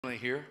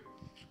Here,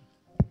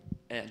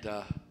 and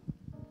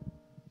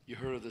you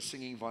heard of the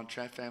Singing Von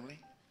Trapp family?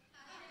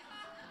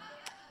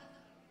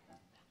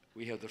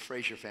 We have the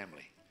Fraser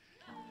family,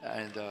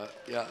 and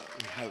yeah,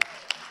 we have.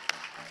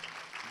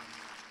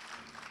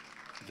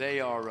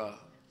 They are.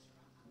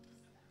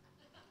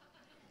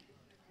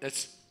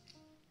 It's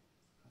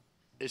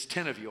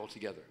 10 of you all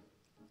together.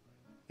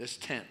 There's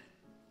 10.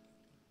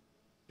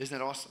 Isn't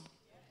that awesome?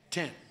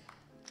 10.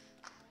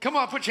 Come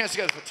on, put your hands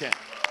together for 10.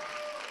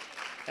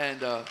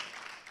 And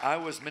I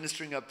was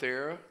ministering up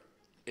there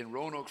in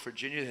Roanoke,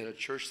 Virginia. They had a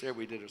church there.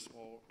 We did a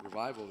small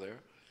revival there.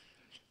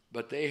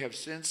 But they have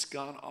since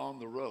gone on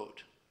the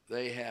road.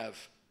 They have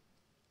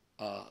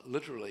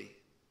literally,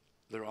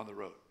 they're on the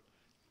road.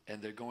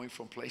 And they're going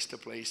from place to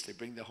place. They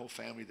bring the whole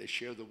family. They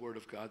share the word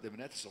of God. They've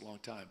been at this a long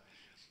time.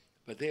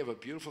 But they have a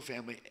beautiful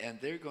family, and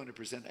they're going to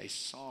present a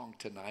song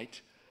tonight.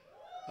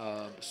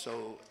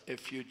 So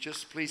if you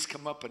just please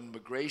come up,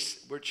 and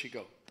Grace, where'd she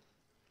go?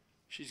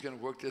 She's going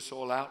to work this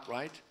all out,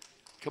 right?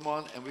 Come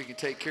on, and we can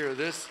take care of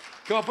this.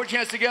 Come on, put your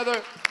hands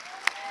together.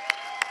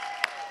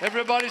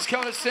 Everybody's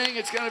coming to sing.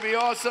 It's going to be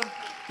awesome.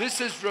 This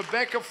is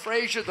Rebecca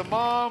Fraser, the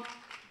mom.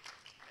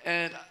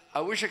 And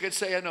I wish I could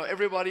say I know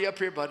everybody up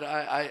here, but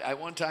I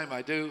one time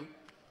I do.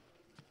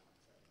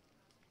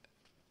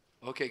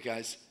 Okay,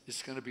 guys,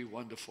 it's going to be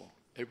wonderful.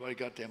 Everybody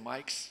got their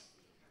mics?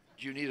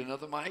 Do you need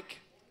another mic?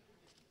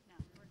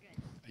 No, we're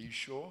good. Are you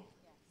sure?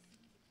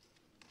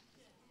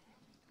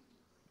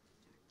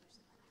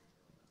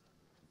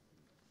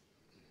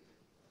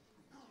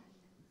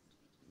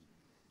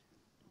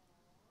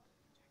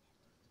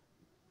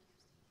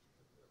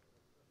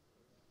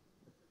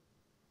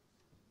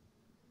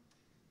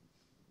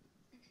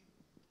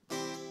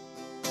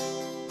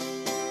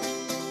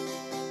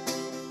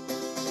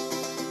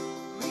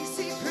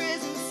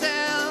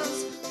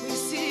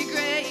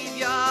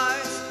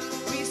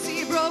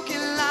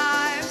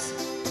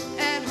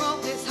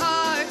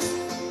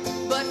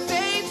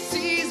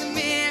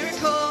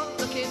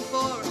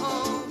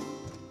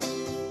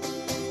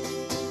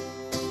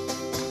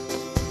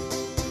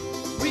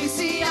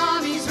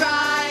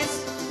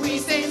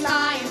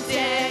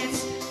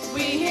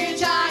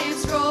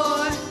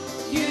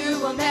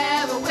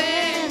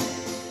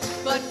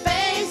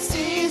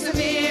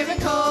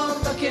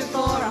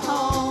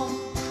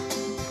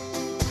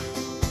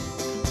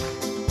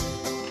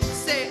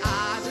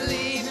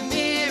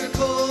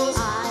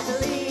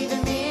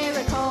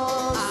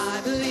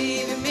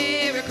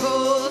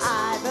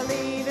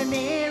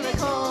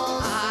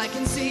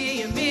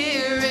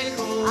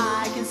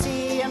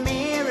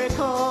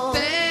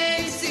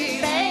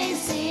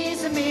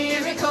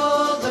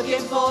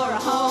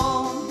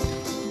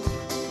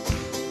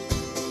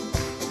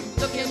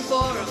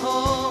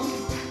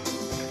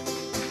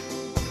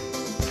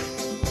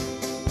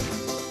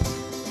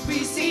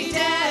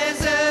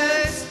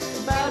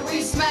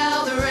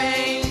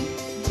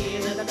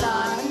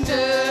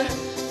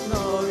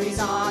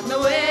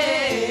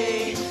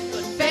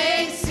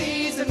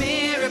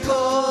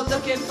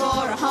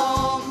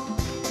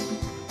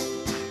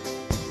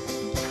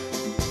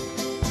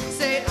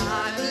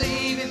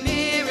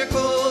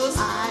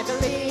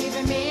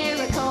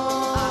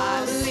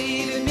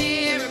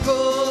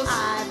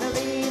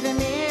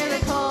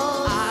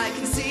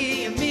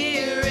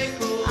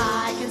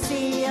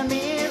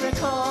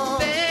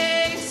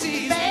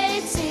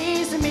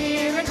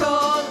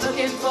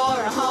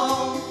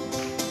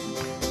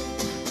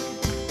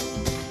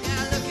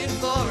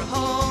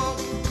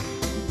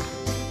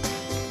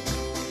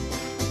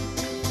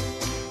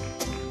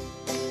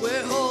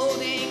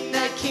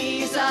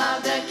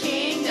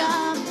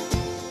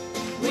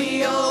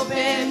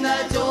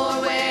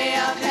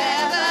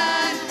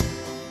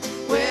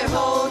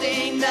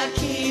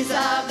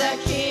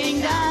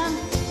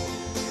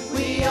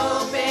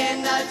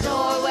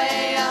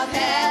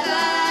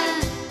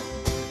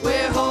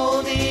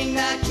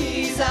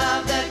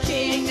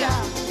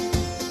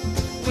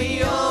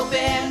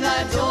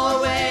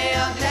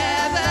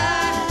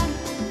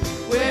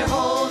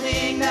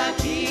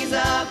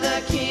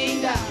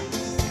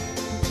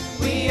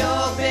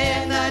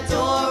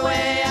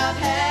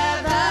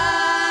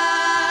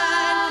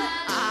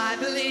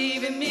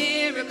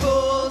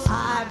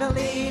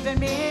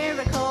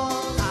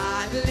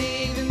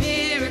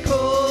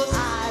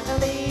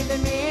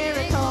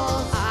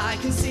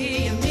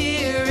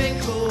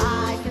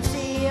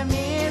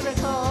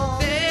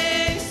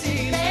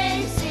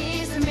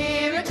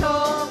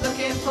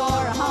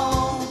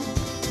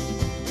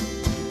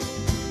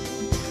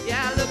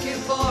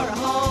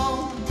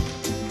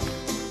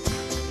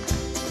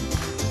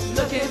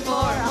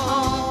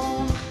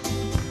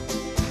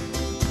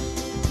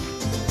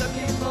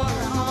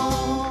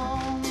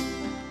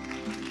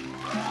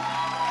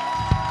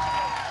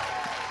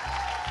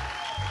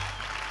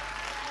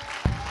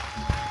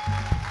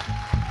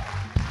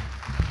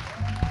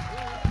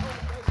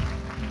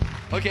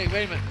 Okay,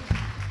 wait a minute.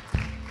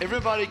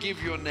 Everybody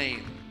give your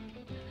name.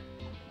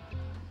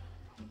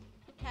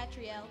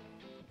 Catriel.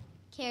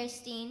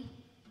 Kirstine.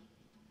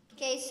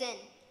 Kason.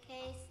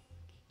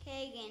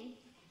 Kagan.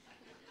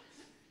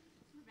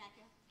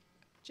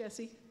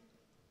 Jesse.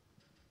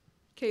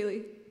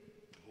 Kaylee.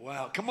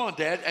 Wow. Come on,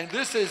 Dad. And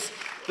this is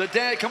the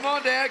dad. Come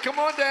on, Dad. Come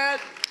on,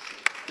 Dad.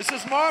 This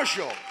is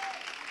Marshall.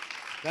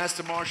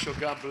 Pastor Marshall,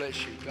 God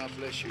bless you. God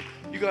bless you.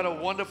 You got a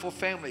wonderful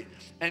family.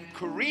 And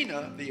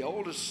Karina, the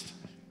oldest,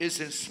 is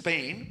in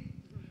Spain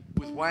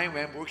with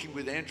YWAM, working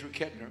with Andrew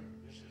Kettner.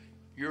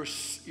 Your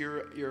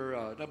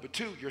number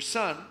 2, your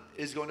son,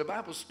 is going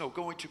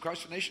to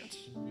Christ for Nations.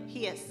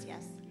 He is,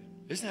 yes.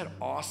 Isn't that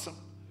awesome?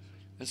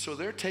 And so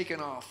they're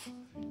taking off.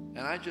 And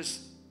I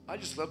just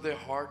love their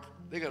heart.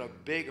 They got a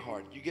big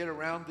heart. You get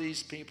around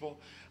these people.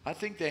 I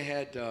think they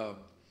had,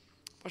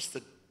 what's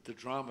the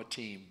drama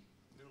team?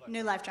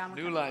 New Life Drama.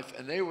 New Life.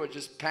 And they were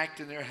just packed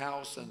in their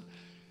house. And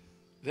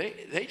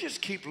they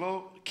just keep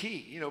low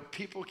key. You know,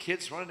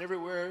 kids running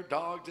everywhere,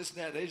 dog, this and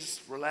that. They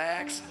just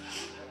relax.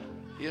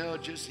 You know,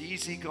 just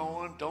easy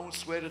going. Don't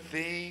sweat a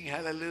thing.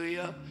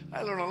 Hallelujah.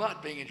 I learned a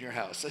lot being in your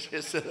house.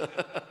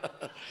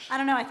 I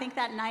don't know. I think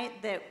that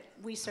night that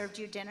we served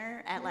you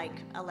dinner at like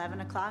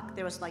 11 o'clock,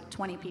 there was like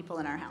 20 people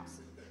in our house.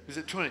 Is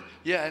it 20?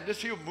 Yeah, and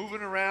just people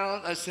moving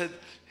around. I said,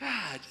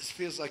 it just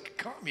feels like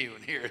a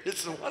commune here.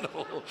 It's a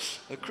wonderful,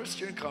 a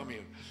Christian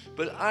commune.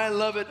 But I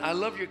love it. I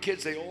love your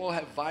kids. They all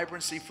have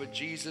vibrancy for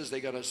Jesus.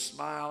 They got a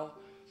smile,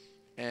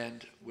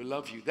 and we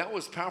love you. That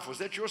was powerful. Is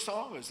that your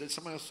song, or is that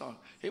someone else's song?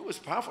 It was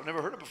powerful.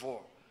 Never heard it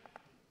before.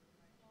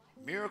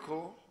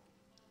 Miracle.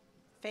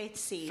 Faith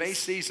sees. Faith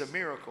sees a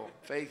miracle.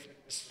 Faith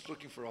is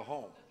looking for a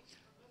home.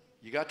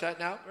 You got that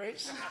now,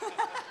 Grace?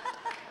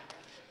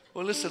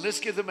 Well, listen,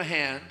 let's give them a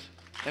hand.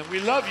 And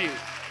we love you.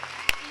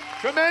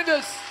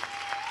 Tremendous.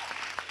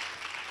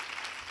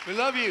 We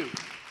love you.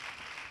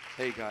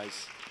 Hey,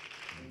 guys.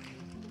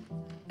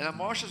 And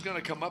Marsha's going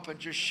to come up and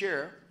just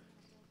share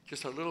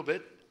just a little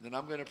bit. Then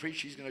I'm going to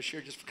preach. He's going to share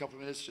just for a couple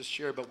of minutes, just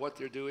share about what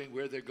they're doing,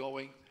 where they're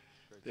going,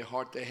 the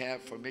heart they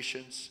have for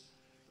missions.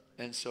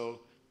 And so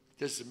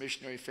this is a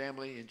missionary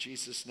family in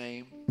Jesus'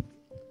 name.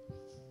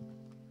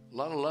 A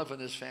lot of love in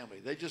this family.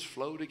 They just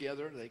flow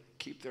together. They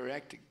keep their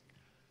acting.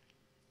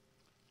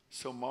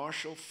 So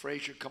Marshall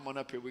Frazier, come on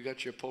up here. We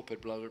got your pulpit,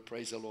 brother.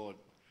 Praise the Lord.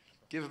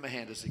 Give him a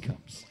hand as he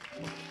comes.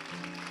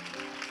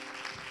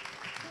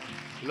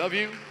 Love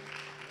you.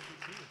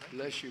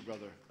 Bless you,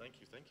 brother. Thank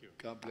you, thank you.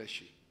 God bless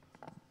you.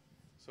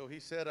 So he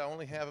said I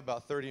only have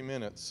about 30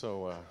 minutes,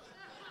 so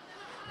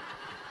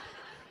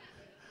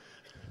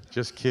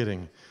just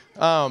kidding.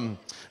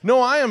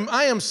 No, I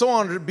am so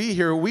honored to be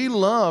here. We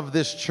love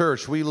this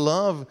church. We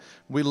love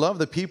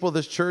the people of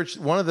this church.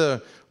 One of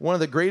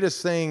the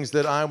greatest things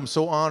that I'm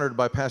so honored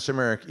by Pastor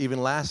Mirek.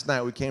 Even last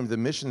night we came to the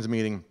missions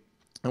meeting,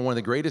 and one of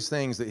the greatest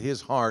things that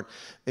his heart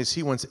is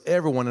he wants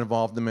everyone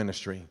involved in the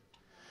ministry.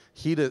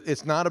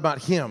 It's not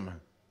about him.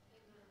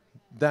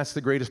 That's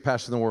the greatest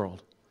pastor in the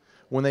world.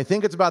 When they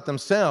think it's about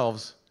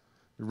themselves,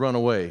 they run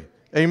away.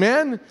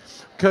 Amen?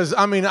 Because,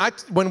 I mean,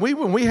 when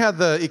we had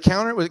the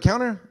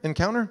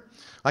encounter?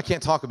 I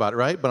can't talk about it,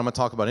 right? But I'm going to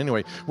talk about it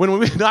anyway.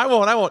 I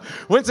won't.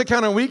 When it's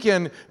Encounter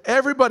Weekend,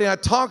 everybody I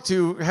talked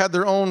to had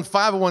their own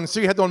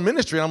 501c, had their own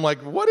ministry. And I'm like,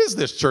 what is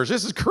this church?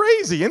 This is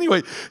crazy.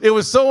 Anyway, it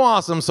was so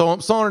awesome. So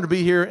I'm so honored to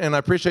be here, and I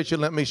appreciate you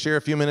letting me share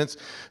a few minutes.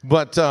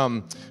 But,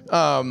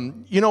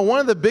 you know, one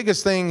of the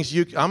biggest things,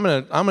 I'm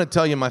gonna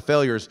tell you my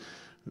failures.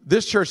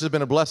 This church has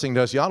been a blessing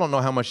to us. Y'all don't know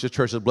how much this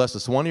church has blessed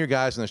us. One of your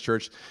guys in this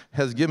church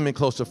has given me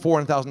close to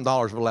 $400,000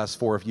 over the last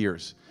 4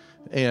 years.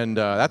 And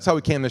that's how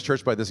we came to this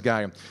church, by this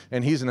guy.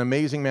 And he's an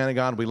amazing man of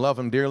God. We love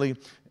him dearly.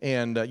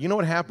 And you know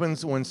what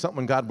happens when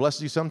God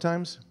blesses you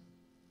sometimes?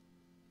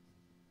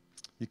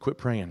 You quit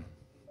praying.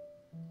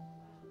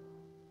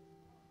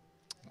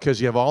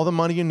 Because you have all the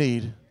money you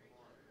need.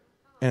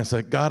 And it's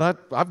like, God,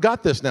 I've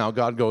got this now.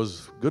 God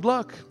goes, good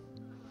luck.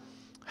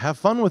 Have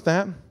fun with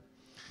that.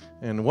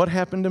 And what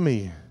happened to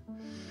me?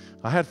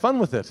 I had fun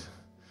with it.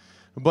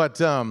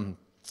 But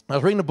I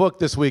was reading a book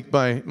this week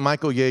by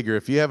Michael Yeager.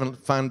 If you haven't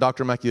found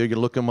Dr. Michael Yeager,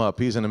 look him up.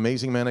 He's an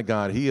amazing man of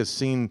God. He has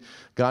seen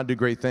God do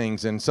great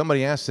things. And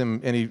somebody asked him,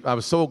 and I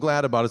was so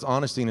glad about his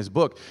honesty in his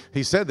book.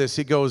 He said this.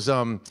 He goes,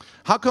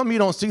 how come you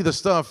don't see the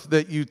stuff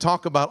that you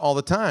talk about all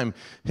the time?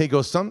 He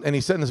goes, and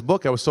he said in his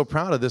book, I was so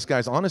proud of this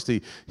guy's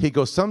honesty. He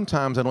goes,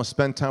 sometimes I don't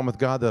spend time with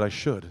God that I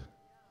should.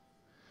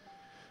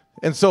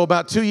 And so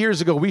about 2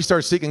 years ago, we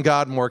started seeking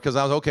God more because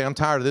I was, okay, I'm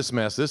tired of this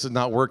mess. This is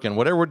not working.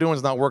 Whatever we're doing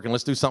is not working.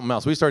 Let's do something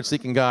else. We started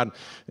seeking God.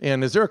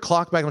 And is there a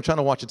clock back? I'm trying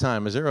to watch the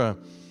time. Is there a,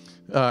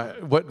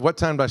 what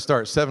time did I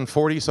start?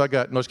 7:40? So I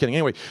got, no, just kidding.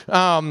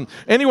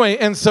 Anyway,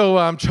 and so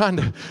I'm trying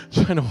to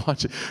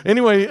watch it.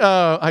 Anyway,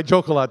 I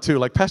joke a lot too.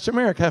 Like, Pastor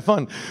Mirek, have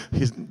fun.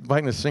 He's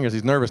biting his fingers.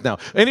 He's nervous now.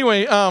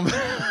 Anyway,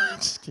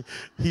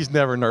 he's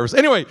never nervous.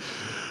 Anyway.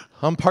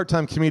 I'm a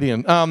part-time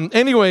comedian.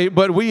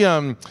 But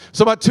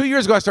so about 2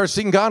 years ago, I started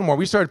seeking God more.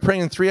 We started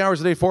praying 3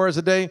 hours a day, 4 hours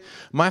a day.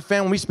 My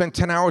family, we spent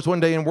 10 hours one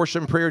day in worship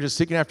and prayer, just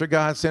seeking after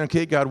God, saying,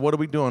 okay, God, what are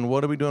we doing?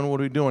 What are we doing?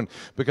 What are we doing?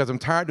 Because I'm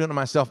tired of doing it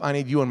myself. I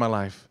need you in my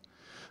life.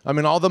 I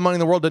mean, all the money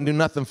in the world doesn't do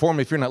nothing for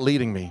me if you're not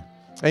leading me.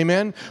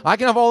 Amen. I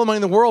can have all the money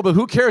in the world, but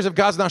who cares if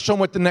God's not showing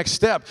what the next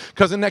step?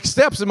 Because the next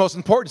step is the most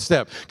important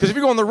step. Because if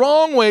you're going the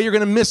wrong way, you're going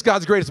to miss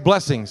God's greatest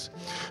blessings.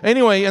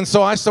 Anyway, and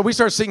so we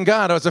started seeking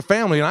God as a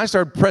family, and I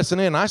started pressing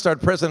in. I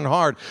started pressing in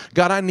hard.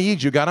 God, I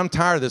need you. God, I'm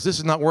tired of this. This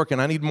is not working.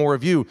 I need more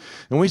of you.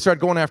 And we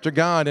started going after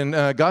God,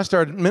 and God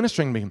started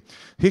ministering to me.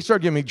 He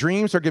started giving me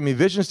dreams, started giving me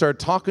visions, started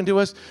talking to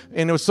us,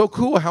 and it was so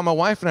cool how my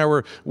wife and I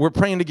were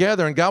praying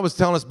together, and God was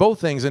telling us both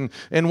things. And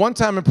one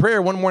time in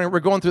prayer, one morning, we're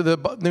going through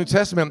the New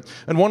Testament,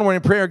 and one morning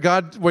in prayer,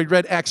 we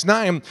read Acts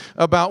 9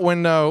 about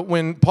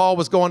when Paul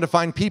was going to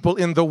find people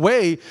in the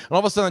way, and all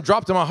of a sudden it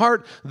dropped in my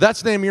heart,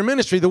 that's the name of your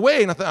ministry, the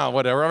way. And I thought,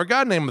 whatever, I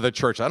got the name of the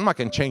church. I'm not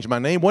going to change my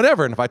name,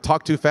 whatever. And if I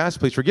talk too fast,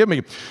 please forgive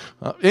me.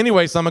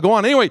 Anyway, so I'm going to go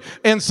on. Anyway,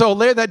 and so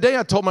later that day,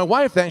 I told my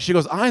wife that, and she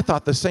goes, I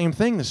thought the same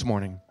thing this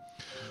morning.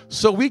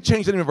 So we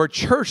changed the name of our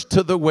church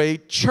to The Way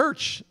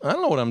Church. I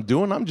don't know what I'm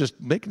doing. I'm just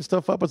making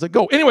stuff up as I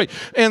go. Anyway,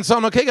 and so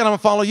I'm okay, God, I'm going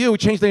to follow you. We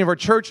changed the name of our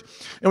church,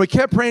 and we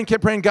kept praying.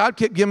 God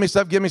kept giving me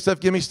stuff.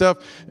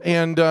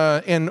 And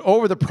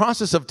over the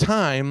process of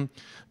time,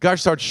 God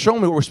started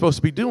showing me what we're supposed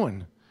to be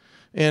doing.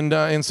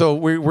 And so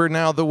we're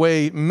now The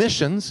Way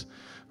Missions.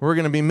 We're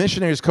going to be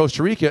missionaries to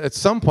Costa Rica at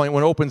some point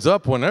when it opens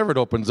up, whenever it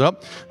opens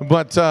up.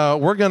 But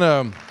we're going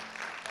to,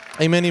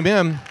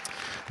 amen.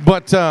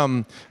 But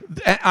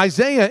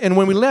Isaiah, and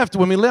when we left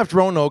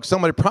Roanoke,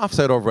 somebody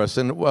prophesied over us,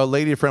 and a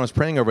lady, a friend, was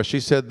praying over us. She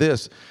said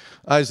this,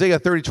 Isaiah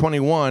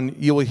 30:21,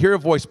 you will hear a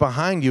voice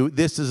behind you,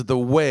 this is the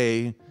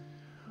way,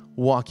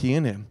 walk ye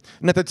in it.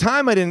 And at the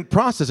time, I didn't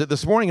process it.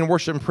 This morning in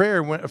worship and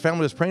prayer, when a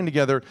family was praying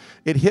together,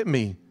 it hit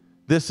me,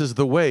 this is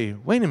the way.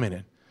 Wait a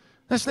minute.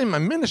 That's the name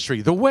of my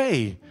ministry, The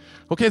Way.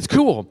 Okay, it's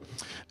cool.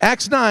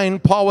 Acts 9,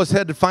 Paul was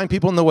headed to find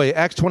people in the way.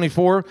 Acts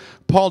 24,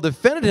 Paul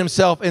defended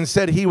himself and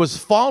said he was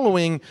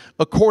following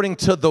according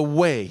to the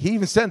way. He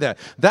even said that.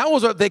 That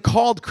was what they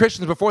called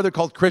Christians before they're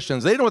called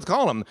Christians. They didn't know what to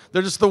call them.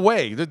 They're just the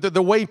way. They're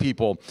the way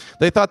people.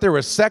 They thought they were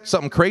a sect,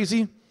 something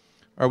crazy.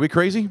 Are we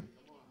crazy?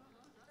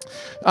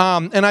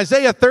 In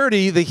Isaiah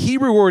 30, the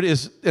Hebrew word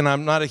is, and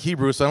I'm not a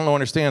Hebrew, so I don't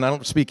understand. I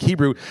don't speak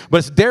Hebrew, but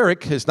it's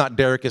Derek. It's not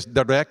Derek, it's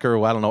Derek,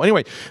 or I don't know.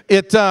 Anyway,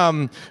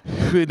 does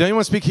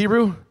anyone speak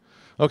Hebrew?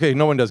 Okay,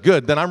 no one does.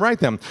 Good, then I'm right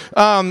then.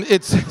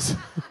 That's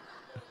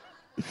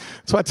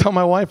what I tell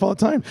my wife all the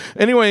time.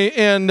 Anyway,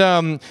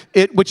 and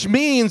which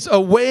means a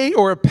way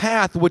or a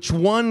path which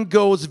one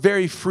goes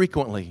very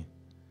frequently.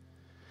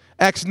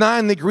 Acts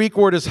 9, the Greek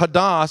word is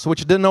hados,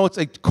 which denotes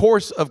a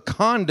course of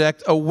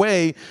conduct, a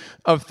way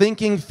of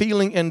thinking,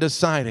 feeling, and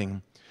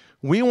deciding.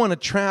 We want to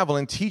travel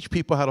and teach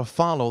people how to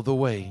follow the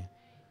way.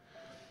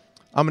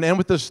 I'm going to end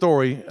with this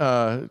story.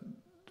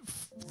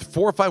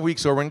 4 or 5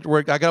 weeks ago,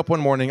 I got up one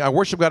morning. I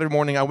worship God every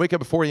morning. I wake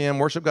up at 4 a.m.,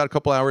 worship God a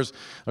couple hours.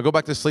 I go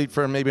back to sleep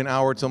for maybe an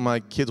hour until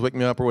my kids wake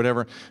me up or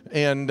whatever.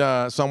 And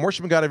so I'm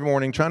worshiping God every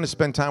morning, trying to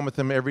spend time with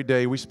Him every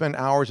day. We spend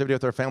hours every day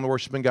with our family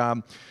worshiping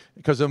God.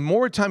 Because the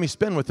more time you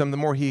spend with Him, the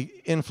more He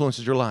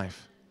influences your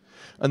life.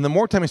 And the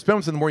more time you spend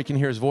with Him, the more you can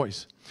hear His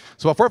voice.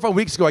 So about 4 or 5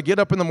 weeks ago, I get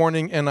up in the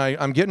morning, and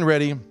I'm getting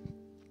ready.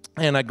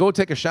 And I go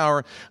take a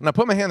shower, and I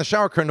put my hand in the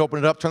shower curtain, open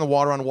it up, turn the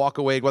water on, walk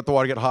away, let the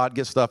water get hot,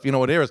 get stuff, you know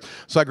what it is.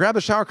 So I grab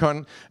the shower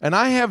curtain, and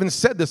I haven't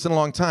said this in a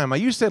long time. I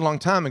used to say it a long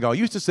time ago. I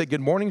used to say, good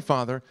morning,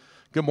 Father.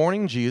 Good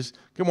morning, Jesus.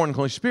 Good morning,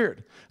 Holy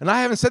Spirit. And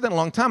I haven't said that in a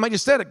long time. I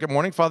just said it, good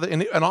morning, Father.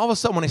 And all of a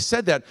sudden, when I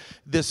said that,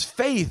 this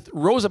faith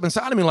rose up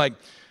inside of me like,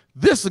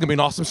 this is going to be an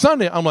awesome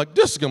Sunday. I'm like,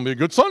 this is going to be a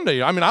good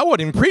Sunday. I mean, I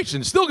wasn't even preaching.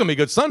 It's still going to be a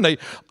good Sunday.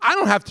 I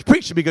don't have to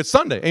preach to be a good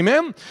Sunday.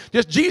 Amen?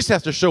 Just Jesus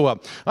has to show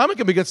up. I'm going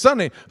to be a good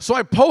Sunday. So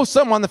I post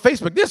something on the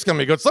Facebook. This is going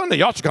to be a good Sunday.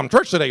 Y'all should come to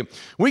church today.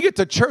 We get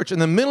to church. In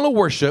the middle of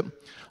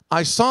worship,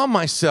 I saw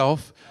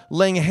myself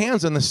laying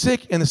hands on the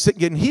sick and the sick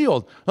getting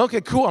healed.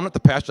 Okay, cool. I'm not the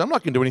pastor. I'm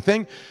not going to do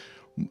anything.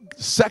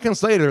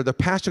 Seconds later, the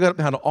pastor got up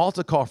and had an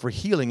altar call for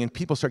healing, and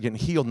people started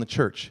getting healed in the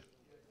church.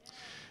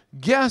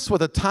 Guess what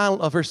the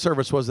title of her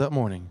service was that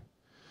morning?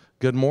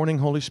 Good morning,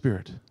 Holy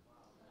Spirit.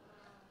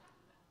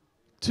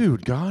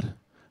 Dude, God,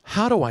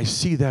 how do I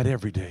see that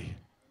every day?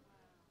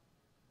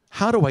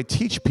 How do I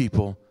teach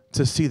people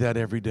to see that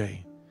every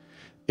day?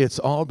 It's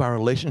all about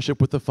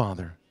relationship with the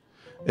Father.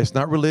 It's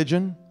not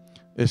religion.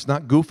 It's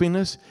not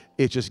goofiness.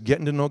 It's just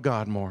getting to know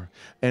God more.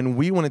 And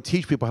we want to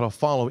teach people how to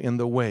follow in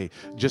the way.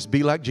 Just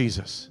be like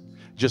Jesus.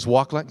 Just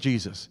walk like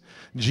Jesus.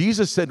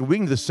 Jesus said we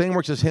can do the same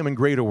works as Him and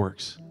greater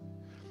works.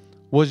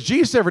 Was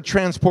Jesus ever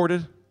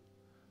transported?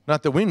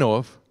 Not that we know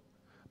of.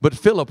 But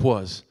Philip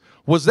was.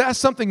 Was that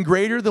something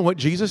greater than what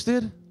Jesus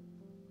did?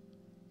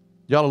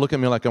 Y'all look at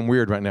me like I'm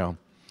weird right now.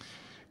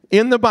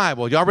 In the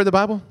Bible, y'all read the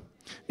Bible?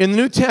 In the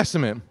New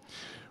Testament,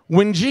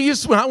 when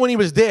Jesus, not when He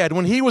was dead,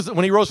 when He rose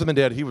from the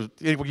dead,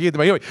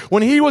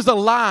 when He was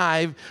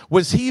alive,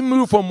 was He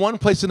moved from one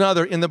place to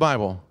another in the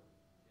Bible?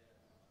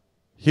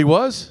 He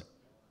was?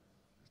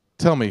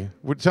 Tell me,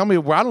 I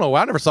don't know,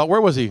 I never saw it. Where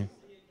was He?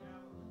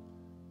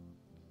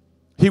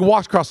 He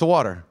walked across the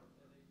water.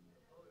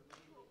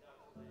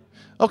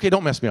 Okay,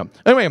 don't mess me up.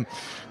 Anyway,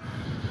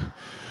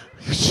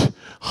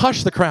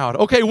 hush the crowd.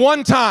 Okay,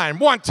 one time,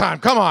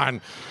 come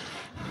on.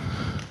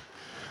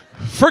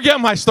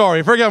 Forget my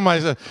story,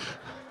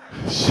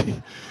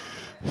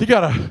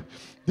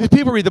 These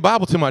people read the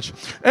Bible too much.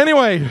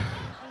 Anyway,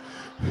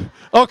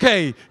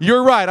 okay,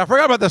 you're right. I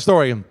forgot about that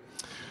story.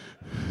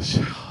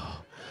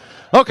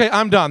 Okay,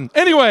 I'm done.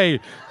 Anyway,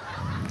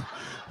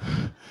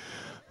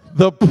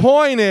 the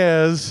point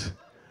is,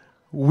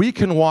 we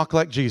can walk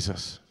like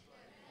Jesus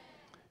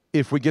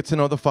if we get to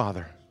know the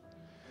Father.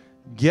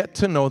 Get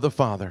to know the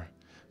Father.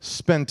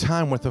 Spend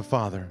time with the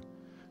Father.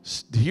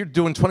 You're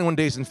doing 21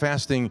 days in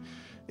fasting.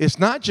 It's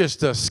not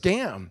just a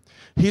scam.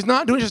 He's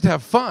not doing it just to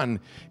have fun.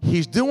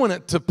 He's doing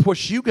it to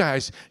push you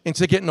guys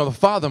into getting to know the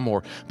Father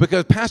more.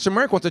 Because Pastor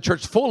Mirek wants a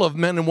church full of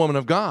men and women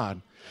of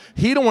God.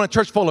 He don't want a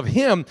church full of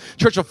him,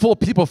 church of full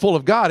people full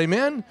of God.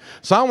 Amen?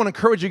 So I want to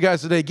encourage you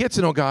guys today, get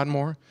to know God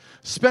more.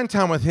 Spend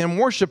time with him,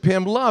 worship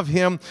him, love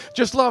him,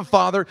 just love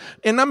Father.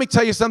 And let me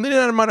tell you something, it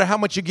doesn't matter how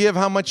much you give,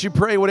 how much you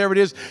pray, whatever it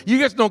is, you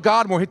get to know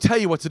God more, he'll tell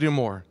you what to do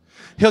more.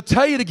 He'll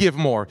tell you to give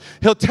more.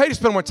 He'll tell you to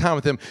spend more time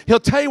with him. He'll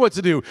tell you what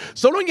to do.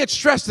 So don't get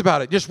stressed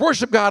about it. Just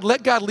worship God,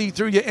 let God lead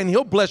through you, and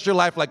he'll bless your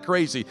life like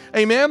crazy.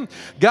 Amen?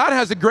 God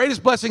has the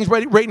greatest blessings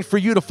waiting for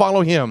you to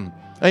follow him.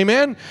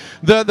 Amen?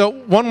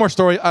 The one more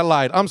story, I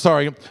lied. I'm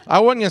sorry. I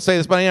wasn't going to say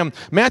this, but I am.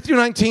 Matthew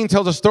 19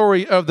 tells a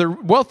story of the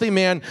wealthy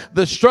man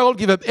that struggled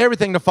to give up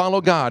everything to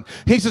follow God.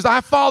 He says,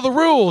 I follow the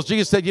rules.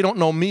 Jesus said, you don't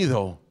know me,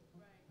 though.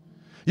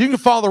 You can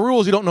follow the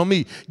rules, you don't know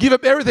me. Give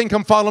up everything,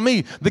 come follow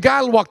me. The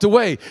guy walked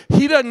away.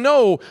 He doesn't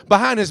know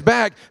behind his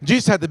back,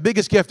 Jesus had the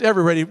biggest gift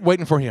ever ready,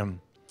 waiting for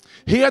him.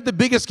 He had the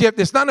biggest gift.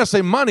 It's not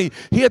necessarily money.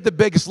 He had the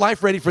biggest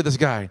life ready for this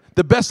guy.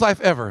 The best life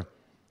ever.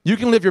 You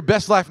can live your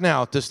best life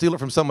now to steal it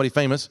from somebody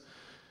famous.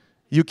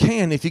 You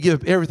can if you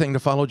give up everything to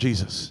follow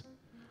Jesus.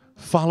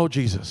 Follow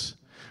Jesus.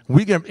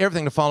 We give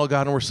everything to follow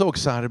God, and we're so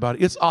excited about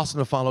it. It's awesome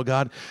to follow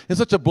God. It's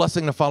such a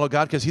blessing to follow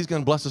God because he's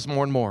going to bless us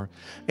more and more.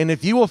 And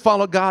if you will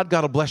follow God,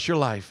 God will bless your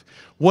life.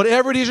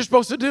 Whatever it is you're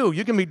supposed to do.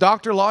 You can be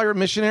doctor, lawyer,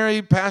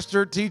 missionary,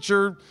 pastor,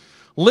 teacher,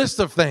 list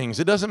of things.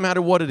 It doesn't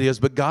matter what it is,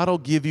 but God will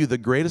give you the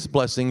greatest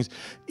blessings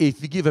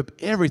if you give up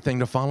everything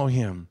to follow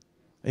him.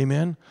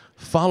 Amen?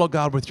 Follow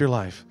God with your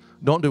life.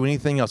 Don't do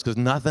anything else because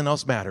nothing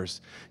else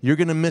matters. You're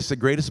going to miss the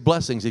greatest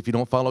blessings if you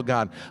don't follow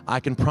God. I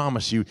can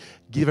promise you,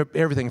 give up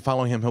everything and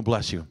follow him. He'll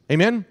bless you.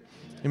 Amen?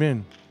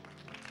 Amen.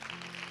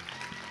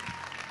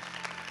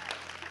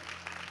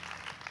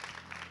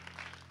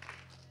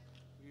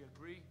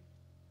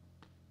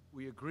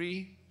 We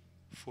agree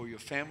for your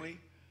family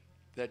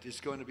that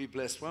is going to be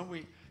blessed. Why don't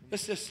we,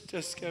 let's just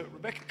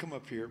Rebecca, come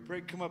up here.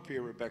 Come up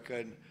here,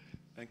 Rebecca,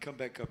 and come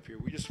back up here.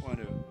 We just want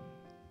to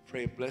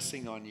pray a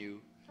blessing on you.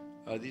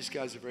 These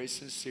guys are very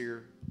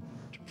sincere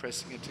to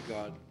pressing into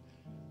God.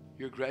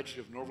 You're a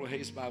graduate of Norval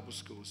Hayes Bible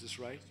School, is this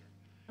right?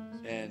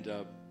 And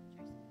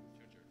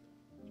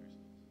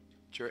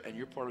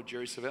you're part of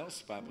Jerry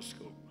Savelle's Bible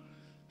School.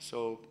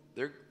 So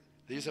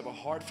these have a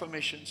heart for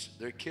missions.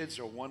 Their kids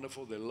are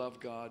wonderful. They love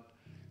God.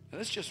 And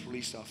let's just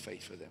release our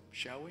faith for them,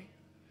 shall we?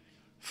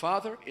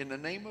 Father, in the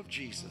name of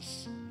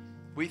Jesus,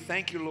 we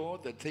thank you,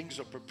 Lord, that things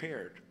are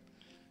prepared.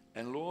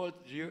 And Lord,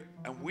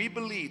 and we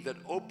believe that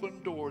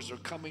open doors are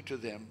coming to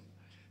them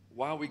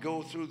while we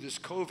go through this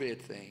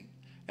COVID thing.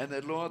 And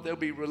that, Lord, they'll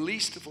be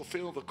released to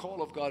fulfill the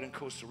call of God in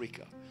Costa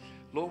Rica.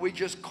 Lord, we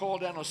just call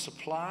down a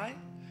supply.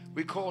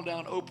 We call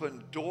down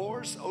open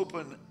doors,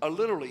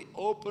 literally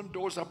open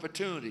doors,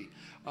 opportunity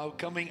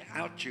coming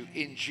out you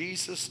in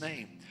Jesus'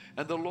 name.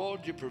 And the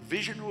Lord, your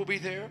provision will be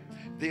there.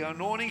 The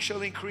anointing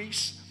shall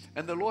increase.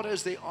 And the Lord,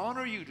 as they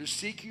honor you to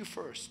seek you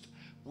first,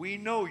 we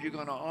know you're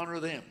going to honor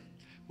them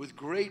with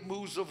great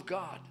moves of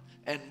God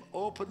and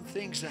open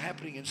things are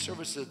happening in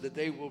services that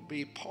they will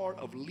be part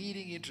of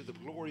leading into the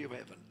glory of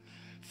heaven.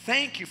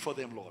 Thank you for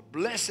them, Lord.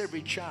 Bless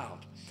every child.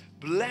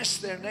 Bless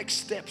their next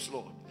steps,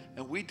 Lord.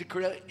 And we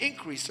declare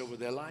increase over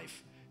their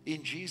life.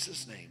 In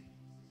Jesus' name,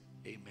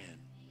 amen.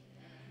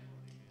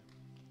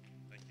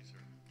 Thank you, sir.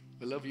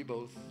 We love you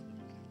both.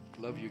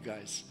 Love you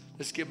guys.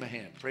 Let's give them a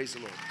hand. Praise the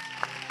Lord.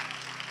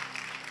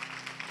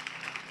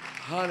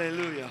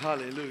 Hallelujah,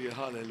 hallelujah,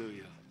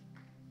 hallelujah.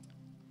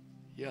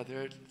 Yeah,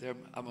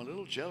 I'm a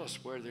little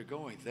jealous where they're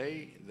going.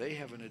 They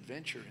have an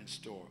adventure in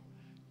store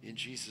in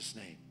Jesus'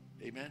 name.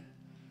 Amen.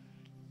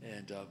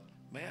 And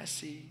may I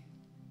see?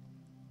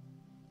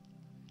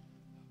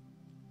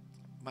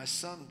 My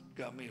son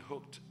got me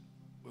hooked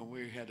when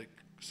we had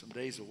some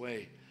days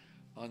away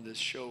on this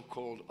show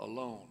called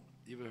Alone.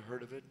 You ever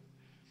heard of it?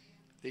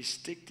 They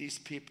stick these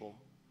people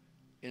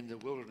in the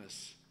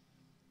wilderness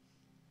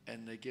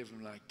and they give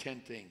them like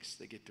 10 things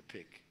they get to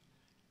pick.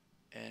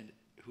 And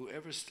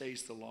whoever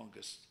stays the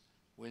longest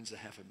wins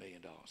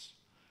 $500,000.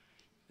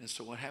 And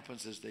so what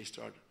happens is they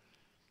start,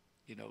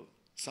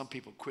 some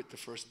people quit the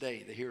first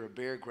day. They hear a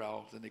bear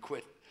growl, then they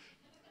quit.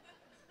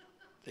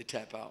 They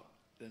tap out.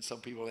 Then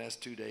some people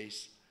last 2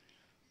 days.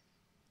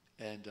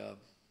 And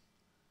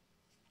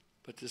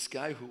but this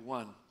guy who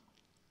won,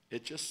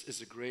 it just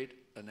is a great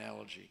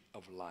analogy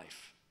of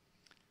life.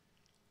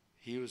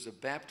 He was a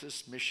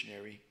Baptist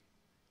missionary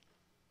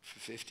for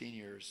 15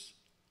 years.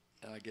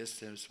 And I guess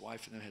his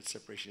wife and them had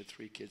separation of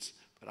 3 kids.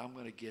 But I'm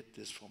going to get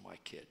this for my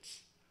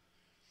kids.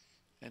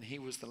 And he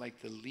was like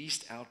the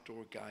least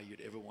outdoor guy you'd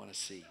ever want to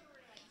see.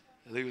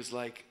 And he was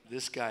like,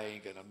 this guy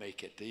ain't going to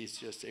make it. He's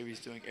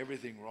doing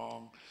everything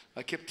wrong.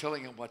 I kept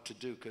telling him what to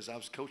do because I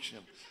was coaching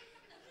him.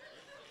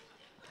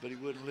 But he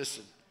wouldn't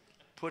listen.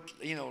 Put,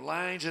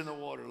 lines in the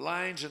water,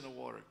 lines in the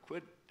water.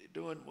 Quit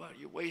doing what?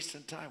 You're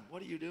wasting time.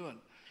 What are you doing?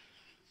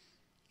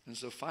 And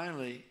so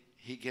finally,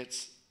 he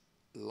gets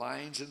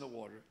lines in the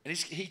water. And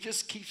he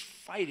just keeps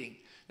fighting.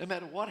 No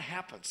matter what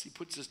happens, he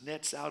puts his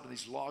nets out and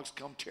these logs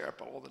come tear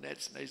up all the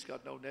nets. And he's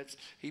got no nets.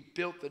 He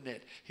built the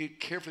net. He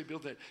carefully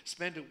built the net.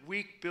 Spent a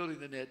week building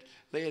the net.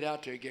 Lay it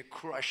out there. Get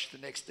crushed the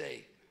next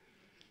day.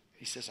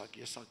 He says, I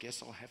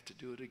guess I'll have to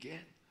do it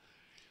again.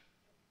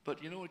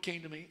 But you know what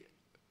came to me?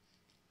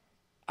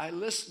 I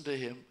listened to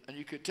him, and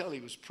you could tell he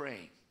was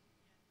praying.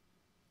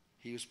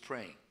 He was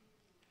praying.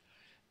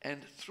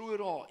 And through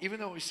it all,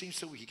 even though he seemed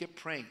so weak, he kept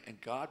praying, and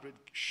God would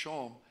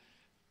show him,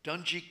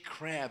 dungy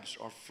crabs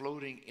are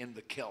floating in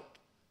the kelp.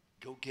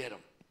 Go get them.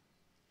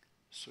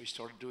 So he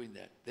started doing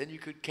that. Then you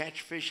could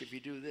catch fish if you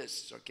do this,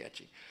 start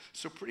catching.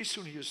 So pretty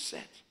soon he was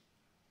set.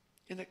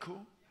 Isn't that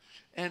cool?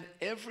 And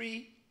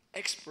every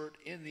expert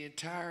in the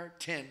entire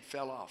tent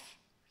fell off.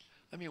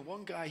 I mean,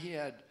 one guy, he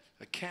had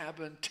a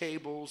cabin,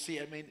 tables. He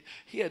had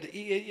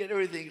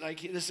everything.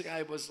 Like this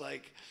guy was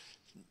like,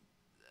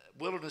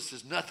 wilderness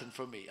is nothing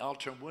for me. I'll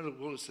turn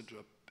wilderness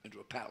into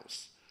a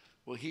palace.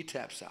 Well, he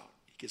taps out.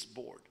 He gets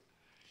bored.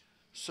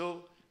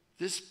 So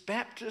this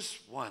Baptist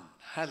one,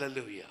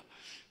 hallelujah,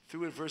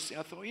 through adversity,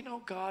 I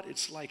thought, God,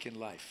 it's like in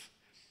life.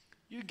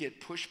 You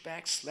get pushed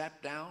back,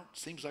 slapped down.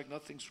 Seems like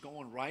nothing's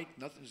going right.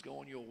 Nothing's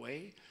going your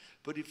way.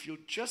 But if you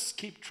just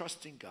keep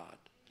trusting God,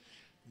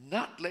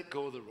 not let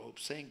go of the rope,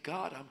 saying,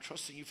 God, I'm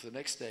trusting you for the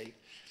next day.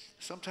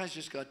 Sometimes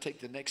you just got to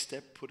take the next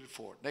step, put it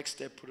forward. Next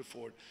step, put it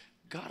forward.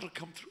 God will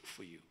come through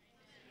for you.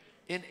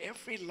 In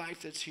every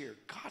life that's here,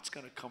 God's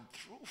going to come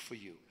through for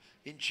you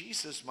in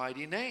Jesus'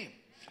 mighty name.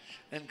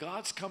 And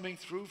God's coming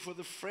through for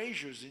the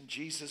Frasers in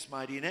Jesus'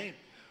 mighty name.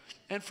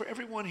 And for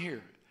everyone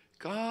here,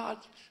 God,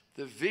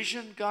 the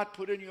vision God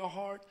put in your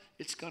heart,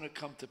 it's going to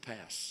come to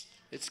pass.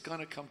 It's going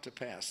to come to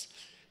pass.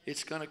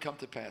 It's going to come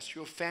to pass.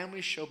 Your family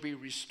shall be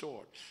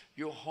restored.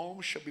 Your home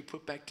shall be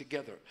put back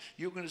together.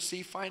 You're going to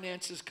see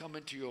finances come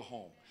into your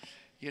home.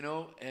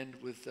 And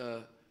with,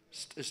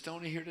 is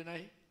Tony here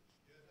tonight?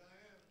 Yes,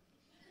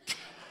 I am.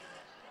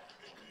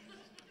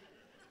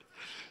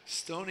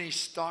 Stoney's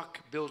stock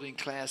building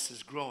class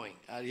is growing.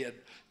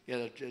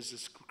 There's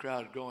this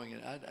crowd growing.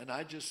 And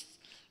I just,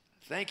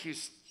 thank you,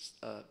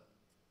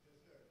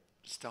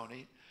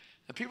 Stoney.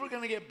 And people are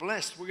going to get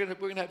blessed. We're going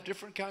to have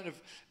different kind of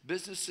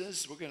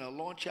businesses. We're going to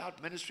launch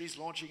out, ministries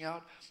launching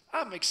out.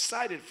 I'm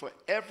excited for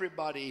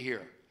everybody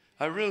here.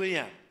 I really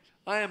am.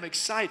 I am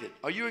excited.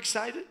 Are you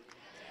excited?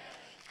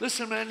 Yes.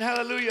 Listen, man,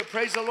 hallelujah.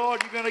 Praise the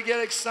Lord. You're going to get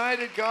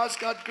excited. God's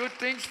got good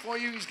things for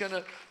you. He's going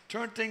to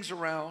turn things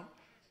around.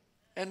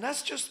 And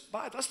that's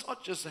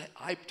not just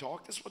hype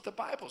talk. That's what the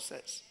Bible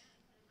says.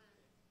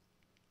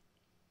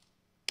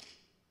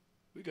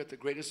 We got the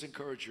greatest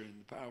encourager in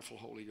the powerful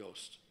Holy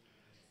Ghost.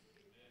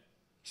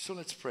 So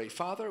let's pray.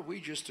 Father, we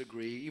just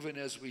agree, even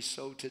as we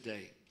sow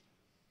today.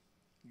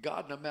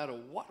 God, no matter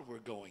what we're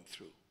going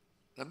through,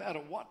 no matter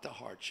what the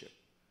hardship,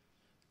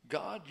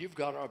 God, you've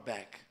got our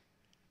back.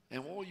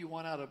 And all you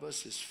want out of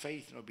us is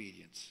faith and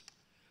obedience.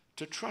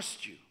 To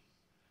trust you,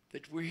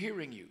 that we're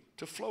hearing you,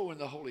 to flow in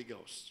the Holy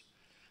Ghost,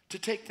 to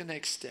take the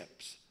next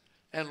steps.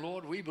 And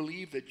Lord, we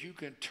believe that you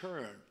can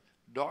turn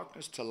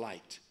darkness to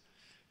light.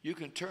 You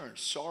can turn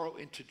sorrow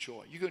into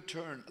joy. You can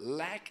turn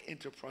lack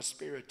into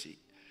prosperity.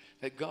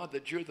 That God,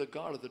 that you're the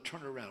God of the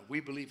turnaround. We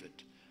believe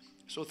it.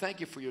 So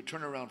thank you for your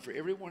turnaround for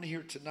everyone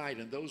here tonight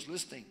and those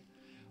listening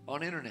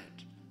on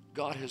internet.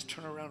 God has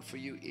turned around for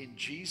you in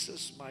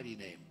Jesus' mighty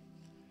name.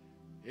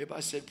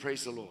 Everybody said,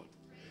 praise the Lord.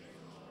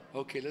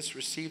 Okay, let's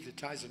receive the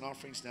tithes and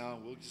offerings now,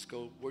 and we'll just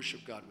go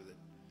worship God with it.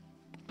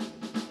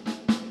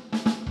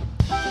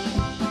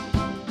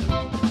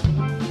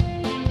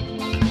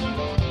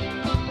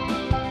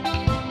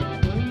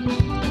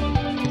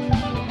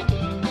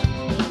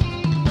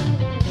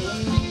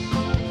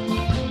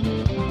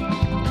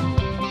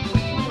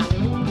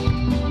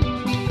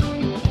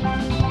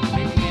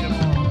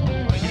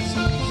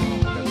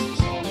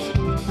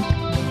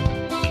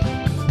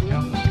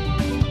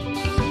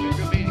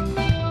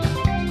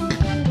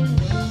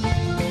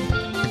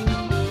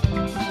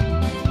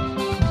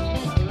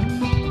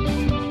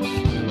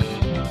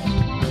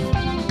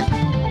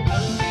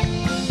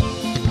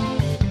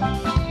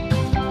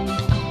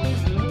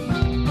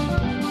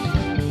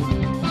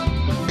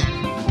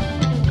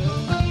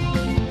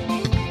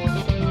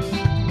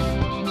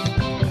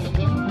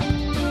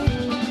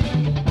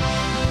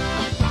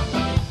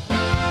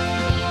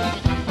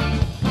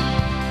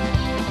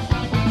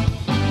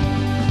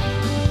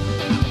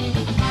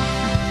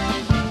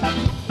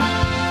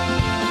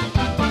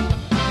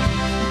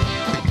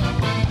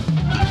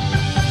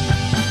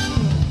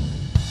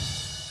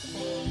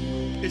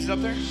 Up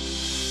there?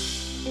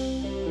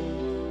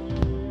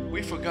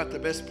 We forgot the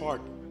best part.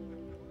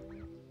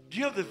 Do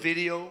you have the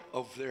video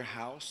of their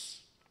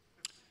house?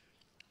 Do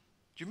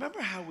you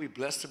remember how we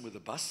blessed them with a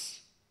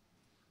bus?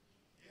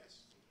 Yes.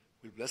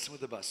 We'll bless them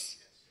with the bus.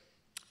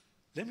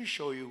 Let me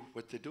show you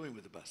what they're doing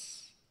with the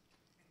bus.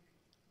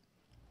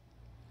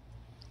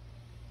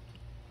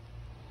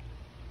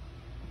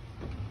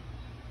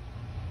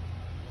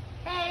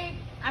 Hey,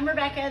 I'm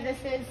Rebecca. This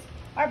is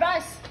our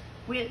bus.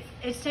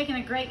 It's taken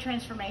a great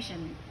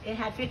transformation. It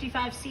had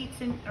 55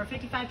 seats or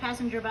 55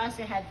 passenger bus.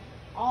 It had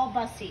all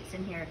bus seats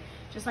in here,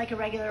 just like a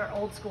regular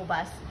old school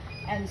bus.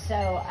 And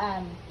so,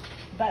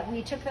 but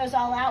we took those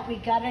all out. We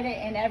gutted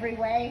it in every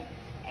way,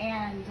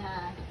 and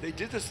they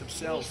did this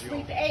themselves. We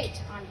sleep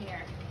 8 on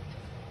here.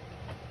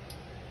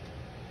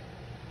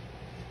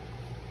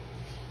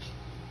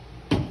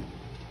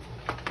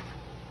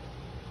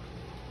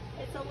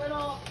 It's a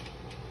little.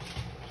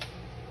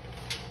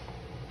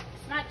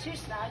 It's not too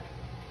snug.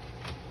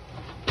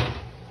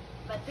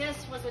 But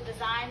this was a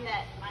design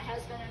that my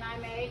husband and I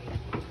made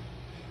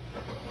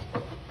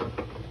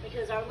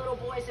because our little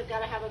boys have got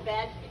to have a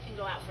bed. It can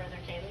go out further,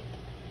 Kaylee.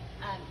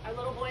 Our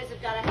little boys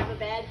have got to have a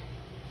bed.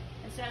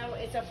 And so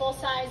it's a full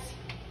size,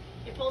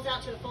 it pulls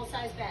out to the full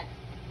size bed.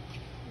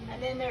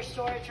 And then there's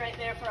storage right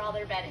there for all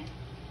their bedding.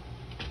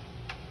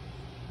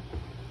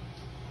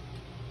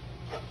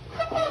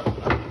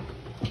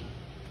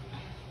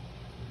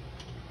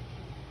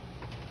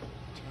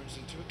 Turns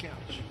into a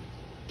couch.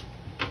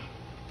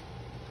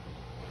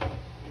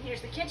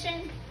 Here's the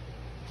kitchen.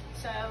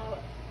 So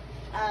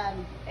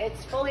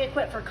it's fully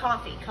equipped for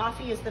coffee.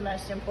 Coffee is the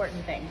most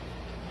important thing.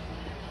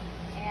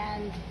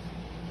 And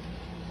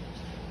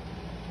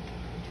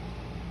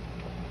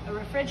a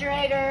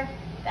refrigerator,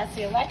 that's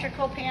the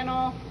electrical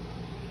panel.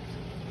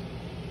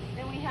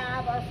 Then we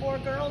have our 4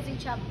 girls,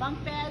 each have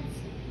bunk beds.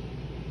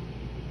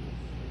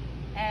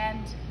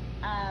 And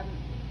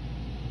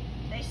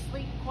they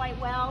sleep quite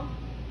well.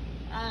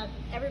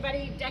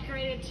 Everybody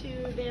decorated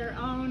to their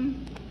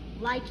own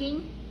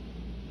liking.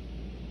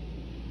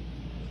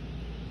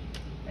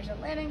 There's a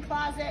linen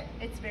closet.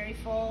 It's very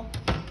full.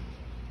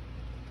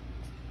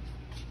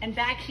 And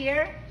back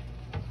here,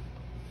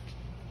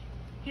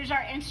 here's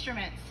our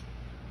instruments.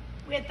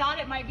 We had thought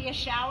it might be a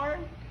shower,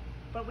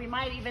 but we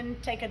might even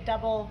take a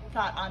double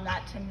thought on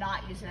that to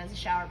not use it as a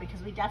shower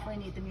because we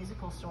definitely need the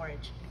musical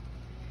storage.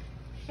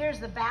 Here's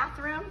the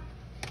bathroom.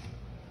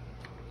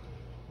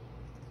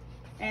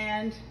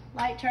 And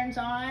light turns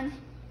on.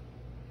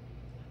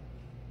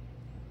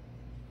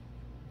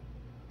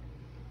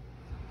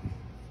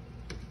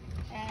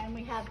 And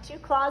we have 2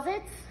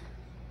 closets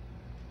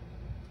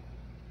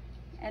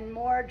and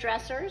more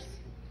dressers.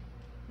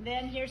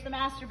 Then here's the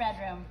master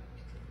bedroom.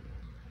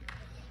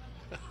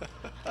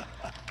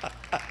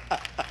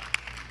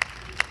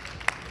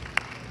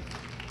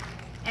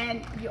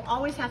 And you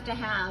always have to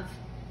have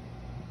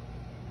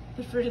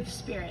the fruit of the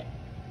Spirit.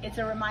 It's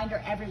a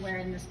reminder everywhere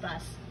in this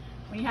bus.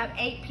 When you have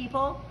 8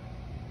 people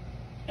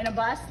in a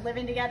bus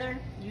living together,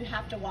 you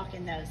have to walk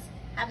in those.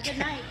 Have a good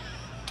night.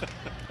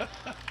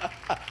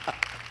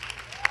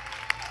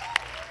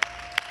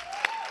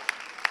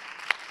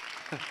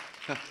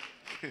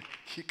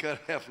 You gotta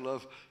have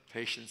love,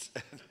 patience.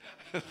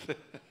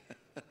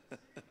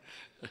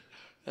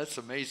 That's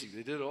amazing.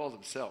 They did it all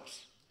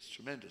themselves. It's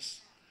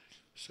tremendous.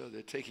 So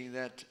they're taking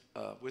that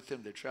with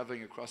them. They're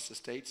traveling across the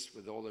states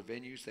with all the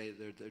venues they're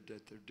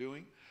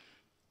doing.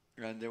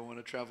 And they want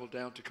to travel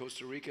down to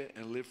Costa Rica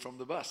and live from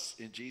the bus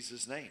in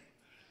Jesus' name.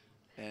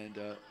 And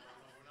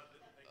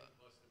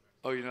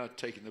oh, you're not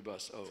taking the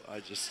bus. Oh, I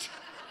just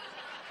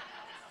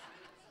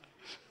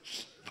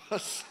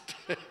bus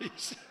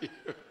stays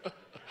here.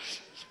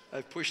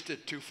 I pushed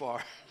it too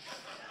far.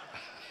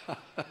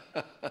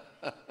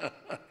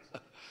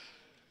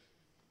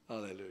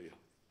 Hallelujah.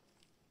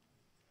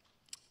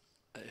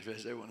 If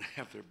everyone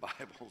have their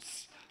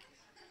Bibles.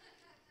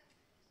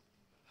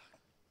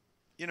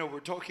 You know, we're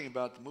talking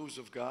about the moves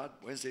of God.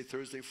 Wednesday,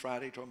 Thursday,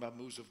 Friday, talking about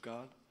moves of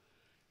God.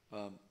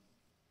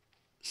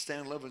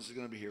 Stan Levins is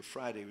going to be here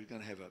Friday. We're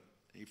going to have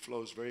he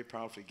flows very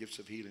powerfully, gifts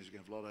of healings. We're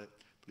going to have a lot of,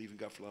 believe in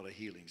God for a lot of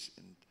healings.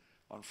 And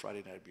on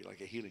Friday night, it'll be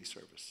like a healing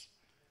service.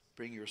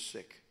 Bring your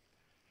sick.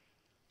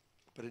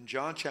 But in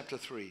John chapter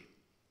 3,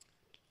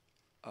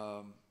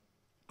 I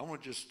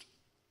want to just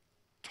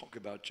talk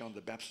about John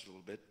the Baptist a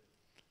little bit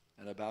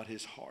and about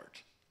his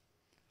heart.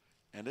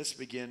 And let's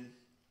begin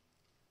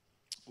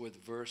with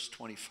verse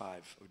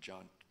 25 of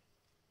John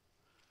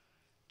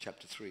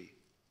chapter 3.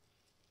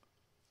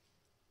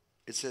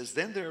 It says,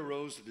 "Then there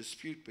arose a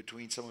dispute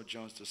between some of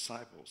John's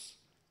disciples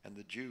and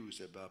the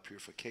Jews about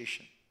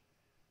purification.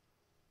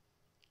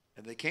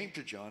 And they came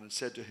to John and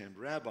said to him,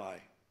 'Rabbi,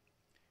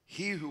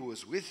 he who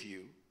was with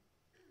you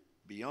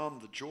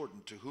beyond the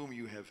Jordan, to whom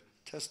you have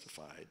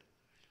testified,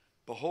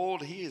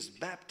 behold, he is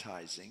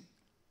baptizing,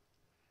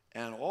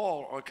 and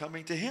all are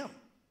coming to him.'"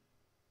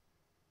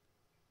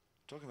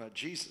 Talking about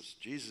Jesus.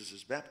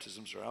 Jesus'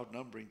 baptisms are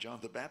outnumbering John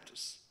the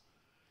Baptist.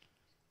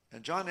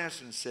 And John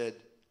answered and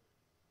said,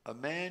 "A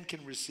man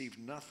can receive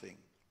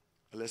nothing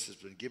unless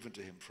it's been given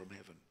to him from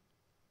heaven.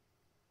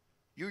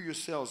 You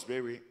yourselves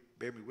bear me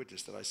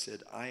witness that I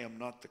said, I am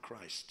not the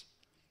Christ,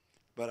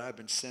 but I've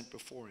been sent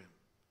before him.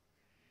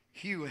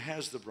 He who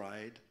has the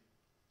bride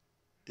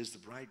is the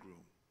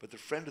bridegroom, but the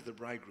friend of the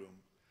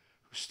bridegroom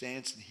who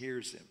stands and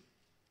hears him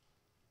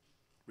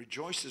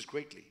rejoices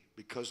greatly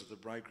because of the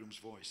bridegroom's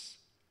voice.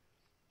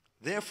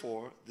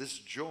 Therefore, this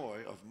joy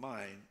of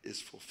mine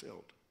is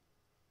fulfilled.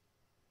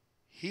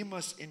 He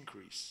must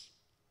increase,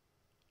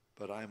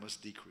 but I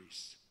must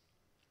decrease.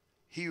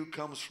 He who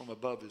comes from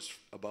above is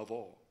above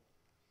all,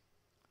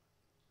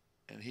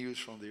 and he who is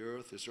from the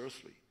earth is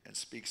earthly and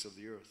speaks of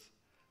the earth.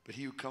 But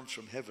he who comes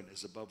from heaven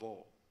is above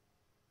all.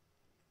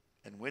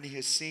 And when he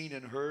has seen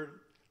and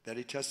heard, that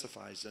he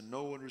testifies, and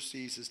no one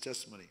receives his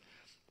testimony.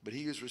 But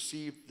he who has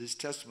received his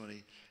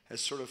testimony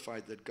has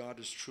certified that God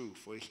is true.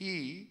 For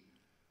he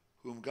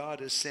whom God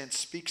has sent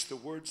speaks the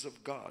words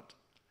of God.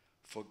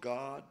 For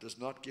God does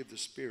not give the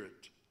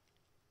Spirit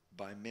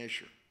by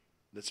measure.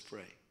 Let's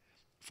pray.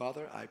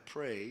 Father, I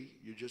pray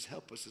you just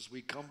help us as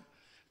we come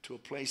to a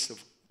place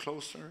of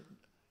closer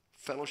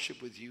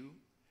fellowship with you.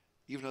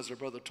 Even as our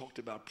brother talked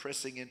about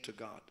pressing into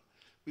God.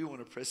 We want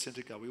to press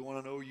into God. We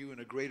want to know you in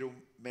a greater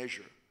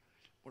measure.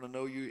 We want to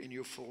know you in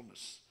your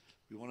fullness.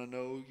 We want to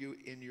know you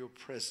in your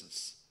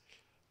presence.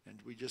 And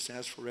we just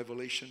ask for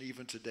revelation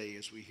even today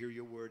as we hear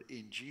your word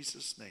in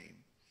Jesus' name.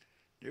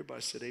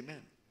 Everybody said amen.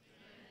 Amen.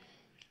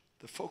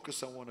 The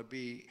focus I want to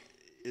be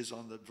is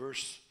on the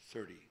verse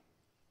 30.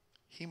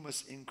 He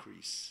must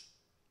increase,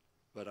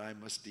 but I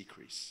must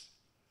decrease.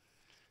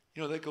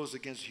 You know, that goes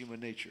against human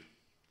nature.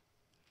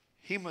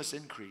 He must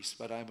increase,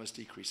 but I must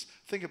decrease.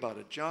 Think about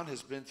it. John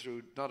has been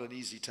through not an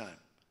easy time.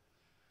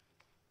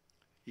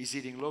 He's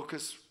eating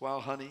locusts,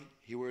 wild honey.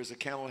 He wears a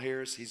camel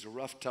hairs. He's a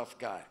rough, tough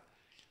guy.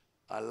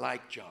 I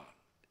like John.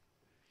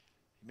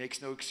 He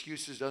makes no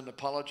excuses, doesn't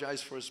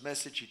apologize for his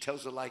message. He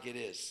tells it like it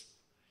is.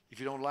 If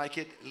you don't like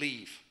it,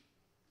 leave.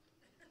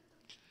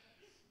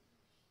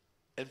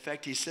 In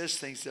fact, he says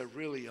things that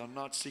really are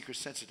not seeker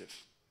sensitive.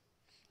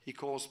 He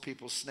calls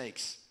people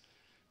snakes.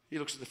 He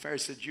looks at the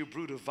Pharisees and said, you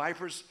brood of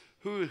vipers,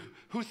 who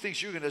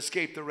thinks you're going to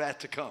escape the wrath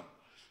to come?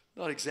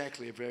 Not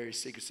exactly a very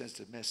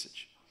seeker-sensitive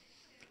message.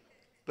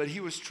 But he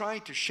was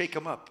trying to shake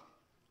them up,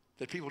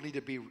 that people need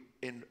to be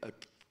in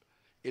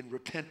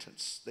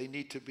repentance. They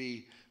need to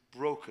be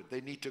broken.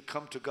 They need to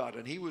come to God.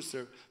 And he was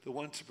the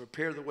one to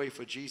prepare the way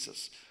for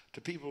Jesus.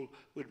 To people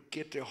would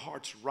get their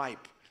hearts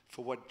ripe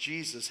for what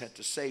Jesus had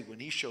to say when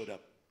he showed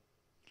up.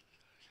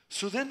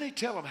 So then they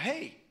tell him,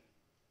 hey,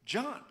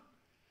 John,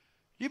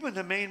 you've been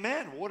the main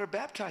man, water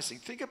baptizing.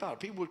 Think about it.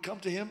 People would come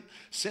to him,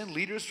 send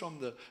leaders from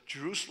the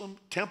Jerusalem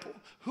temple.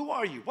 Who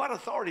are you? What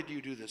authority do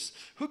you do this?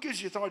 Who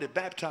gives you authority to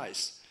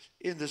baptize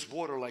in this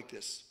water like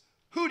this?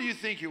 Who do you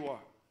think you are?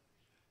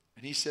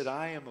 And he said,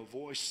 I am a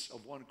voice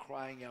of one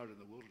crying out in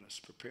the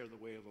wilderness, prepare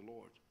the way of the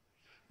Lord.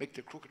 Make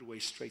the crooked way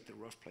straight, the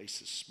rough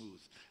places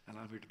smooth. And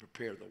I'm here to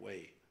prepare the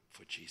way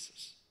for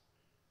Jesus.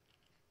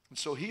 And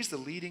so he's the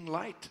leading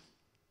light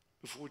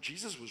before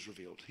Jesus was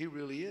revealed. He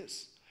really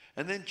is.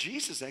 And then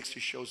Jesus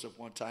actually shows up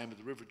one time at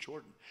the River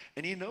Jordan.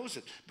 And he knows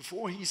it.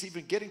 Before he's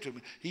even getting to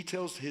him, he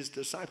tells his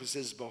disciples,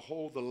 says,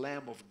 behold the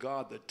Lamb of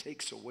God that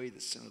takes away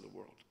the sin of the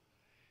world.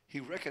 He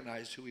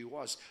recognized who he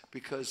was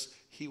because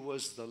he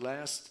was the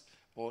last,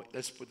 or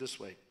let's put it this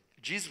way,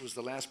 Jesus was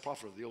the last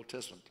prophet of the Old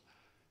Testament.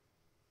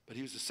 But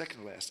he was the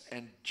second to last.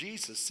 And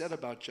Jesus said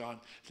about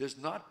John, there's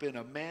not been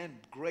a man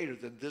greater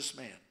than this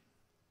man.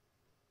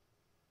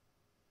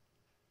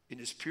 In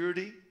his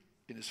purity,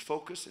 in his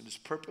focus, in his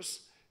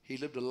purpose, he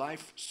lived a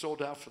life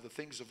sold out for the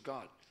things of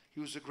God. He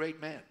was a great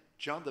man.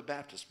 John the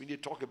Baptist. We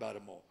need to talk about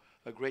him more.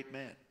 A great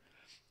man.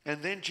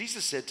 And then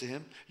Jesus said to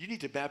him, you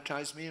need to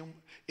baptize me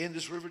in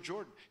this River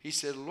Jordan. He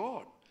said,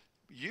 Lord,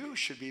 you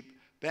should be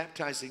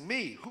baptizing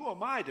me. Who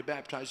am I to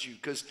baptize you?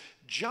 Because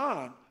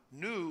John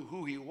knew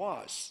who he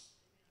was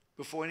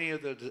before any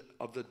of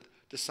the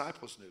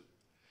disciples knew.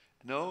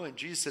 No, and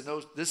Jesus said,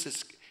 no,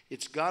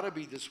 it's got to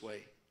be this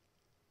way.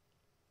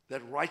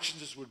 That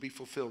righteousness would be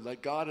fulfilled,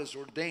 that God has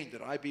ordained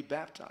that I be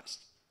baptized.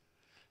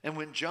 And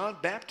when John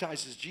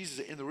baptizes Jesus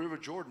in the River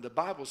Jordan, the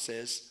Bible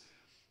says,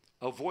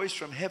 a voice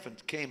from heaven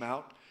came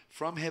out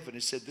from heaven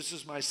and said, this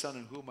is my son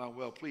in whom I'm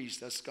well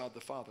pleased. That's God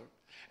the Father.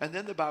 And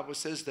then the Bible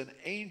says that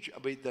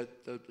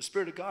the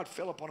Spirit of God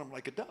fell upon him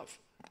like a dove,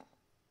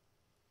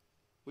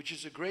 which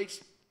is a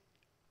great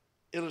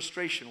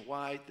illustration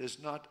why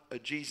there's not a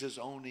Jesus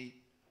only,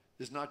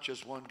 there's not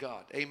just one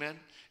God. Amen?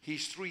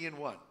 He's three in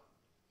one.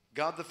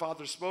 God the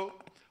Father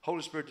spoke,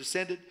 Holy Spirit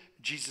descended,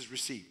 Jesus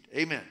received.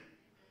 Amen.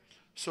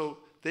 So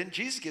then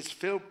Jesus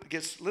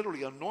gets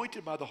literally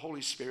anointed by the Holy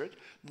Spirit,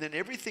 and then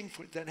everything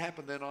that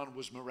happened then on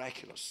was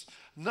miraculous.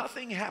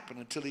 Nothing happened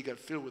until he got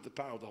filled with the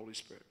power of the Holy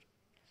Spirit.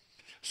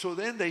 So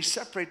then they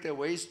separate their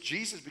ways.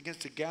 Jesus begins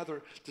to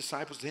gather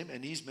disciples to him,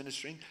 and he's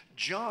ministering.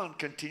 John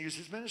continues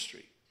his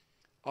ministry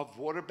of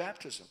water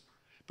baptism.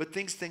 But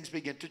things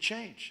begin to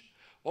change.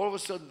 All of a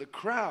sudden, the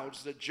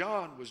crowds that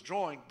John was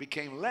drawing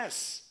became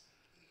less.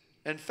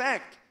 In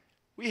fact,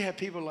 we have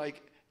people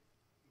like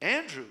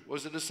Andrew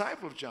was a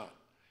disciple of John.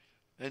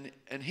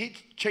 And he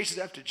chases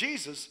after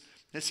Jesus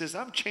and says,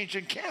 I'm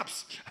changing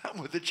camps.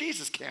 I'm with the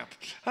Jesus camp.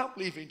 I'm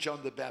leaving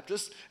John the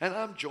Baptist and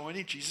I'm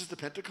joining Jesus the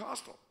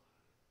Pentecostal.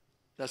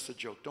 That's the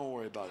joke. Don't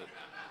worry about it.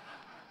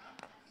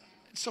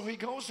 And so he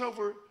goes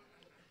over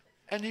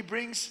and he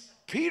brings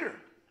Peter.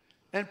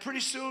 And pretty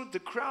soon the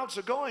crowds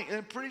are going.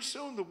 And pretty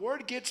soon the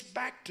word gets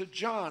back to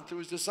John through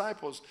his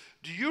disciples.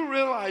 Do you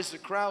realize the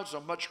crowds are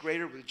much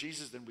greater with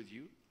Jesus than with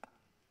you?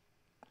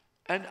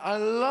 And I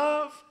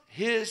love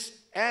his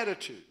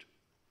attitude.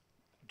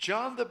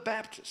 John the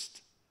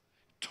Baptist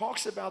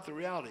talks about the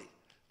reality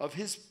of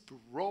his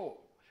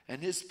role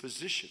and his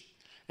position.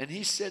 And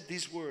he said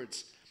these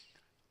words,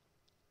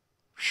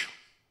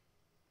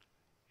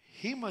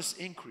 he must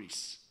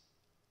increase,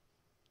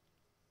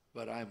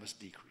 but I must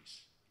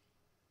decrease.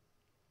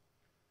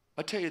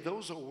 I tell you,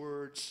 those are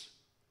words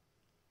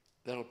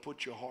that'll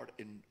put your heart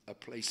in a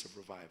place of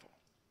revival.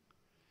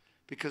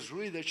 Because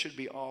really that should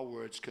be our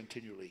words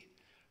continually.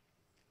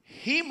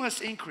 He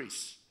must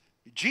increase.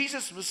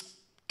 Jesus must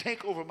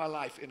take over my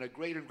life in a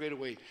greater and greater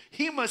way.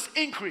 He must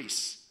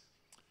increase,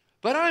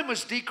 but I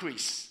must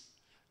decrease.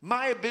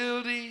 My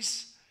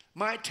abilities,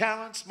 my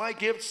talents, my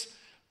gifts,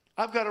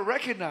 I've got to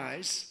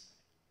recognize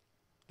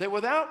that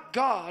without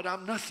God,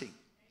 I'm nothing.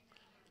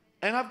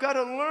 And I've got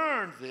to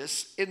learn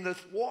this in the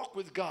walk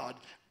with God.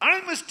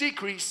 I must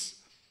decrease,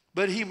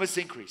 but he must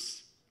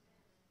increase.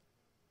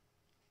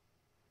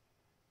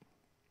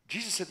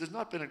 Jesus said there's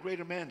not been a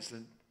greater man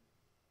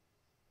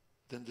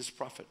than this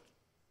prophet,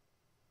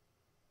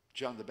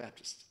 John the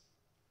Baptist.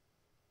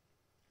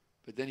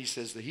 But then he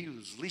says that he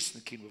who's least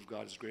in the kingdom of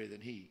God is greater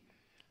than he.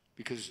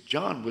 Because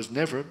John was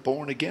never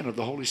born again of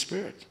the Holy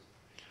Spirit.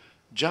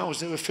 John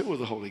was never filled with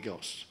the Holy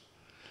Ghost.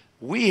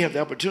 We have the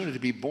opportunity to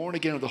be born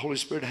again of the Holy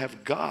Spirit, to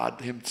have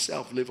God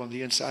himself live on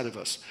the inside of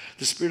us.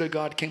 The Spirit of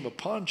God came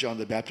upon John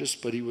the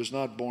Baptist, but he was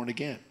not born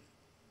again.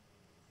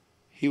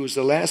 He was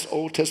the last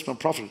Old Testament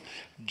prophet.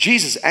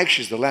 Jesus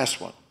actually is the last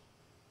one.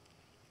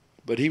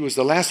 But he was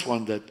the last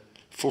one that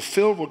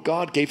fulfilled what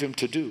God gave him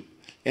to do.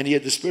 And he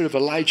had the spirit of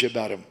Elijah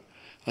about him.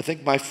 I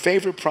think my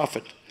favorite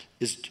prophet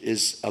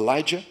is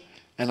Elijah,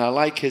 and I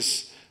like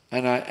his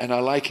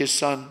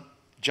son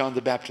John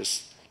the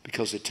Baptist,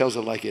 because it tells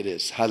it like it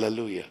is.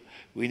 Hallelujah.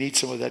 We need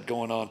some of that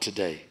going on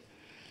today.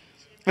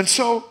 And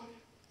so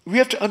we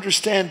have to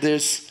understand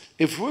this.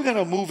 If we're going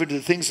to move into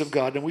the things of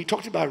God, and we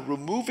talked about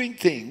removing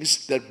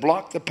things that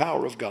block the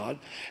power of God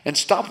and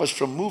stop us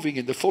from moving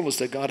in the fullness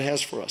that God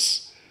has for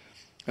us.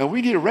 And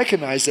we need to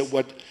recognize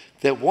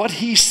that what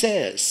he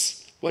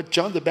says, what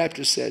John the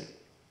Baptist said,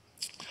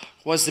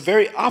 was the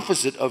very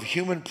opposite of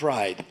human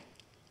pride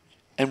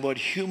and what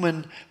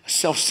human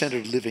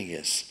self-centered living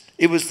is.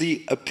 It was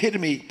the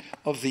epitome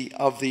of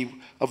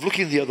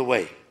looking the other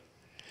way.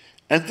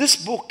 And this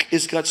book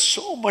has got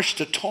so much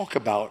to talk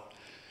about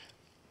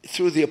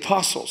through the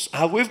apostles.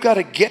 How we've got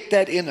to get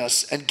that in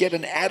us and get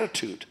an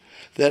attitude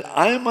that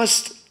I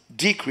must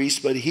decrease,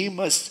 but he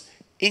must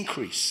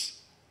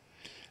increase.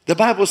 The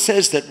Bible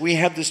says that we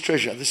have this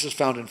treasure. This is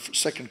found in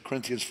 2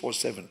 Corinthians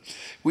 4:7.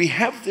 We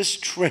have this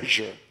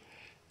treasure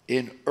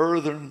in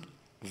earthen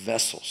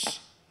vessels.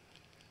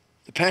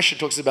 The Passion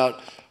talks about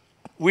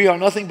we are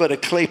nothing but a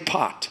clay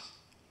pot,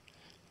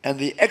 and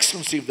the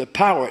excellency of the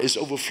power is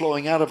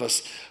overflowing out of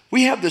us.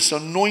 We have this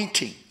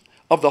anointing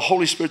of the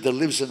Holy Spirit that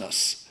lives in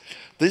us.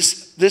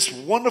 This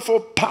wonderful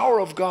power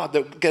of God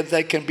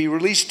that can be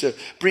released to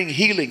bring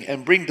healing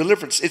and bring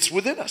deliverance. It's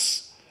within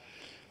us.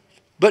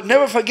 But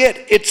never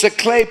forget, it's a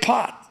clay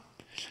pot.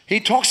 He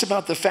talks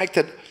about the fact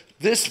that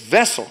this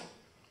vessel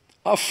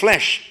of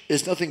flesh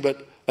is nothing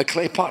but a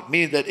clay pot,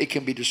 meaning that it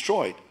can be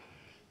destroyed.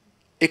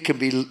 It can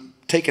be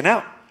taken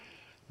out.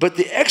 But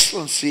the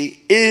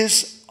excellency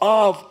is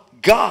of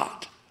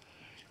God.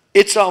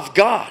 It's of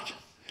God.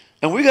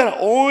 And we got to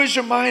always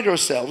remind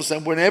ourselves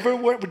that whenever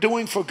we're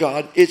doing for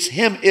God, it's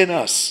him in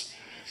us.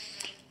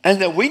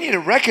 And that we need to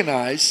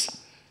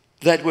recognize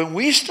that when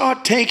we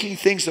start taking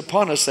things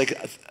upon us, like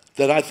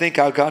that I think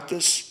I've got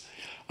this,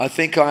 I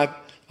think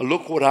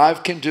look what I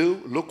can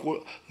do, look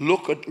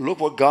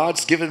what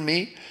God's given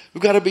me.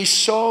 We've got to be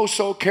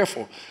so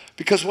careful.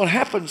 Because what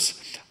happens,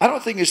 I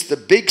don't think it's the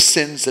big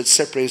sins that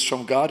separate us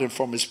from God and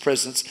from his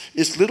presence.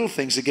 It's little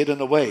things that get in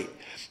the way.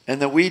 And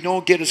that we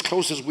don't get as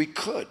close as we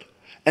could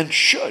and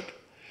should.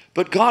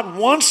 But God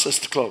wants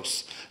us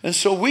close. And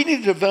so we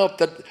need to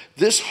develop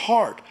this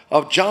heart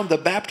of John the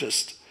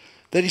Baptist,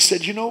 that he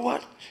said, you know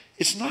what?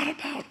 It's not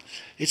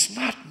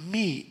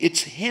me.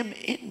 It's him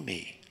in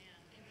me.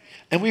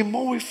 And we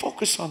more we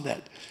focus on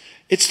that.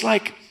 It's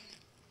like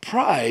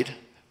pride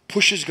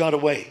pushes God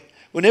away.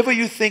 Whenever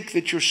you think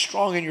that you're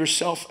strong in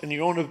yourself and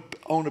your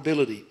own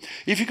ability.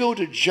 If you go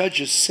to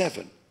Judges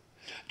 7.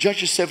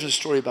 Judges 7 is a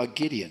story about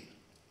Gideon.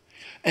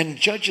 And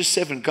Judges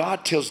 7,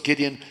 God tells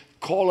Gideon,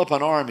 call up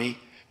an army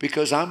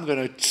because I'm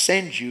going to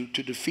send you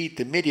to defeat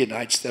the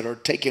Midianites that are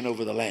taking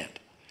over the land.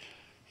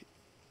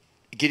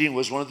 Gideon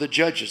was one of the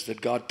judges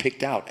that God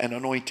picked out and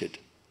anointed.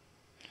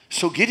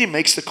 So Gideon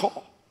makes the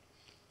call.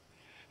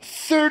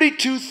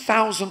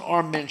 32,000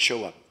 armed men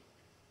show up.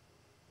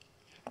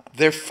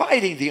 They're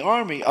fighting the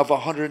army of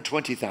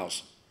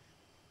 120,000.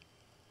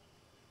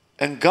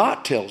 And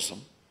God tells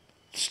them,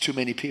 it's too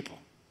many people.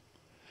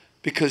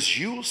 Because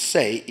you'll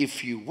say,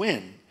 if you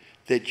win,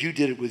 that you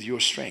did it with your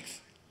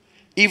strength.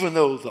 Even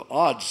though the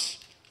odds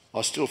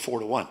are still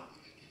 4-1.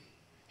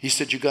 He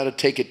said, you got to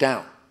take it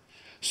down.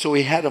 So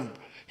he had him,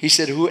 he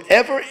said,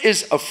 whoever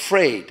is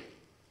afraid,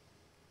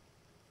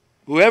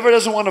 whoever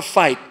doesn't want to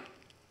fight,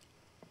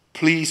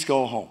 please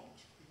go home.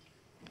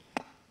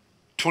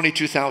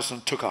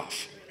 22,000 took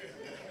off.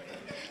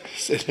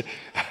 Said,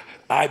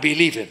 I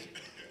believe him.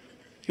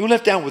 He was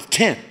left down with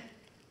 10.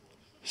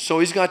 So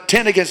he's got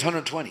 10 against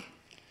 120.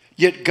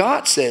 Yet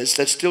God says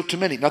that's still too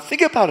many. Now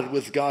think about it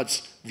with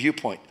God's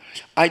viewpoint.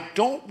 I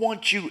don't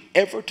want you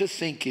ever to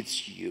think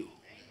it's you.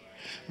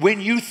 When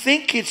you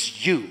think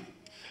it's you,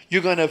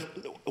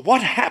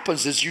 what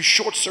happens is you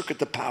short circuit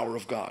the power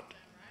of God.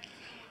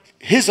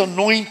 His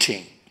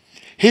anointing,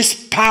 his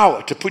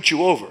power to put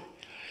you over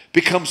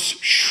becomes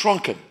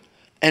shrunken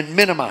and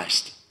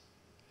minimized.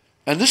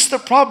 And this is the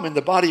problem in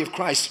the body of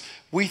Christ.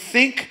 We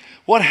think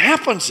what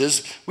happens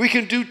is we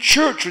can do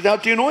church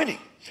without the anointing.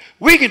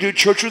 We can do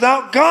church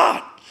without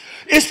God.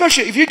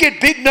 Especially if you get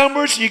big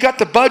numbers, you got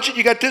the budget,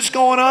 you got this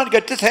going on, you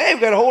got this, hey,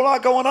 we got a whole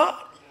lot going on.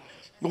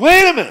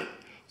 Wait a minute.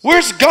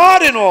 Where's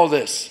God in all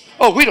this?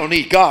 Oh, we don't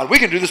need God. We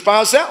can do this by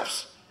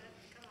ourselves.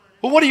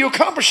 Well, what are you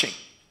accomplishing?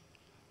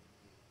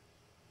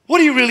 What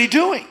are you really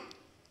doing?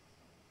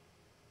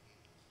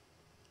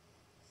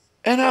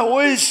 And I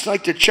always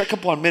like to check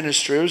up on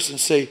ministers and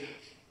say,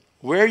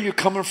 where are you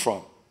coming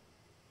from?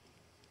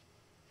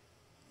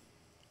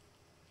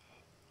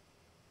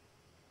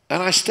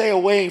 And I stay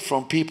away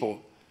from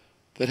people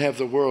that have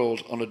the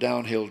world on a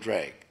downhill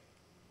drag.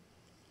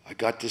 I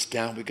got this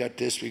down, we got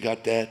this, we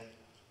got that.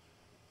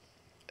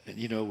 And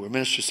you know, where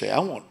ministers say, I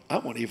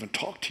won't even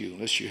talk to you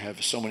unless you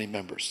have so many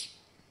members.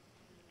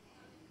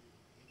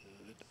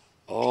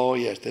 Oh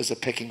yes, there's a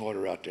pecking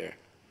order out there.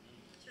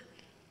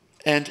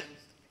 And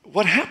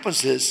what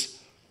happens is,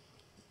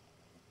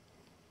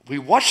 we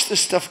watch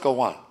this stuff go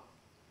on.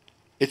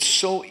 It's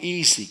so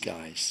easy,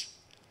 guys,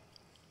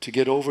 to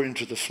get over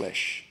into the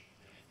flesh.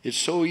 It's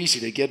so easy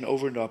to get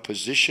over into our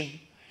position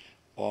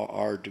or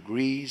our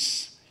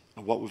degrees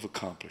and what we've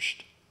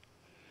accomplished.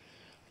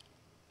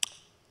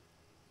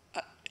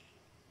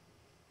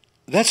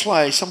 That's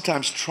why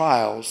sometimes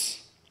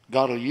trials,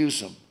 God will use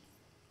them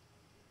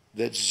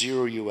that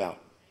zero you out.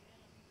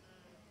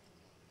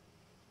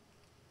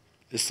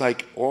 It's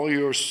like all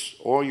your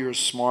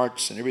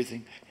smarts and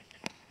everything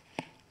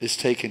is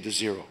taken to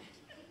zero.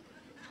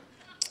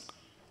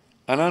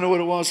 And I know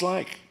what it was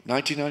like,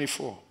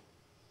 1994.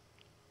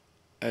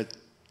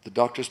 The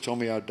doctors told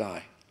me I'd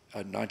die. I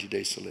had 90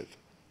 days to live.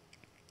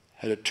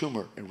 Had a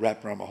tumor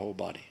wrapped around my whole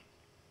body.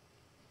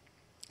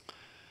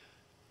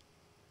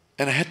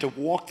 And I had to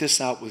walk this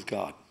out with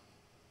God.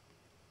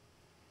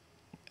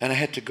 And I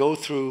had to go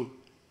through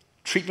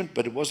treatment,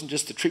 but it wasn't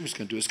just the treatment's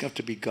going to do it. It's going to have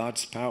to be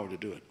God's power to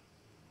do it.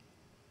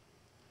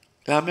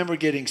 And I remember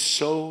getting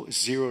so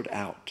zeroed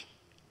out,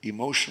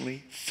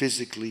 emotionally,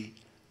 physically,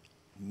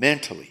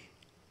 mentally,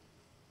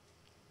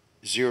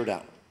 zeroed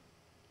out.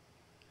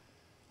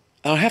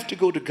 And I have to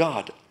go to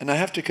God. And I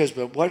have to, because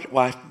what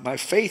my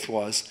faith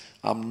was,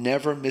 I'm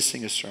never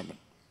missing a sermon.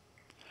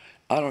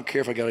 I don't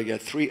care if I got to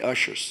get 3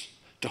 ushers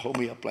to hold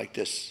me up like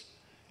this.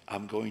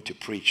 I'm going to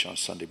preach on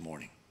Sunday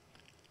morning.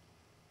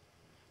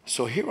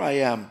 So here I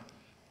am.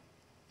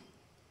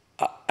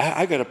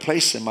 I got a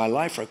place in my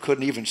life where I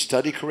couldn't even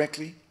study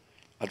correctly.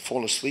 I'd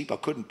fall asleep. I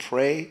couldn't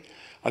pray.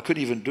 I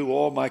couldn't even do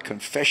all my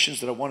confessions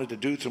that I wanted to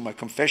do through my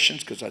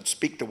confessions because I'd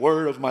speak the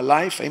word of my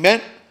life.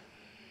 Amen?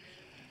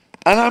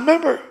 And I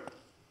remember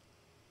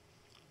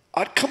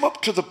I'd come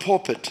up to the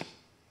pulpit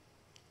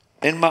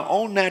in my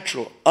own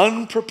natural,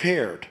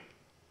 unprepared,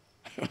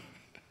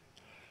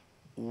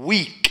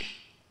 weak,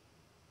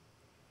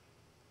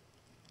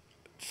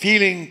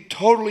 feeling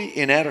totally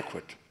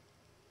inadequate.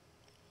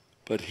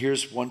 But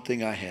here's one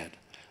thing I had.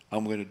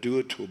 I'm going to do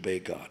it to obey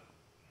God.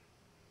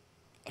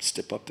 I'd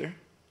step up there.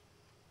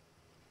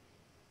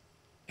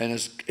 And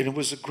it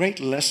was a great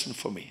lesson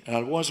for me. And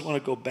I always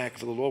want to go back.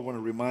 For the Lord want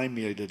to remind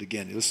me of it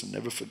again. Listen,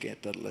 never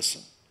forget that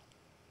lesson.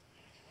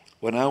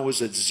 When I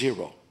was at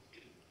zero,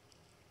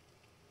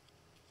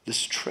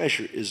 this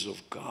treasure is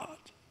of God.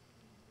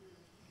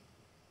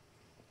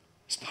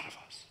 It's not of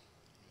us.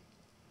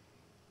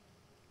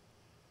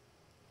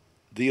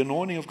 The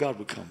anointing of God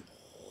would come.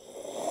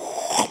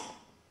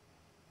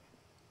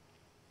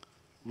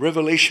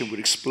 Revelation would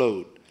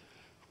explode.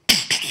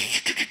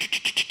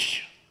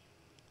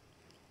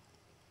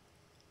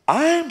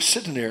 I'm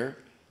sitting there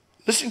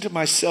listening to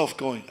myself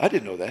going, I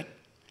didn't know that.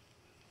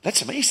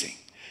 That's amazing.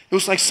 It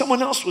was like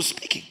someone else was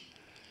speaking.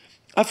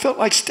 I felt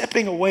like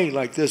stepping away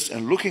like this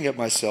and looking at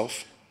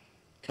myself.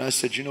 And I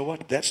said, you know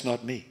what? That's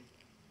not me.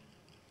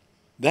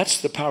 That's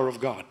the power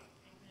of God.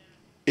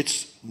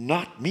 It's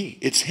not me.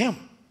 It's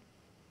Him.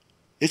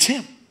 It's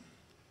Him.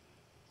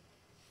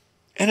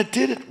 And it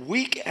did it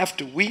week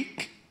after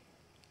week.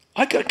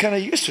 I got kind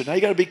of used to it. Now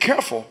you got to be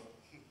careful.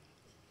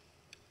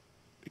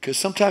 Because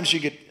sometimes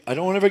I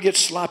don't ever get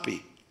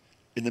sloppy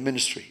in the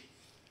ministry.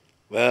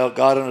 Well,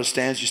 God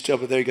understands you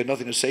still up there. You got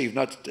nothing to say. You've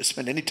not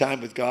spent any time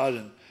with God.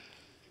 And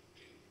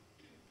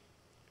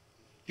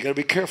you got to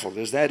be careful.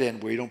 There's that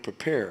end where you don't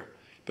prepare.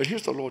 But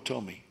here's what the Lord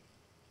told me.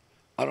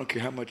 I don't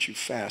care how much you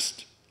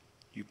fast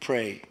you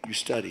pray, you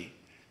study.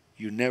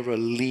 You never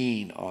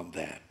lean on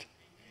that.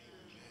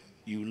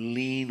 You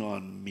lean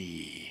on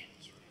me.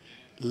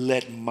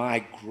 Let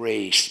my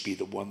grace be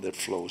the one that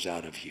flows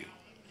out of you.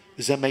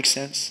 Does that make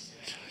sense?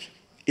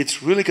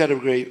 It's really got to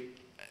be,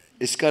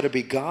 it's got to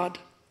be God.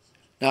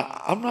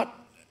 Now, I'm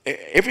not,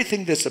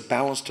 everything that's a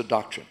balance to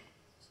doctrine.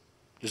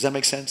 Does that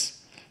make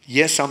sense?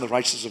 Yes, I'm the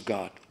righteousness of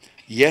God.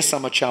 Yes,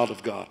 I'm a child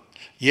of God.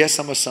 Yes,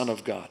 I'm a son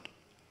of God.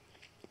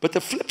 But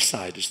the flip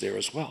side is there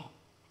as well.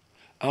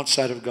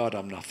 Outside of God,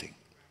 I'm nothing.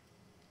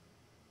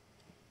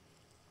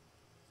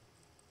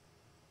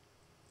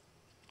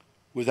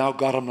 Without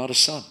God, I'm not a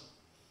son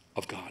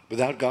of God.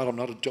 Without God, I'm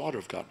not a daughter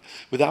of God.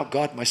 Without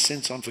God, my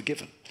sins are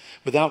unforgiven.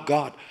 Without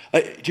God,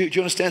 do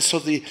you understand?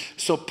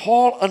 So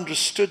Paul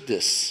understood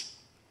this.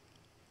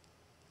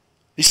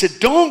 He said,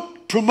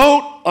 don't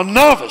promote a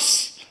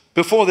novice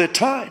before their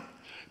time,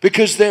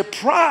 because their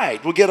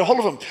pride will get a hold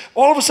of them.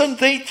 All of a sudden,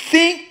 they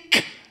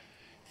think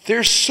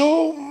they're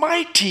so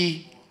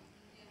mighty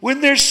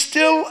when they're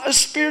still a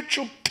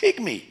spiritual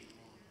pygmy.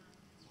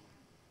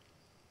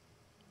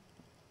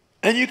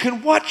 And you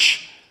can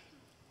watch,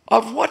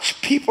 I've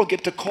watched people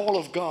get the call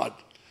of God,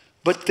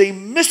 but they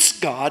miss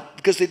God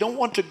because they don't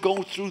want to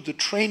go through the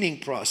training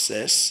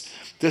process,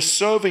 the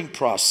serving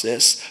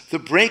process, the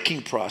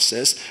breaking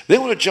process. They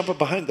want to jump up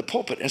behind the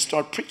pulpit and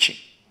start preaching.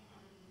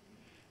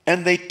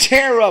 And they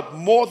tear up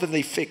more than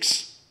they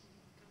fix.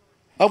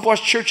 I've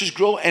watched churches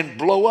grow and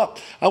blow up.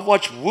 I've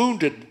watched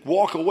wounded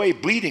walk away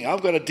bleeding.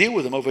 I've got to deal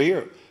with them over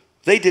here.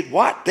 They did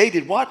what? They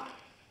did what?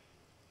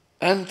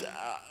 And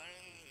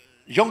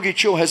Yonggi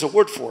Cho has a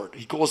word for it.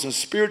 He calls them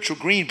spiritual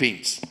green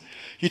beans.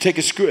 You take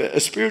a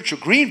spiritual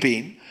green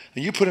bean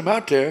and you put him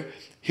out there,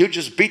 he'll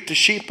just beat the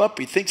sheep up.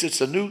 He thinks it's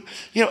a new,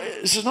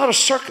 this is not a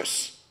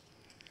circus.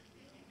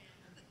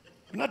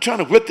 We're not trying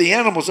to whip the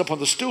animals up on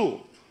the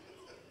stool.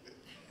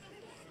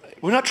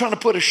 We're not trying to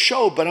put a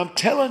show, but I'm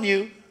telling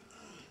you,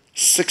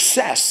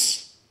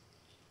 success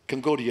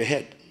can go to your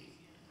head.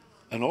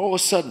 And all of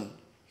a sudden,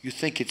 you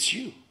think it's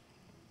you.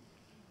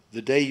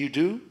 The day you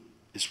do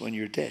is when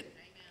you're dead.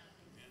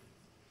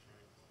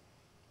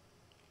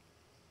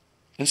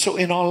 And so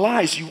in our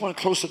lives, you want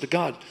closer to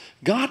God.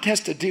 God has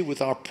to deal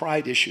with our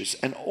pride issues.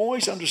 And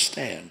always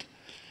understand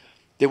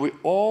that we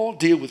all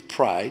deal with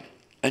pride.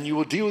 And you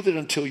will deal with it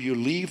until you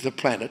leave the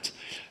planet.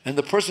 And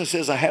the person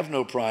says, I have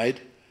no pride.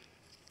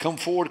 Come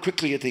forward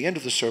quickly at the end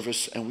of the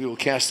service. And we will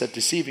cast that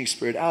deceiving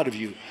spirit out of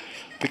you.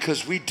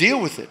 Because we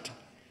deal with it.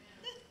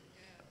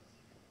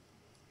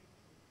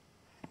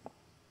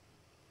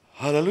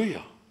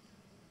 Hallelujah.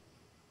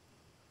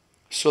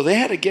 So they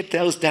had to get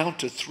those down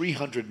to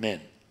 300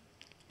 men.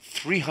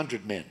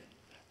 300 men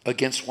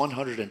against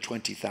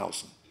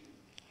 120,000.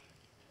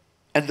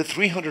 And the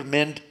 300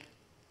 men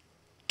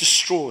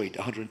destroyed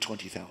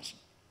 120,000.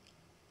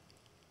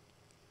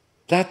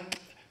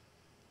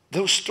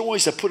 Those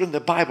stories are put in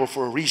the Bible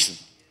for a reason.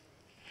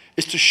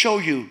 It's to show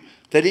you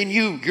that in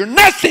you, you're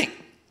nothing.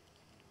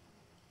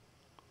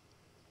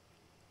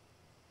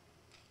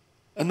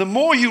 And the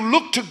more you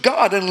look to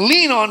God and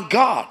lean on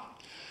God,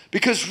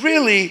 because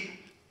really,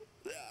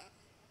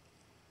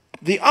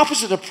 the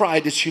opposite of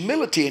pride is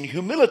humility, and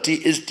humility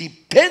is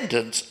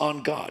dependence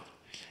on God.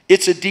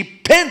 It's a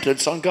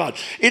dependence on God.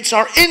 It's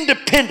our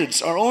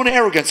independence, our own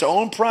arrogance, our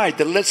own pride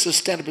that lets us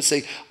stand up and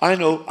say, I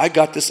know, I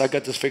got this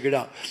figured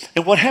out.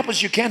 And what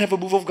happens, you can't have a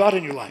move of God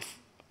in your life.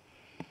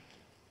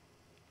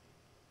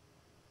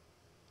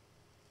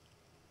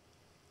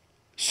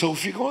 So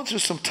if you're going through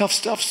some tough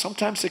stuff,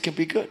 sometimes it can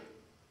be good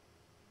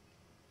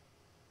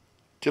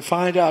to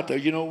find out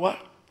that, you know what?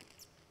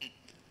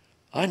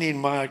 I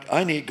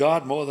need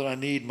God more than I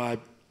need my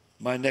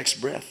next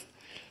breath.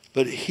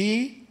 But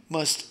he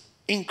must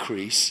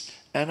increase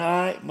and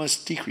I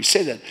must decrease.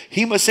 Say that.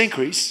 He must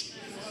increase.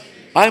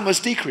 I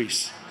must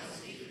decrease.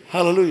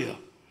 Hallelujah.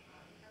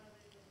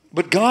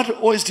 But God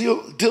always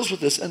deals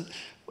with this. And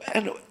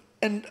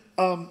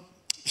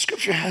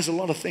Scripture has a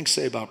lot of things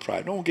to say about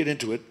pride. I won't get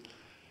into it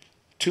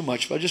too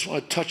much, but I just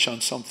want to touch on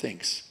some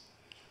things.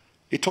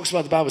 It talks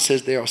about, the Bible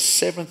says, there are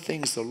 7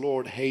 things the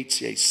Lord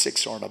hates, yea,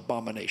 6 are an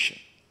abomination.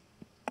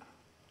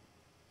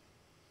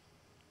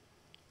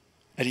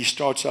 And he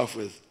starts off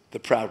with the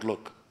proud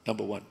look.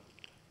 Number 1,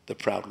 the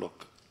proud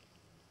look.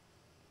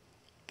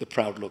 The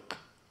proud look.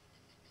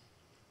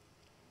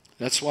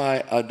 That's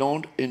why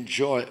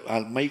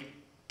I'll make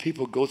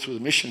people go through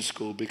the mission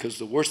school, because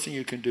the worst thing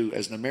you can do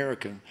as an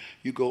American,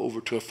 you go over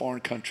to a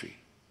foreign country.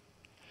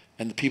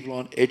 And the people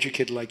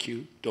uneducated like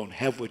you don't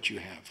have what you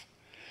have.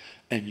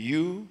 And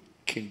you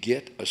can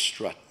get a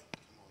strut.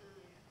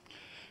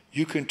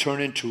 You can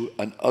turn into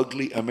an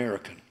ugly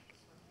American.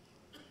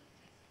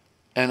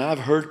 And I've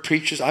heard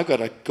preachers, I've got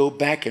to go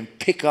back and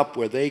pick up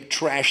where they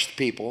trashed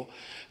people.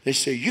 They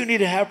say, you need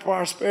to have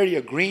prosperity,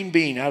 a green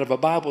bean out of a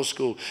Bible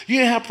school. You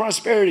need to have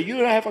prosperity. You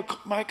need to have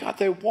my God,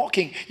 they're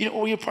walking. You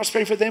know, your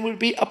prosperity for them would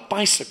be a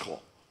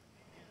bicycle.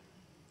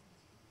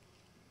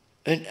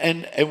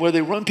 And where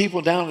they run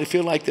people down, they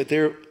feel like that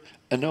they're,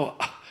 and no,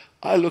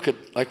 I look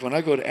at, like when I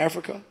go to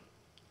Africa,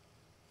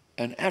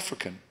 an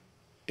African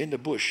in the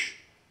bush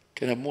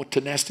can have more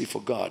tenacity for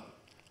God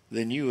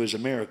than you as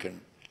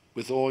American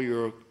with all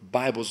your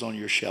Bibles on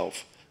your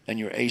shelf and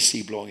your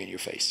AC blowing in your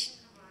face.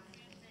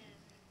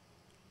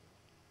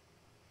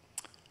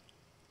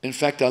 In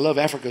fact, I love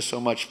Africa so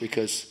much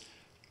because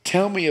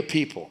tell me a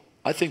people,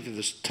 I think they're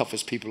the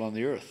toughest people on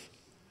the earth.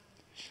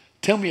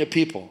 Tell me a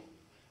people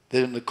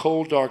that in the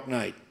cold, dark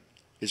night,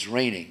 it's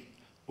raining,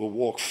 will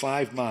walk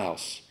 5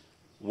 miles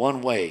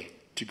one way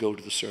to go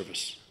to the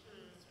service.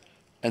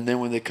 And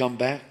then when they come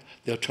back,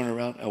 they'll turn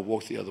around and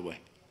walk the other way.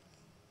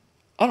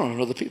 I don't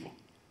know other people.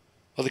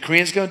 Are the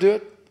Koreans going to do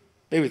it?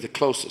 Maybe the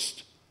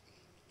closest.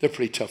 They're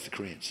pretty tough, the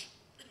Koreans.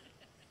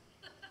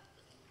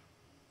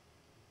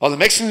 Are the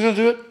Mexicans going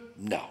to do it?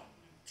 No.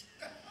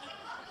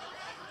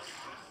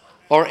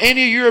 Are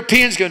any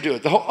Europeans going to do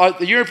it?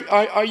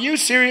 Are you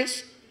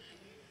serious?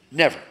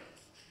 Never.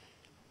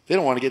 They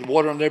don't want to get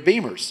water on their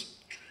beamers.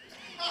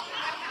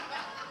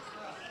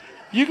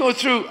 You go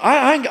through,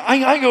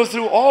 I go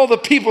through all the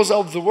peoples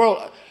of the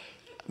world.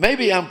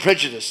 Maybe I'm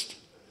prejudiced.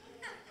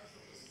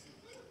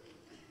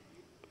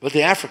 But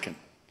the African.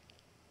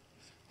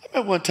 I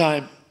remember one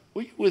time,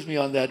 were you with me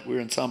on that? We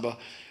were in Samba.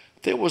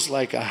 There was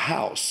like a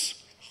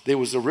house. There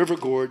was a river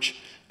gorge,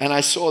 and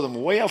I saw them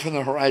way off on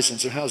the horizon,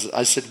 some houses.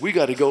 I said, we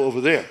got to go over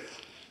there.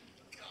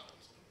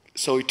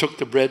 So we took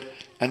the bread,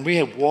 and we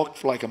had walked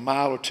for like a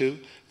mile or two.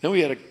 Then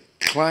we had to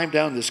climb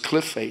down this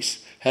cliff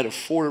face, had to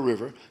ford a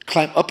river,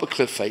 climb up a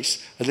cliff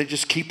face, and then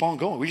just keep on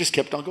going. We just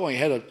kept on going. I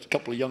had a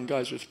couple of young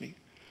guys with me.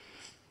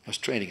 I was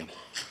training them.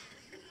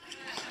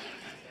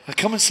 I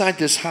come inside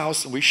this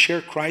house, and we share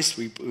Christ.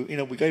 We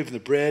gave them the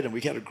bread, and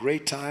we had a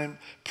great time,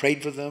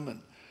 prayed for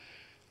them.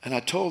 And I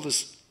told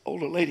this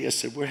older lady, I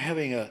said, we're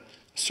having a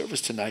service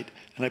tonight.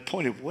 And I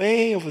pointed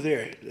way over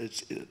there.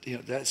 It's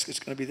going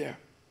to be there.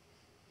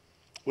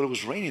 Well, it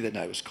was raining that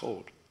night. It was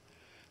cold.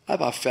 I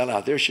about fell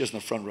out. There she is in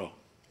the front row.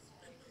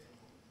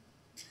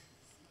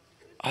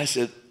 I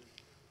said,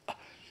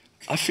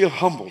 I feel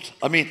humbled.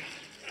 I mean,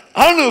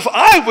 I don't know if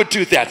I would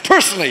do that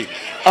personally.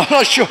 I'm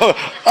not sure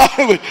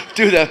I would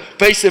do that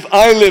based if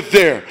I lived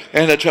there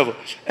and had trouble.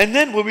 And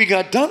then when we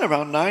got done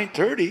around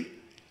 9:30,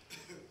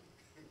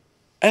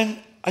 and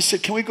I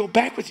said, can we go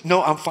back with you?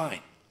 No, I'm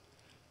fine.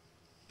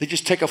 They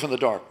just take off in the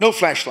dark. No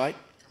flashlight.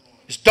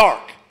 It's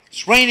dark.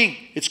 It's raining.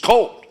 It's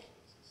cold.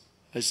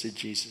 I said,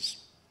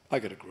 Jesus, I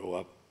got to grow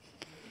up.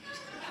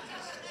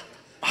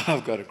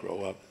 I've got to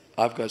grow up.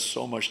 I've got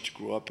so much to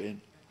grow up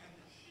in.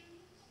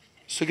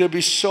 So you've got to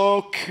be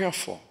so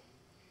careful.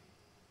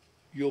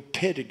 Your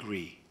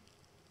pedigree.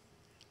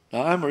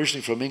 Now, I'm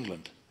originally from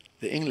England.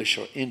 The English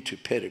are into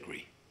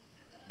pedigree.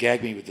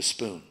 Gag me with a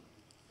spoon.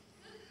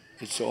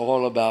 It's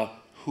all about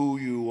who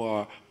you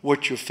are,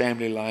 what your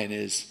family line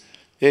is.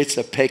 It's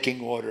a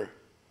pecking order.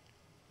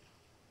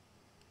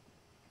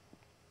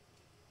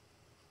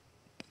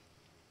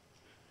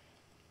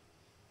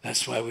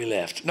 That's why we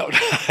left. No,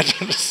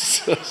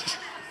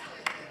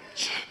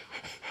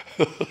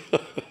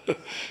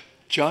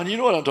 John, you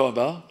know what I'm talking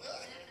about.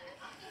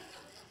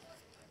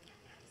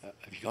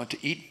 Have you gone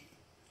to Eden?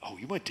 Oh,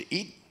 you went to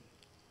Eden?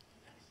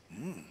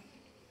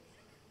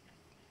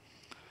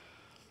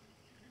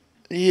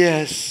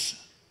 Yes.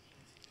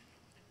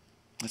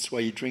 That's why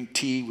you drink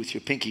tea with your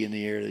pinky in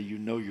the air, that you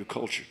know your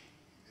culture.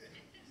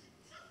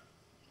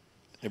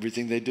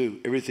 Everything they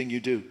do, everything you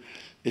do,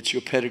 it's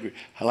your pedigree.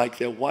 Like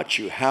they'll watch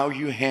you. How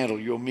you handle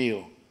your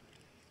meal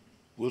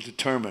will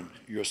determine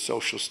your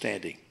social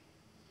standing.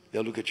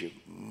 They'll look at you.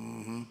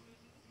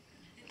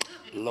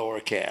 Lower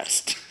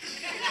caste.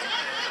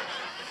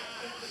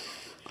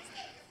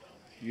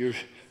 You're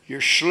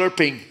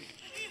slurping.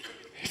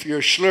 If you're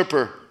a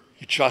slurper,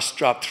 you just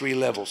drop 3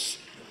 levels.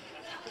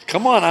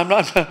 Come on, I'm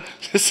not,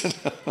 listen.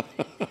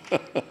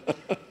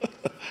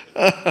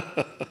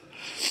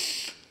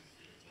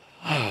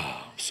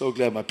 I'm so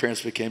glad my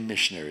parents became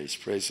missionaries.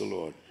 Praise the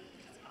Lord.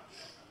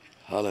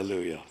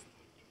 Hallelujah.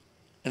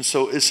 And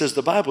so it says,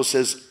 the Bible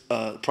says,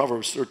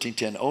 Proverbs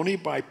 13:10, only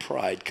by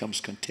pride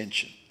comes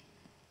contention.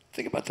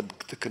 Think about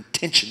the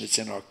contention that's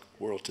in our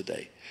world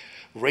today.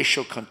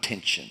 Racial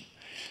contention,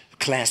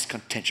 class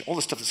contention, all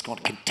the stuff that's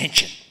called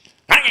contention.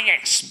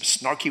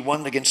 Snarky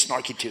 1 against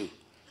snarky 2.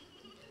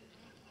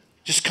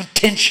 Just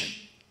contention.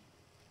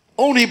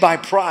 Only by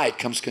pride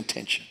comes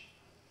contention.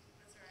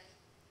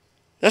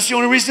 That's the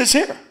only reason it's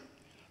here.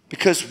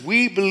 Because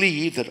we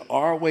believe that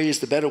our way is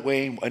the better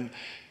way, and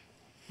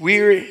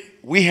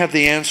we have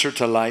the answer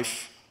to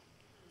life.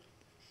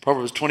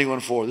 Proverbs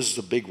 21:4, this is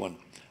a big one.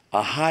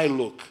 A high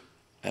look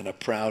and a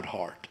proud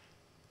heart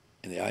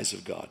in the eyes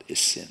of God is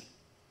sin.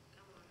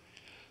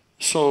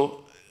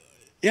 So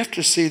you have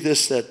to see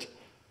this, that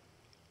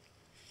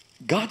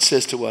God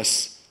says to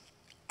us,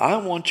 I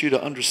want you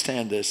to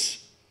understand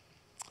this,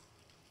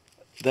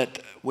 that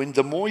when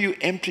the more you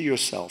empty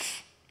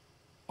yourself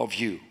of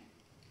you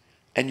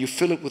and you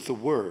fill it with the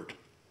Word,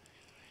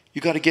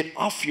 you got to get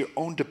off your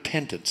own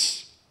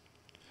dependence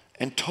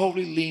and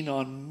totally lean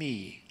on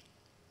me.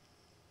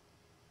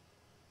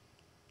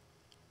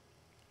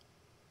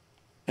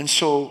 And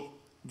so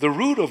the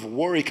root of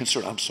worry,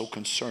 concern, I'm so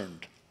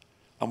concerned,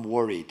 I'm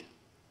worried.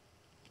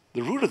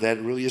 The root of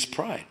that really is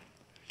pride.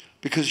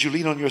 Because you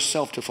lean on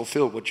yourself to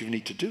fulfill what you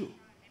need to do.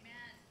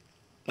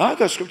 Now I've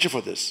got scripture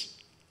for this.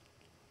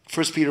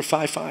 1 Peter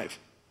 5:5.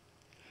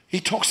 He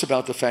talks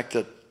about the fact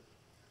that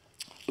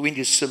we need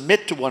to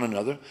submit to one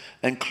another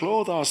and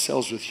clothe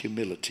ourselves with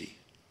humility.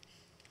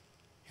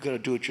 You've got to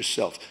do it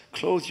yourself.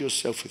 Clothe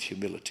yourself with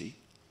humility.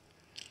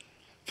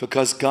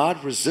 Because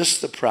God resists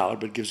the proud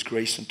but gives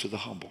grace unto the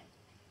humble.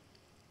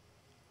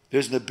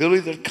 There's an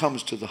ability that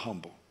comes to the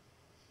humble.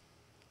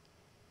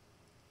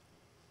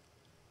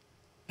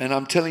 And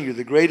I'm telling you,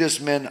 the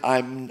greatest men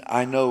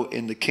I know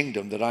in the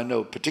kingdom, that I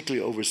know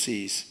particularly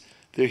overseas,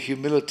 their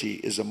humility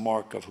is a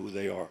mark of who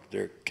they are.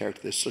 Their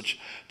character,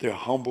 they're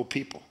humble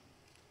people.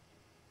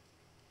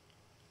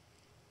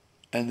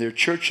 And their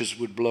churches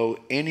would blow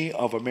any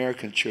of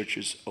American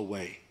churches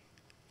away.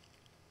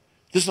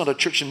 This is not a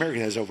church in America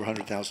that has over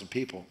 100,000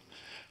 people.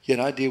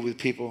 Yet I deal with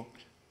people,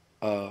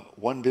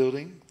 one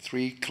building,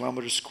 3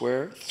 kilometers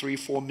square,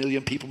 3-4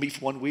 million people meet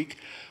for 1 week.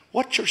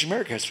 What church in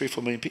America has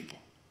 3-4 million people?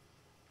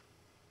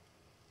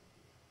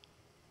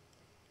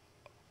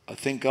 I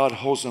think God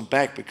holds them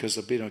back because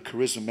they've been on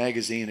Charisma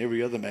magazine and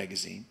every other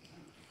magazine.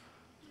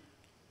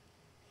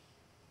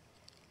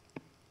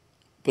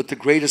 But the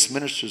greatest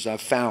ministers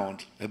I've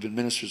found have been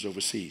ministers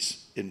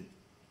overseas.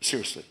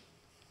 Seriously.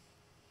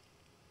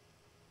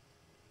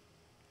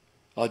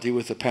 I deal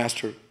with a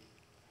pastor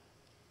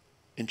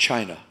in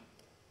China,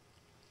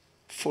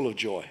 full of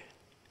joy.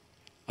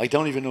 I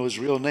don't even know his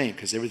real name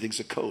because everything's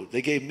a code.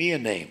 They gave me a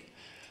name.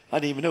 I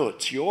didn't even know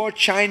it. Your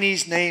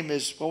Chinese name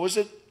is, what was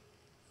it?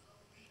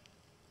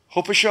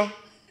 Hopasha?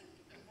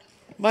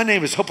 My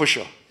name is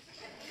Hopasha.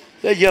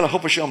 They yell at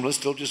Hopasha. I'm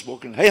still just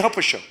walking. Hey,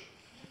 Hopasha.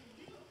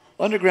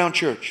 Underground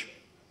church.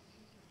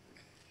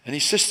 And he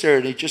sits there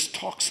and he just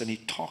talks and he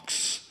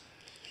talks.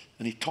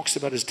 And he talks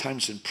about his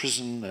times in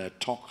prison.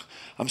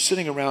 I'm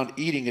sitting around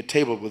eating at a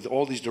table with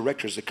all these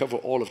directors that cover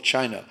all of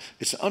China.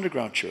 It's an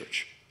underground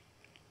church.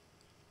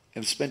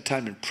 And they've spent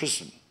time in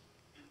prison.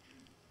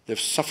 They've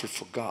suffered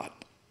for God.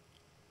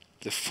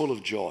 They're full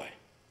of joy.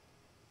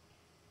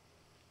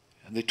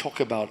 And they talk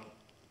about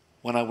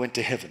when I went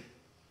to heaven.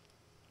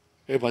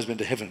 Everybody's been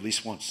to heaven at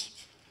least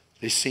once.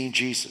 They've seen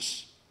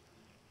Jesus.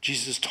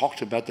 Jesus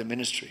talked about the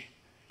ministry.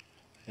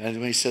 And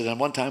when he said, and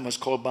one time I was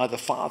called by the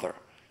Father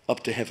up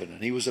to heaven.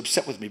 And he was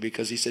upset with me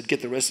because he said,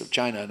 get the rest of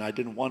China. And I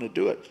didn't want to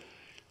do it.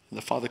 And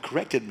the Father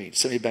corrected me and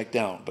sent me back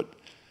down. But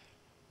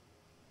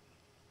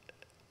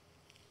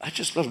I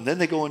just love them. Then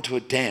they go into a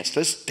dance.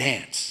 Let's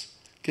dance.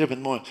 Get up in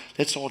the morning.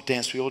 Let's all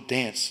dance. We all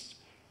dance.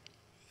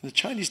 And the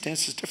Chinese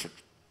dance is different.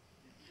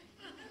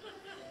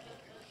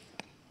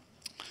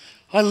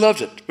 I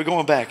loved it. We're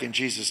going back in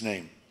Jesus'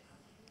 name.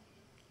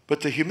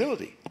 But the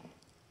humility,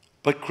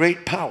 but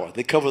great power.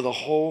 They cover the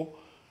whole,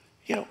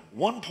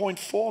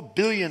 1.4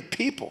 billion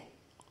people,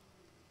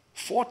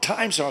 4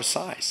 times our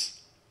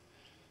size.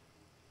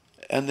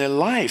 And their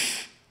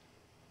life,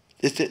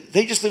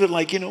 they just live it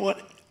like, you know what?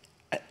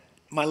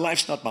 My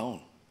life's not my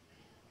own.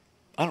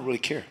 I don't really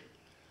care.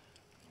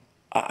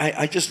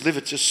 I just live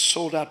it just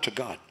sold out to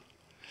God.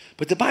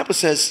 But the Bible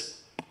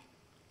says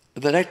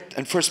that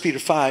in 1 Peter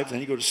 5, then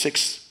you go to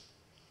 6,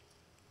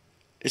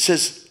 it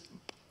says,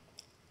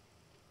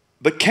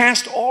 but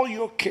cast all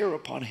your care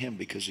upon him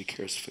because he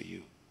cares for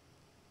you.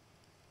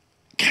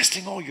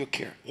 Casting all your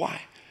care.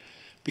 Why?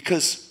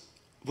 Because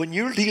when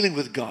you're dealing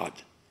with God,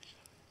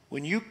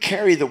 when you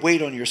carry the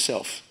weight on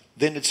yourself,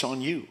 then it's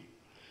on you.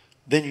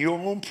 Then your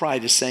own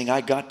pride is saying, I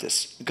got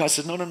this. And God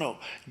says, no.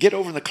 Get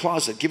over in the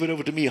closet. Give it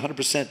over to me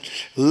 100%.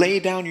 Lay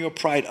down your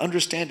pride.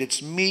 Understand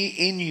it's me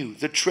in you.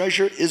 The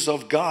treasure is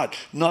of God,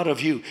 not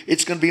of you.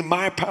 It's going to be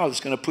my power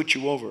that's going to put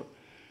you over.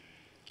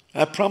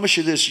 I promise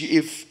you this,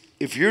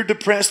 if you're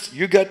depressed,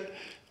 you got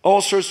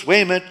all sorts,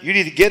 wait a minute, you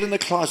need to get in the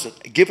closet,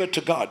 give it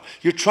to God.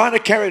 You're trying to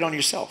carry it on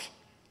yourself.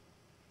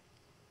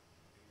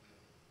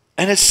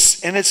 And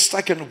it's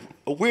like a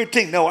weird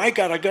thing. No, I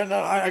got.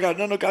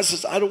 No, God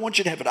says, I don't want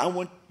you to have it. I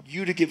want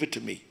you to give it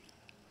to me.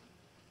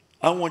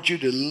 I want you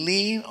to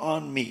lean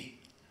on me.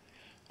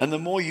 And the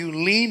more you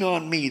lean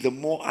on me, the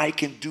more I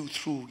can do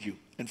through you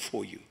and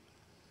for you.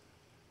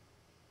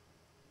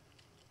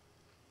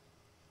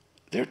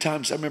 There are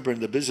times, I remember in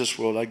the business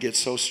world, I get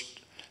so,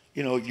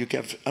 I don't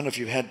know if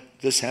you've had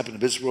this happen in the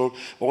business world,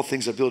 all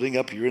things are building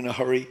up, you're in a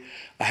hurry.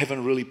 I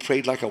haven't really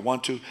prayed like I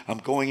want to. I'm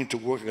going into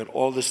work, I got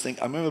all this thing.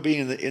 I remember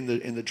being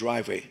in the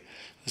driveway.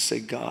 I say,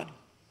 God,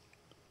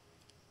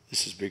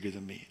 this is bigger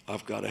than me.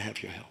 I've got to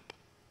have your help.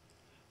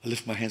 I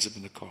lift my hands up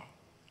in the car.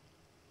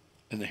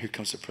 And then here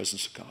comes the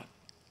presence of God.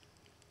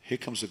 Here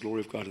comes the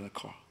glory of God in the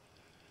car.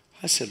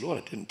 I said, Lord,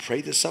 I didn't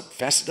pray this up,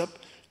 fast it up,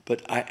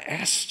 but I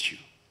asked you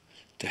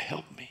to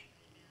help me.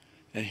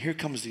 And here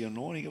comes the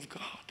anointing of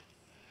God.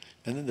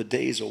 And then the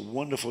day is a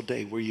wonderful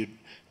day where you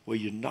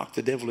knock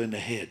the devil in the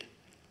head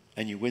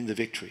and you win the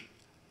victory.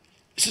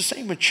 It's the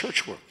same in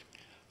church work.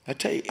 I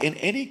tell you, in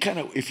any kind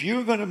of, if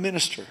you're going to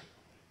minister,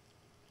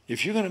 you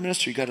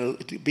got to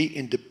be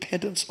in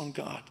dependence on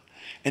God.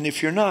 And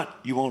if you're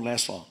not, you won't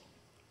last long.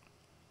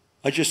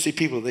 I just see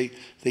people, they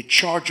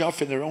charge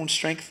off in their own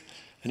strength.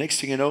 The next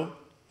thing you know,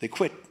 They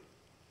quit.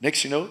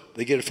 Next thing you know,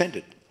 they get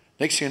offended.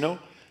 Next thing you know,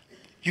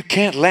 you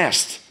can't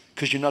last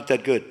because you're not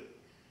that good.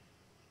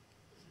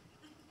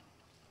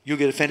 You'll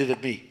get offended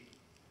at me.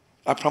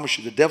 I promise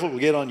you, the devil will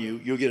get on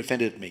you. You'll get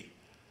offended at me.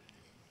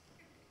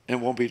 And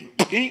it won't be,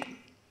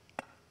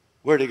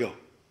 where'd they go?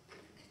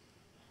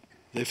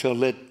 They felt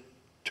led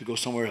to go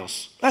somewhere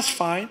else. That's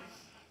fine.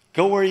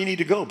 Go where you need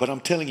to go. But I'm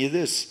telling you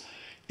this.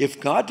 If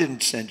God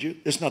didn't send you,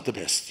 it's not the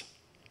best.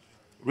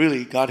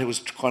 Really, God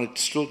was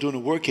still doing the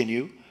work in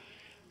you.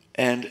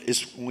 And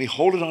it's when we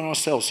hold it on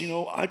ourselves. You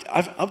know,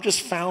 I've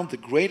just found the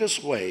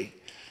greatest way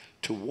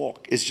to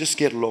walk is just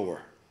get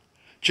lower.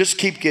 Just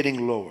keep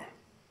getting lower.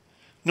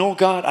 No,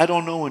 God, I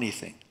don't know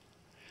anything.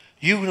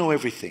 You know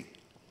everything.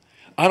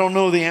 I don't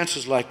know the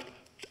answers like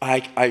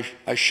I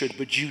should,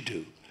 but you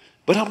do.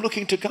 But I'm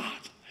looking to God.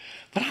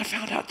 But I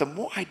found out the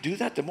more I do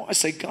that, the more I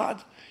say,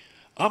 God,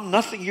 I'm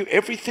nothing, you're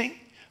everything.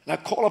 And I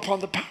call upon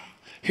the power.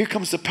 Here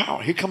comes the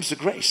power. Here comes the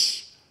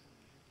grace.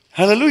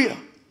 Hallelujah.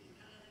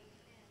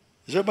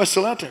 Is everybody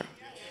still out there?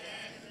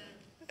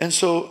 And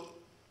so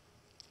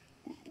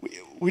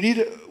we need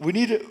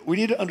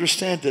to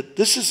understand that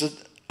this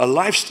is a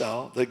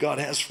lifestyle that God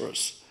has for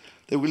us,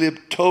 that we live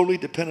totally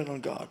dependent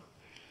on God.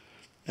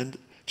 And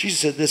Jesus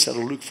said this out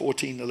of Luke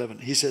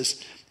 14:11. He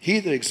says, he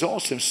that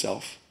exalts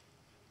himself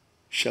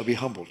shall be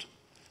humbled,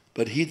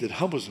 but he that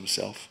humbles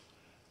himself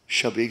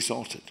shall be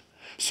exalted.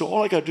 So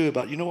all I got to do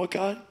about, you know what,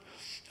 God?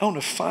 I want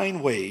to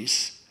find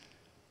ways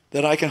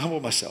that I can humble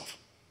myself.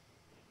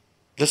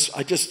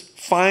 I just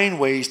find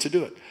ways to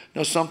do it.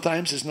 Now,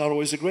 sometimes it's not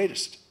always the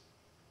greatest.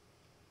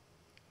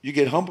 You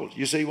get humbled.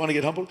 You say you want to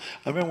get humbled?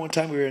 I remember one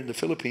time we were in the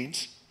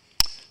Philippines.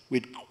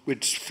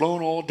 We'd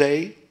flown all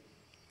day,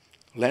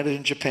 landed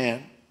in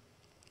Japan.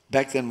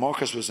 Back then,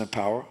 Marcos was in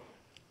power.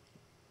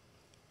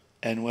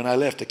 And when I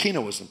left,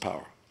 Aquino was in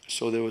power.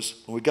 So when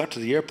we got to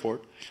the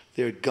airport,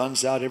 there were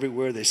guns out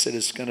everywhere. They said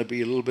it's going to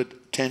be a little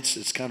bit tense.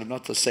 It's kind of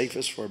not the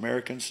safest for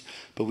Americans,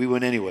 but we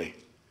went anyway.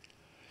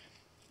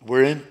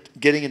 We're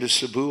getting into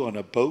Cebu on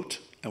a boat,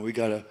 and we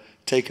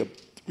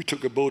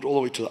took a boat all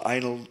the way to the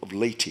island of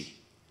Leyte.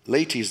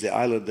 Leyte is the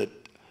island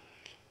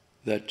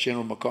that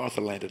General MacArthur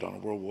landed on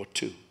in World War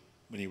II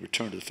when he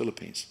returned to the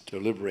Philippines to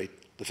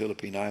liberate the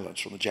Philippine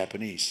Islands from the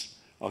Japanese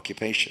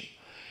occupation.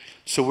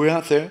 So we're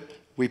out there.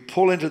 We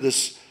pull into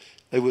this.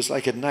 It was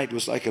like at night. It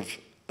was like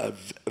a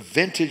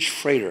vintage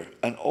freighter,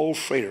 an old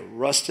freighter,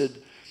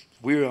 rusted.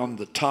 We were on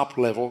the top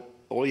level.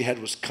 All you had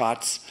was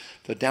cots.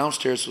 The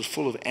downstairs was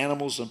full of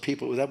animals and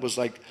people. That was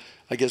like,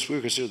 I guess we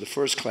were considered the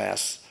first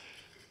class.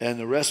 And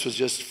the rest was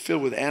just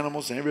filled with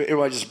animals, and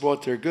everybody just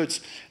brought their goods.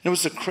 And it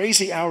was a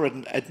crazy hour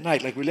at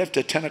night. Like we left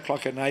at 10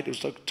 o'clock at night. It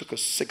took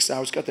us 6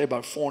 hours. Got there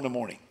about 4 in the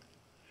morning.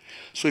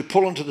 So we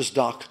pull into this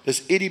dock,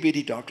 this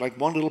itty-bitty dock, like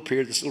one little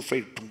pier, this little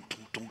freighter. Dum,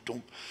 dum, dum,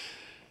 dum.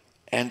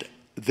 And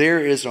there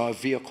is our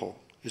vehicle.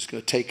 It's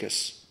going to take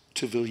us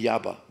to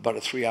Villaba, about a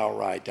 3-hour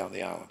ride down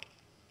the island.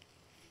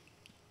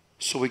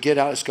 So we get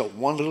out. It's got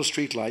one little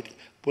street light.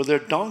 Well, there are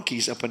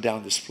donkeys up and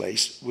down this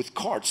place with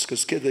carts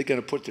because they're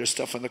going to put their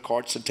stuff in the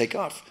carts and take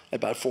off at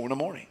about 4 in the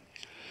morning.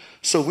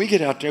 So we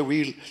get out there.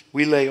 We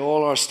lay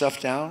all our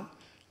stuff down.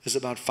 There's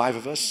about 5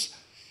 of us.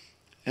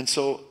 And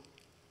so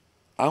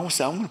I want to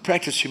say, I'm going to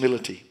practice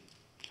humility.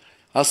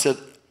 I said,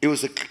 it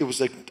was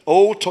an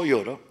old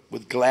Toyota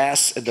with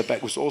glass and the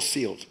back was all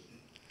sealed.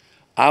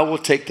 I will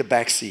take the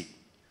back seat.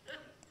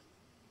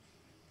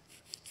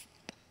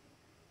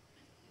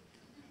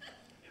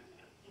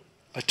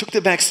 I took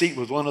the back seat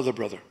with one other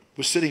brother.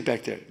 We're sitting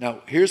back there. Now,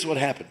 here's what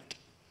happened.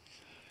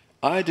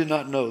 I did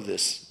not know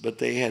this, but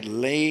they had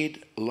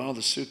laid a lot of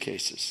the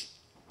suitcases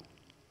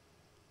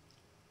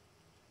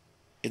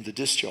in the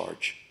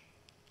discharge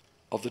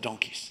of the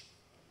donkeys.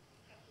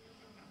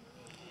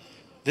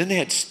 Then they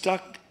had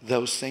stuck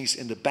those things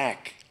in the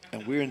back,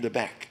 and we're in the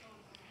back.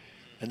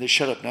 And they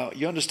shut up. Now,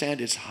 you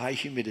understand it's high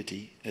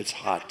humidity. It's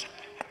hot.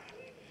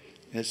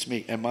 And it's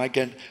me. And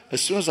again, as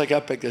soon as I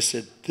got back, I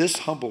said, this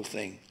humble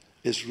thing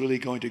is really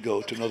going to go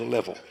to another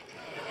level.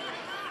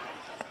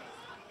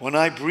 When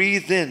I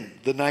breathed in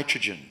the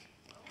nitrogen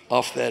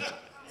off that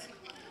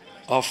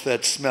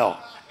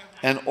smell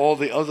and all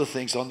the other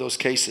things on those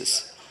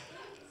cases,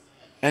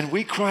 and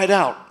we cried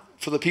out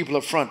for the people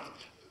up front,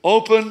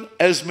 open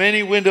as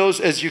many windows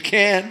as you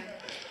can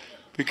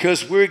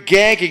because we're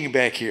gagging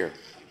back here.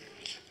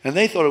 And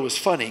they thought it was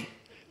funny,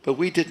 but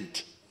we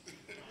didn't.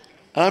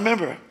 And I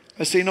remember,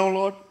 I say, no,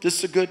 Lord,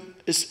 this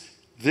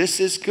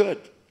is good.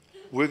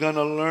 We're going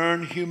to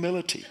learn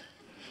humility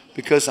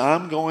because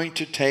I'm going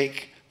to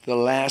take the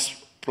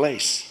last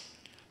place.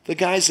 The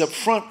guys up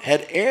front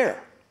had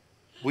air.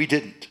 We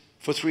didn't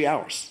for 3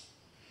 hours.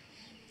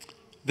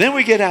 Then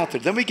we get out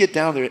there. Then we get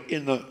down there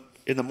in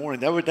the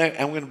morning. Then we're there,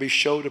 and we're going to be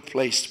showed a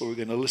place where we're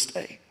going to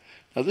stay.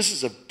 Now, this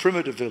is a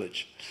primitive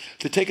village.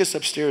 To take us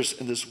upstairs,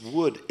 and this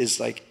wood is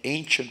like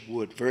ancient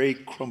wood, very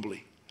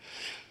crumbly.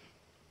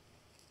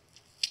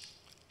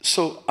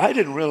 So I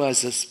didn't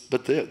realize this,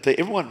 but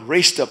everyone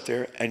raced up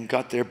there and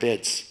got their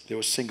beds. There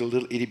were single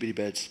little itty-bitty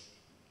beds.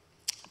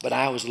 But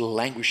I was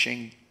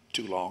languishing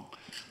too long.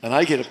 And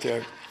I get up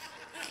there.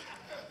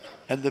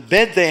 And the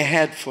bed they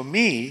had for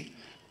me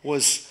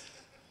was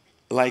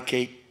like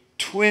a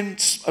twin,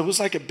 it was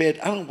like a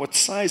bed, I don't know what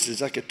size it is,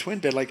 like a twin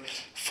bed, like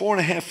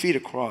 4.5 feet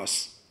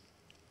across.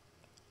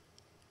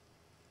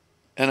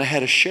 And I had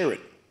to share it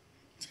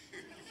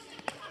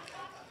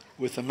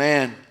with a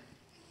man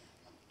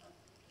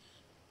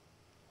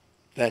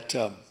that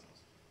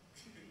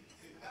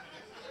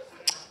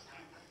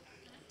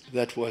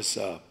that was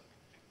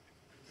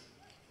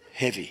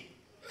heavy.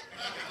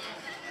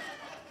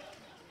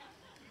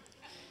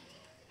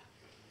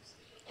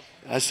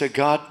 I said,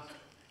 God,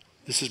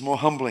 this is more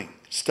humbling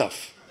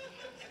stuff.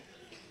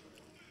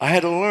 I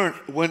had to learn,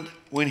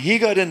 when he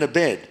got into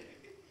bed,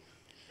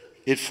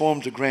 it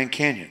formed the Grand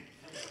Canyon.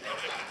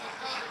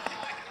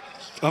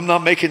 I'm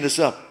not making this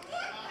up.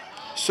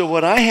 So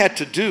what I had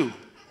to do,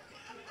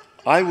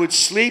 I would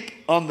sleep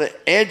on the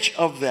edge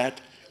of that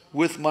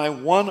with my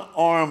one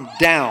arm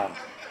down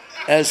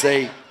as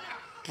a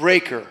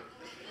breaker.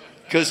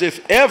 Because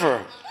if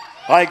ever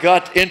I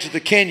got into the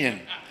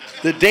canyon,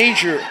 the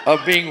danger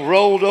of being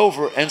rolled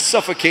over and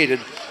suffocated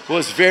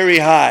was very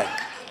high.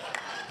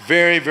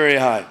 Very, very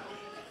high.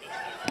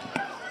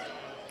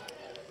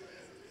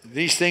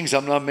 These things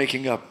I'm not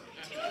making up.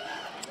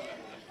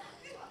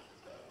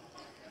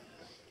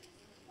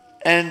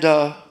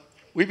 And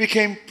we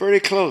became very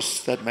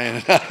close, that man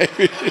and I.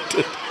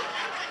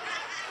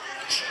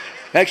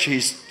 Actually,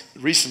 he's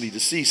recently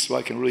deceased, so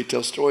I can really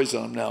tell stories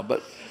on him now.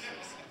 But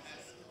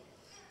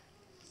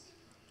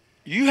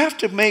you have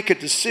to make a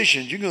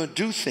decision. You're going to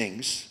do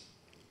things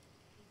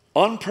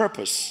on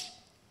purpose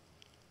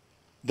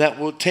that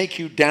will take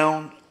you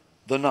down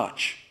the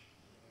notch.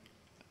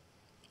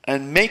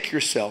 And make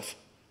yourself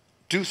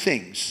do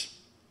things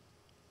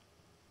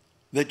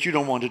that you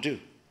don't want to do.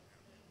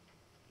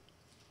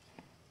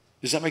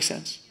 Does that make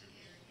sense?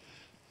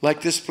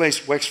 Like this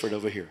place, Wexford,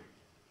 over here.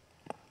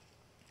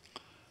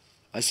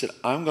 I said,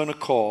 I'm going to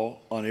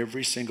call on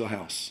every single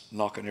house,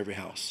 knock on every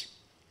house.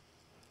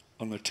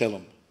 I'm going to tell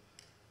them,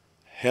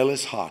 hell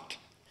is hot,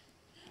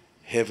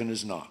 heaven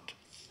is not.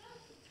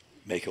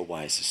 Make a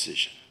wise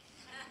decision.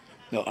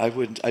 No,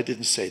 I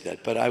didn't say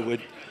that, but I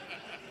would.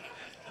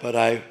 But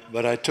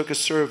I took a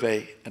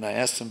survey and I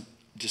asked them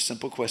just a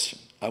simple question.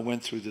 I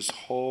went through this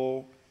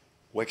whole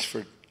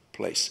Wexford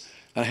place.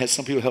 And I had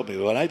some people help me.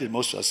 What I did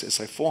most of it, it's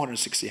like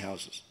 460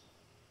 houses.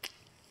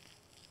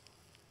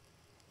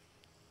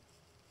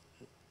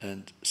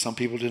 And some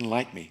people didn't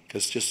like me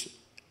because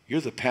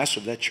you're the pastor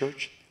of that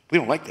church. We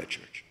don't like that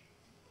church.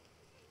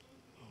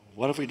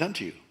 What have we done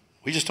to you?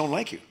 We just don't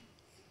like you.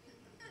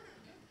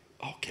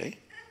 Okay.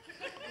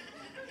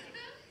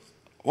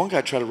 One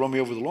guy tried to run me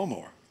over with a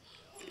lawnmower.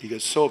 He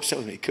got so upset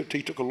with me.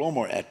 He took a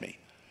lawnmower at me.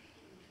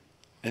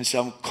 And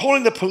said, I'm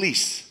calling the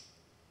police.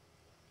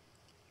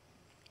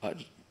 I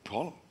just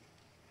call them.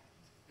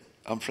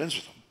 I'm friends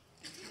with them.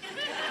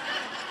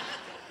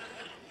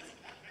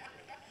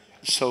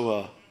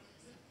 So,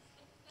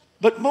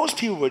 but most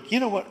people would, you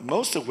know what?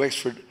 Most of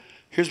Wexford,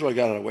 here's what I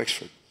got out of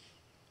Wexford.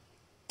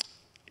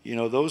 You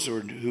know, those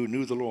who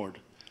knew the Lord.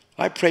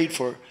 I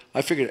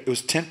figured it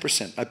was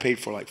 10%. I paid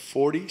for like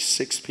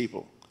 46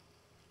 people.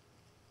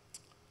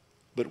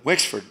 But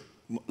Wexford,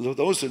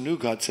 those who knew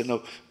God said,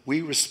 no,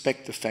 we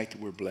respect the fact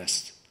that we're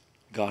blessed.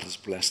 God has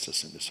blessed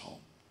us in this home.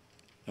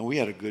 And we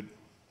had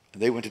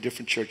and they went to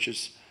different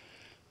churches.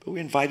 But we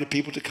invited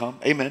people to come.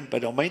 Amen.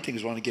 But the main thing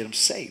is we want to get them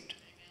saved.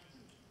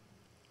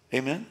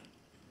 Amen.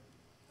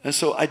 And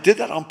so I did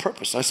that on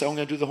purpose. I said, I'm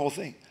going to do the whole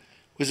thing.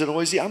 Was it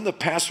always, I'm the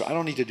pastor. I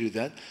don't need to do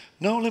that.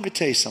 No, let me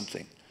tell you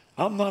something.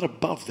 I'm not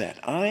above that.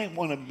 I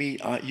want to be,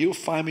 you'll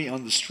find me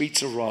on the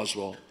streets of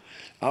Roswell.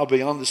 I'll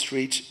be on the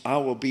streets. I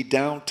will be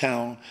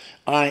downtown.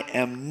 I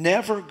am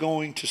never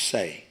going to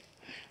say,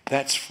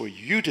 that's for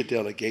you to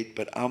delegate,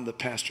 but I'm the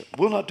pastor.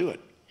 Will not do it.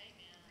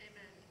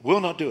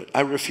 Will not do it.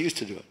 I refuse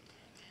to do it.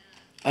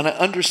 And I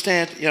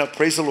understand, you know,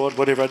 praise the Lord,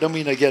 whatever. I don't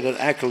mean I get an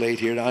accolade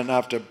here. I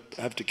have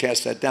to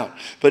cast that down.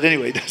 But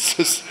anyway,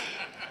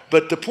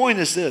 but the point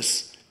is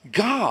this.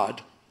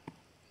 God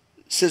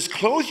says,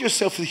 clothe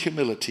yourself with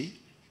humility.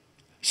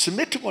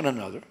 Submit to one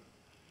another.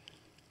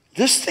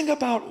 This thing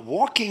about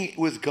walking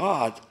with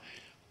God,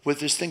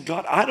 with this thing,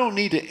 God, I don't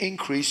need to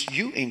increase,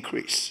 you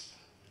increase.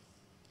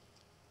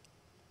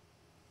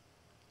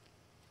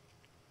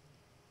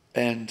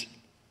 And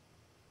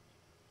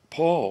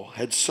Paul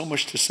had so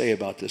much to say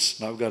about this,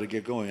 and I've got to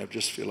get going. I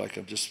just feel like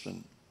I've just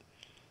been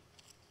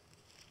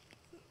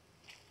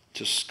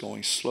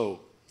going slow.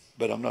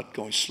 But I'm not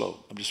going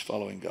slow. I'm just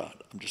following God.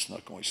 I'm just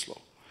not going slow.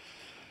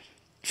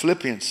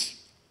 Philippians.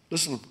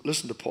 Listen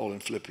to Paul in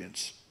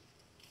Philippians.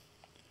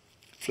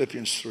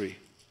 Philippians 3.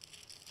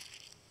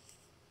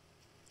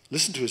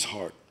 Listen to his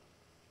heart.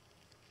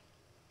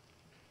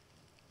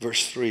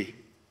 Verse 3.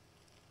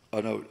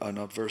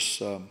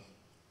 Verse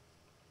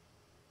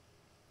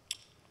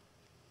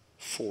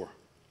 4.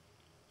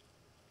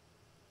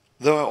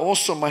 Though I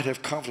also might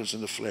have confidence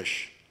in the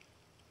flesh.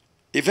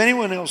 If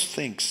anyone else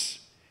thinks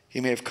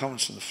he may have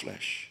confidence in the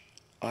flesh,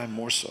 I am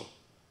more so.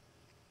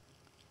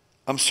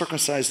 I'm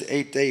circumcised the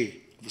 8th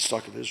day of the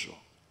stock of Israel,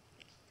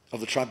 of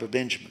the tribe of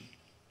Benjamin,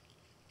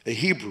 a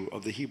Hebrew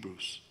of the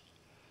Hebrews,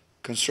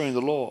 concerning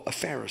the law, a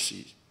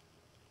Pharisee,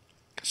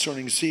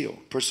 concerning zeal,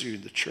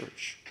 persecuting the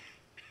church,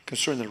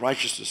 concerning the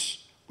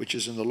righteousness which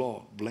is in the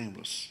law,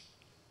 blameless.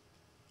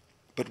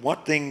 But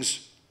what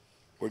things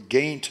were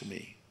gained to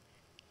me,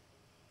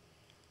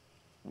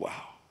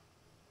 wow,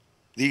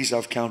 these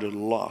I've counted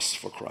loss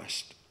for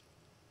Christ.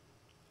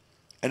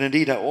 And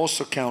indeed, I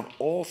also count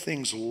all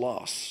things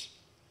loss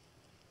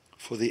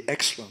for the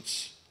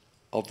excellence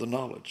of the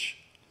knowledge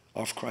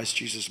of Christ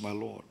Jesus my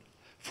Lord,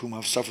 for whom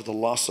I've suffered the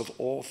loss of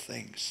all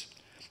things,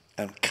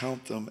 and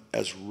count them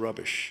as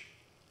rubbish,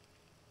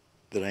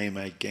 that I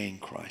may gain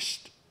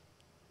Christ.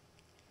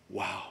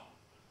 Wow.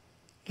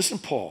 Listen,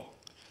 Paul.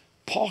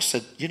 Paul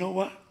said, you know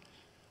what?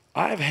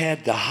 I've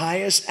had the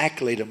highest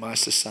accolade of my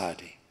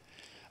society.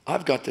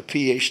 I've got the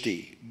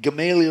PhD.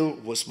 Gamaliel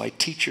was my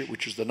teacher,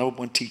 which was the number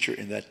one teacher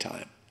in that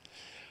time.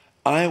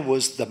 I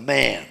was the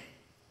man.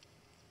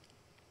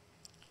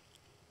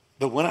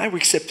 But when I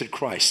accepted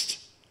Christ,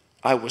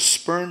 I was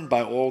spurned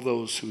by all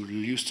those who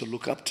used to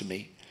look up to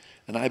me,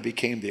 and I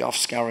became the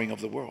offscouring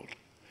of the world.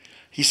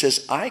 He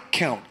says, I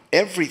count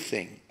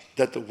everything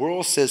that the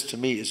world says to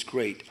me is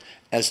great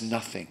as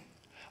nothing.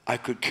 I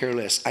could care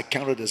less. I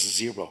count it as a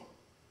zero.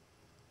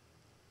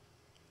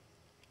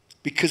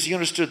 Because he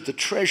understood the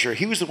treasure.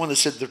 He was the one that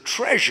said the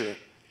treasure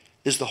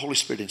is the Holy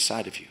Spirit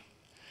inside of you.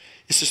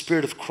 It's the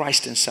Spirit of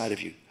Christ inside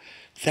of you.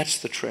 That's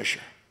the treasure.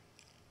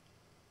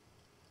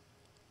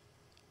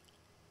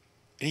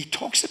 And he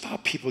talks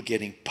about people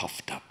getting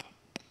puffed up.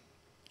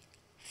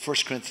 1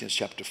 Corinthians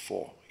chapter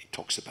 4, he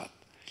talks about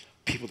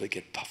people that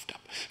get puffed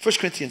up. 1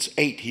 Corinthians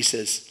 8, he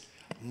says,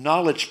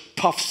 knowledge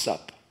puffs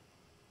up,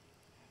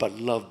 but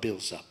love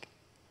builds up.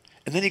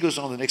 And then he goes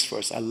on the next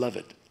verse. I love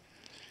it.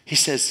 He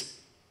says,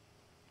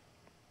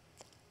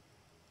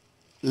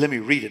 let me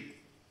read it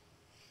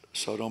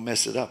so I don't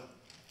mess it up.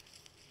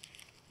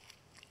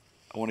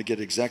 I want to get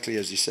exactly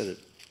as he said it.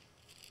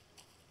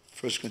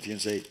 1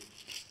 Corinthians 8.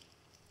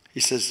 He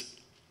says,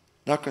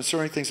 now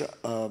concerning things,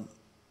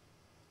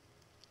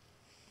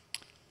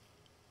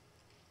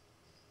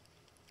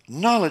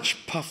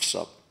 knowledge puffs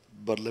up,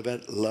 but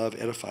love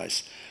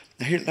edifies.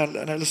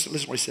 Now listen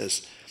what he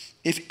says.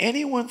 If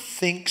anyone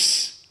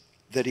thinks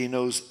that he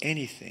knows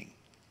anything,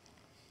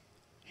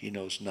 he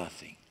knows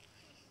nothing.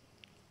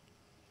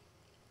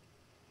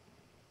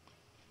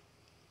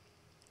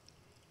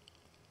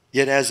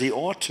 Yet as he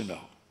ought to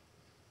know.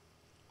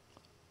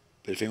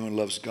 But if anyone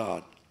loves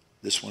God,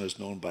 this one is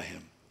known by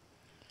him.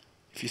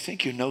 If you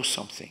think you know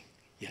something,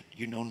 yet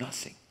you know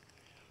nothing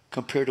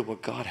compared to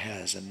what God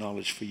has and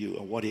knowledge for you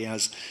and what he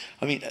has.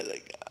 I mean,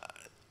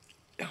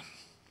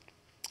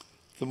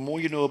 the more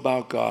you know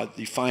about God,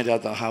 you find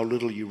out how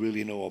little you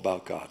really know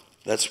about God.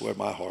 That's where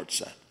my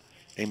heart's at.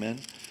 Amen?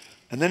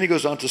 And then he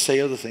goes on to say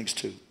other things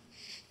too.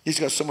 He's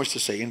got so much to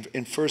say.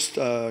 In 1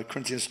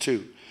 Corinthians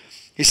 2,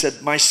 he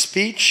said, my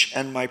speech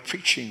and my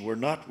preaching were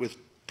not with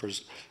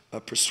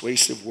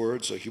persuasive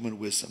words or human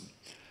wisdom,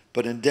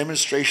 but in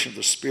demonstration of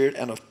the Spirit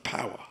and of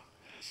power,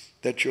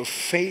 that your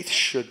faith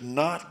should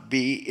not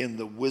be in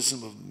the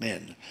wisdom of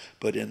men,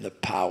 but in the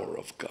power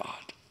of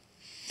God.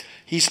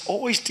 He's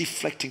always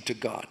deflecting to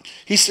God.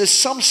 He says,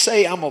 some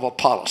say I'm of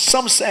Apollos.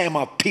 Some say I'm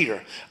of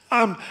Peter.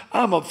 I'm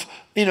of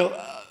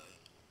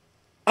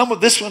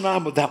this one,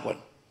 I'm of that one.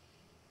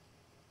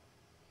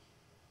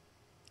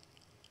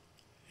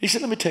 He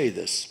said, let me tell you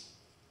this.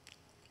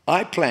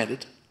 I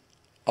planted,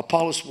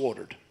 Apollos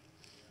watered,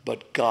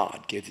 but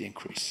God gave the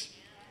increase.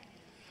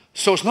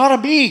 So it's not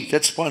me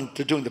that's one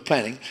to doing the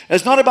planting.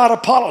 It's not about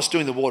Apollos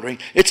doing the watering.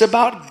 It's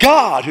about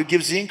God who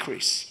gives the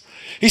increase.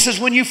 He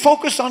says, when you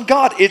focus on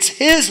God, it's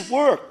his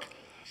work.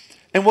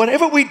 And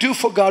whatever we do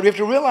for God, we have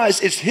to realize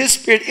it's his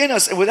Spirit in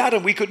us, and without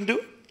him, we couldn't do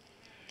it.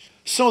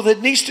 So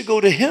that needs to go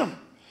to him.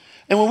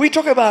 And when we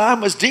talk about I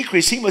must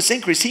decrease, he must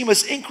increase. He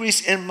must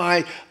increase in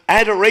my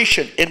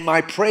adoration, in my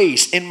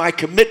praise, in my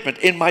commitment,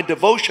 in my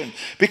devotion.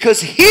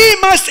 Because he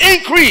must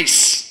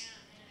increase,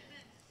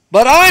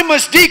 but I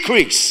must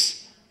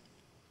decrease.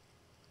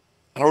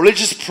 And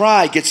religious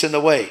pride gets in the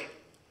way.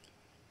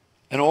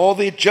 And all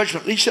the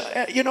judgment.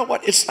 You know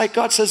what? It's like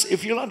God says,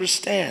 if you'll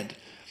understand,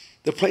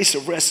 the place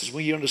of rest is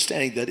when you're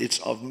understanding that it's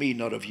of me,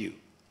 not of you.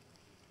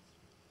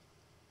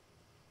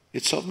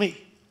 It's of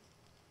me.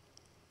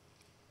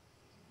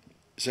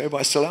 Is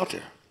everybody still out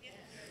there? Yes.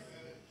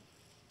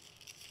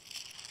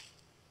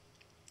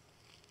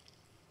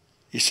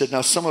 He said,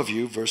 now some of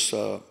you, this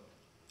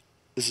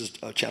is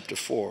chapter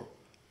 4,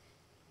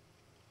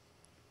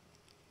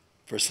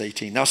 verse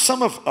 18. Now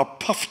some are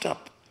puffed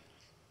up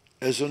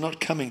as they're not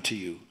coming to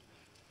you.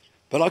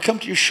 But I'll come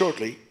to you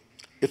shortly,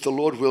 if the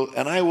Lord will,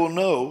 and I will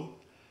know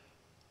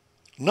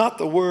not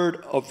the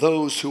word of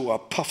those who are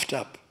puffed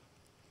up,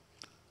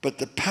 but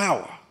the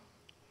power.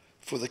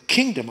 For the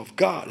kingdom of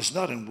God is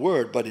not in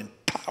word, but in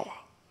power.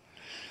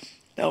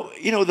 Now,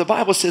 you know, the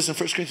Bible says in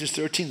 1 Corinthians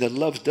 13 that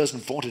love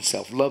doesn't vaunt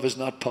itself. Love is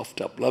not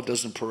puffed up. Love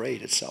doesn't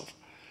parade itself.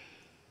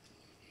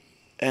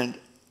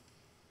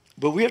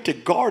 But we have to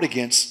guard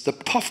against the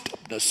puffed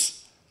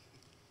upness.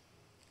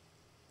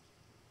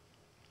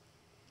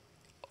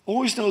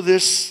 always know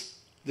this,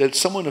 that if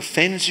someone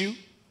offends you,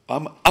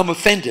 I'm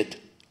offended.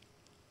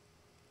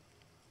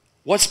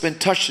 What's been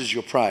touched is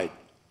your pride.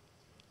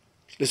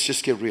 Let's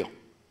just get real.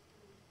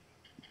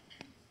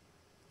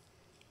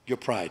 Your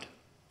pride.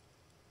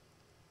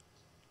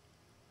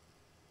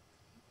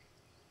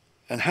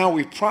 And how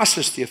we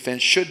process the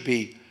offense should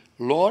be,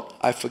 Lord,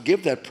 I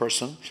forgive that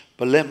person,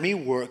 but let me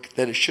work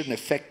that it shouldn't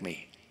affect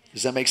me.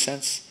 Does that make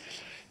sense?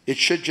 It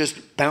should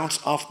just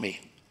bounce off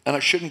me. And I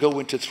shouldn't go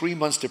into 3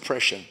 months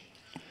depression,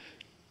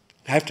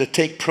 have to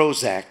take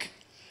Prozac,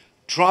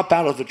 drop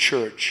out of the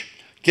church,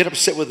 get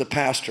upset with the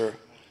pastor,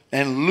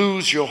 and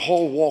lose your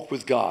whole walk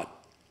with God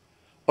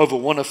over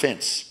one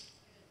offense.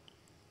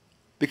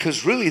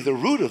 Because really the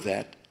root of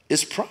that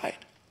is pride.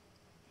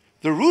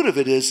 The root of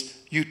it is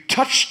you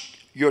touched,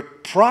 your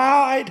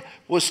pride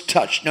was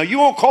touched. Now you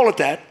won't call it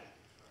that.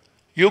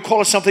 You'll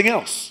call it something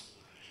else.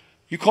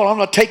 You call, I'm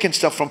not taking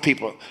stuff from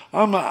people.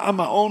 I'm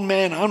my own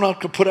man. I'm not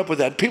going to put up with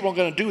that. People aren't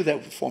going to do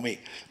that for me.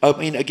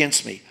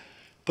 Against me.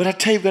 But I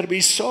tell you, you've got to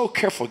be so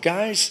careful,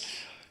 guys.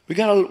 We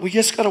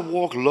just got to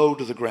walk low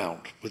to the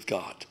ground with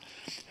God.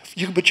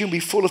 But you can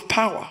be full of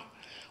power.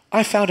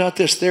 I found out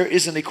this. There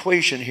is an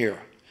equation here.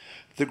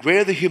 The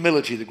greater the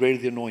humility, the greater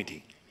the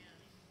anointing.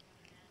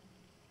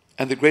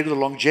 And the greater the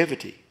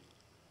longevity.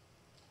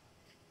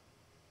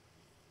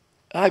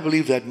 I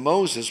believe that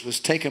Moses was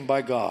taken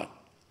by God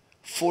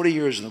 40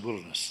 years in the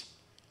wilderness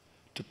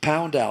to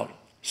pound out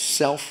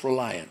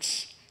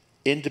self-reliance,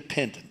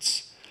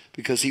 independence,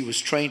 because he was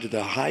trained at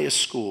the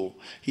highest school.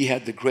 He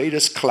had the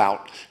greatest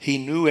clout. He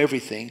knew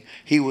everything.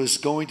 He was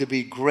going to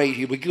be great.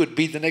 He would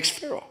be the next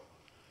Pharaoh.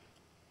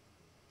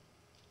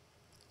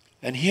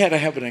 And he had to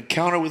have an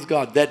encounter with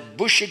God. That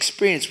bush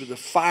experience with the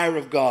fire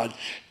of God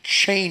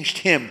changed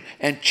him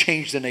and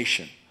changed the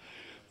nation.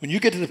 When you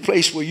get to the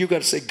place where you've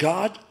got to say,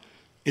 God,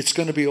 it's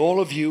going to be all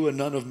of you and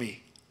none of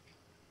me.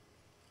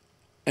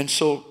 And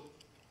so,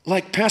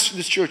 like pastoring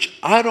this church,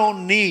 I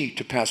don't need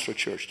to pastor a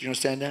church. Do you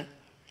understand that?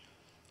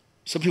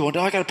 Some people,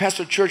 no, I got to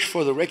pastor a church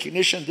for the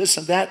recognition, this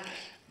and that.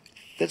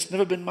 That's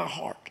never been my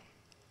heart.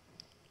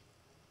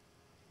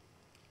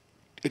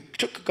 It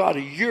took God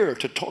a year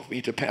to talk me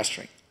into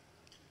pastoring.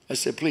 I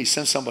said, please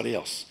send somebody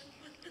else.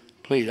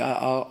 Please,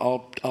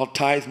 I'll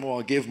tithe more,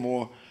 I'll give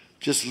more.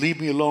 Just leave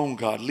me alone,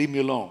 God, leave me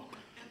alone.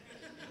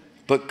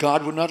 But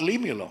God would not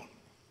leave me alone.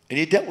 And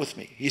he dealt with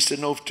me. He said,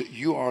 no,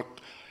 you are.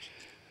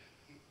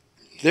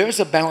 There's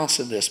a balance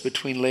in this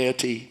between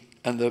laity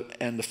and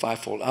the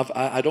fivefold.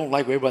 I don't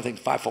like where everybody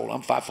thinks fivefold,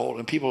 I'm fivefold,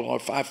 and people are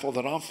fivefold,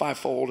 and I'm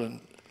fivefold, and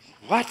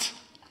what?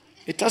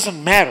 It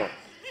doesn't matter.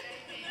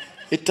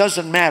 It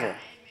doesn't matter.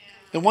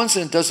 In one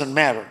sense, it doesn't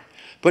matter.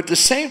 But at the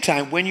same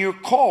time, when you're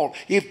called,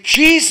 if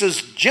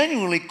Jesus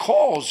genuinely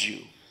calls you,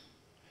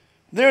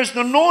 there's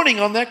an anointing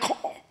on that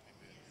call.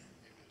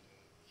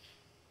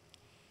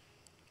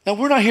 Now,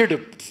 we're not here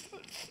to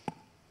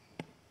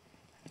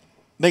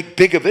make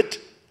big of it,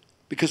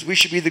 because we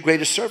should be the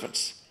greatest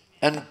servants.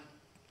 And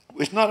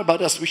it's not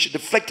about us. We should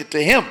deflect it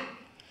to him.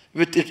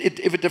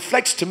 If it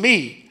deflects to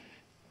me,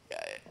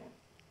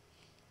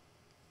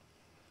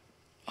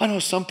 I know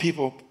some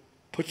people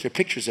put their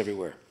pictures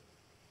everywhere.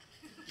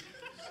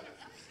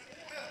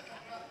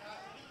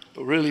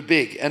 But really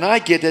big. And I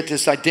get that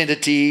this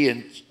identity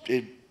and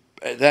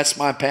that's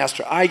my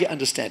pastor. I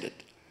understand it.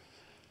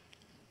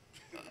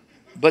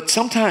 But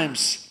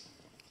sometimes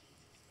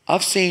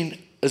I've seen,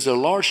 there's a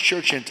large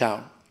church in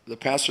town. The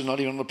pastor's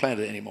not even on the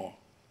planet anymore.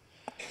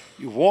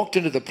 You walked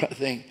into the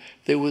thing,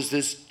 there was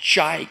this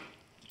gigantic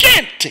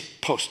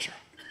poster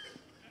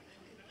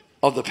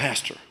of the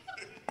pastor.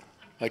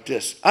 Like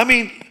this. I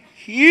mean,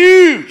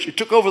 huge. It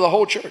took over the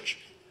whole church.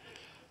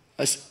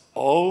 I said,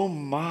 oh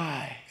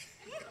my.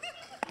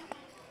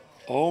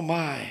 Oh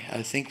my.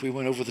 I think we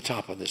went over the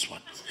top on this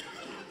one.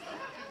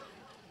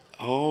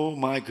 Oh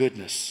my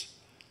goodness.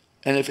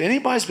 And if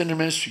anybody's been in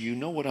ministry, you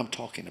know what I'm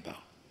talking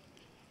about.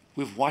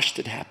 We've watched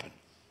it happen.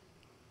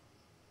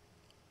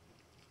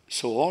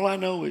 So all I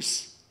know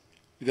is,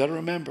 you got to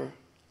remember,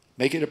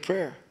 make it a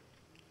prayer.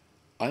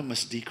 I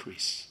must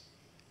decrease,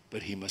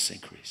 but he must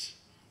increase.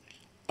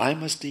 I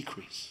must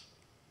decrease.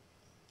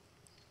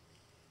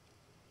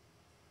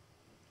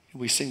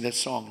 We sing that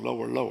song,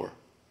 lower, lower.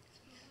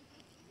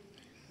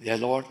 Yeah,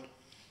 Lord.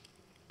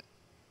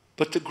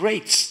 But the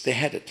greats, they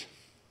had it.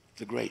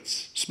 The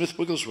greats. Smith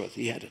Wigglesworth,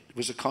 he had it. It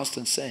was a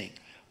constant saying,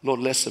 Lord,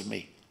 less of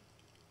me,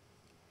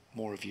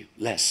 more of you.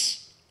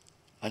 Less.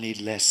 I need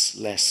less,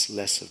 less,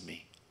 less of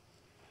me.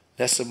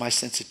 Less of my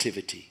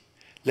sensitivity.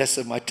 Less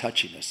of my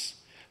touchiness.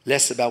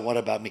 Less about what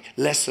about me.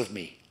 Less of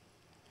me.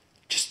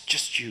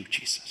 Just you,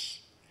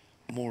 Jesus.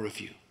 More of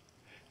you.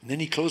 And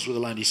then he closed with a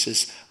line. He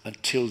says,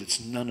 until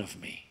it's none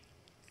of me.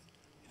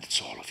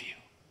 It's all of you.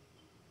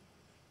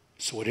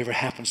 So whatever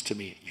happens to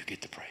me, you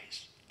get the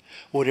praise.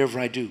 Whatever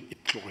I do,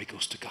 glory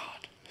goes to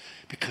God.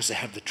 Because I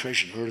have the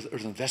treasure in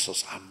earthen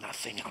vessels. I'm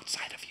nothing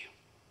outside of you.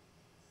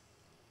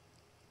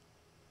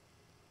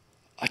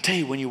 I tell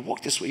you, when you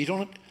walk this way,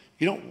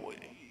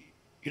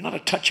 you're not a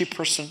touchy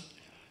person,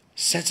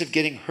 sense of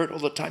getting hurt all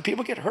the time.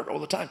 People get hurt all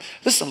the time.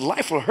 Listen,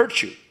 life will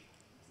hurt you.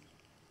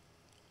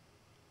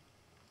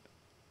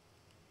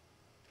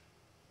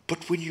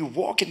 But when you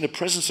walk in the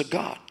presence of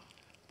God,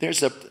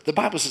 the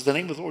Bible says the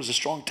name of the Lord is a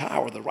strong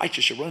tower. The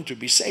righteous shall run to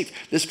be safe.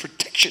 There's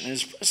protection in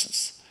his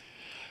presence.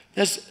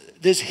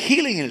 There's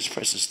healing in his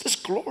presence. This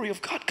glory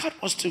of God. God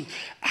wants to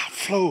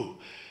outflow.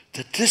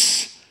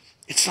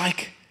 It's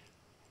like,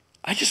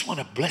 I just want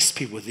to bless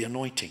people with the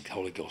anointing,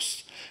 Holy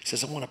Ghost. He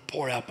says, I want to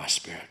pour out my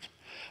spirit.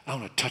 I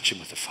want to touch him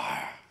with the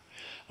fire.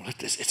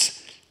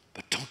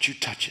 But don't you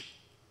touch it.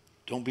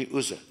 Don't be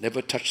Uzzah.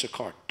 Never touch the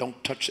cart.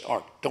 Don't touch the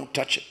ark. Don't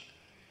touch it.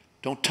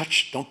 Don't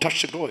touch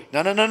the glory.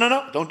 No.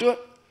 Don't do it.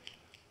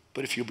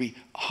 But if you'll be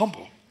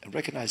humble and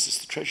recognize this,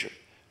 the treasure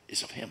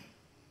is of him.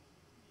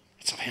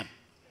 It's of him.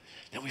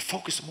 Then we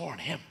focus more on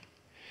him.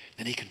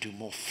 Then he can do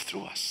more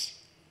through us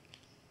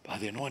by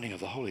the anointing of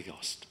the Holy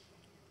Ghost.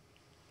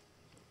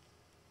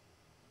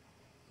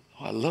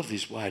 Oh, I love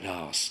these wide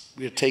aisles.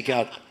 We took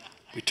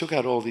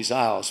out all these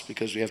aisles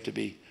because we have to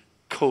be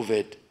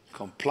COVID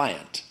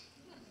compliant.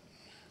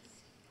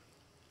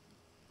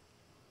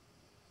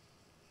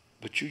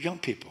 But you young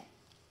people,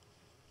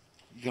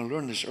 you're going to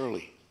learn this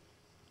early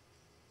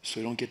so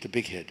you don't get the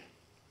big head.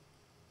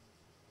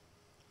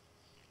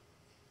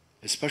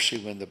 Especially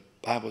when the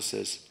Bible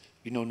says,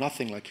 you know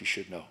nothing like you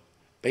should know.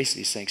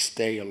 Basically saying,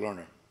 stay a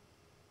learner.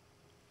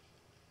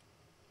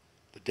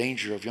 The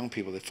danger of young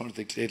people, they find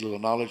they get a little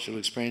knowledge, a little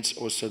experience,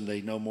 all of a sudden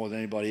they know more than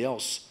anybody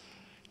else,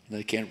 and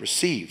they can't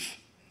receive.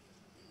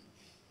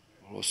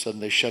 All of a sudden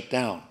they shut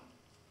down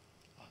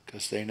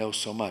because they know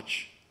so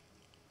much.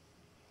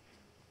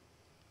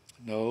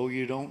 No,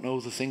 you don't know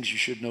the things you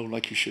should know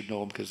like you should know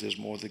them because there's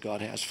more that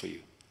God has for you.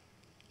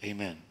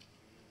 Amen.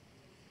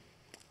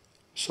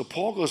 So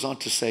Paul goes on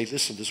to say,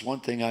 listen, there's one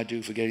thing I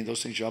do, forgetting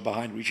those things you are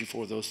behind, reaching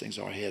for those things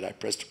are ahead. I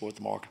press toward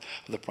the mark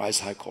of the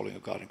prize high calling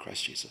of God in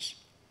Christ Jesus.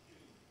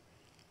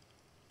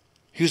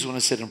 He was the one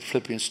that said in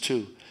Philippians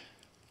 2,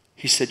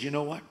 he said, you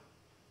know what?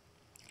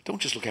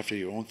 Don't just look after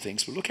your own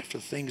things, but look after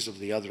the things of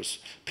the others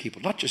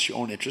people. Not just your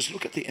own interests.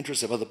 Look at the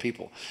interests of other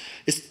people.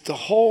 It's the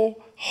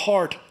whole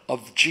heart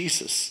of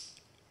Jesus.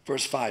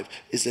 Verse 5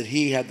 is that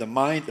he had the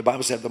mind, the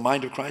Bible said the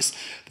mind of Christ.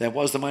 That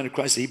was the mind of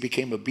Christ, that he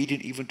became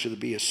obedient even to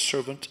be a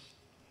servant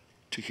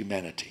to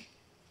humanity.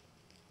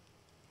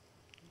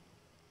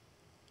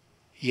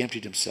 He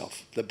emptied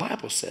himself. The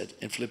Bible said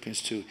in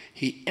Philippians 2,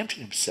 he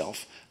emptied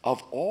himself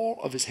of all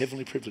of his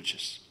heavenly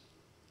privileges.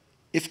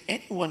 If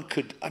anyone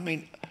could,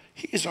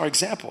 he is our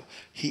example.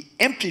 He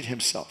emptied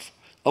himself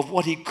of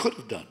what he could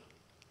have done.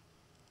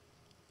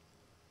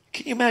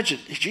 Can you imagine?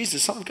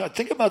 Jesus, Son of God.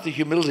 Think about the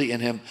humility in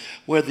him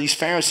where these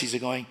Pharisees are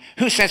going,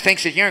 who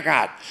thinks that you're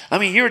God?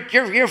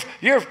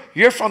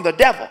 You're from the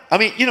devil.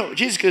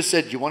 Jesus could have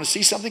said, you want to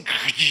see something?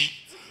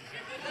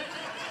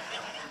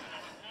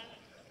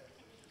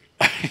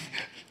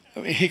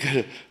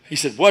 He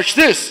said, watch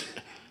this.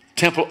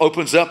 Temple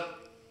opens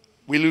up.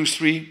 We lose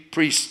 3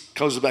 priests.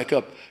 Closes back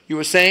up. You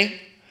were saying?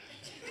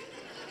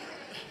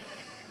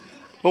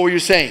 What were you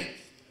saying?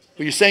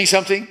 Were you saying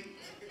something?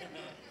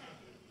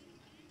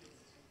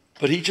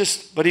 But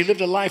he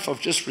lived a life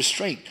of just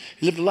restraint.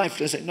 He lived a life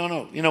that said,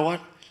 no, you know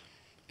what?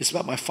 It's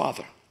about my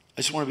Father.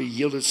 I just want to be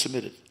yielded and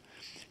submitted.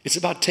 It's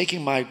about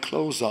taking my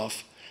clothes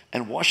off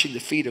and washing the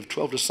feet of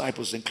 12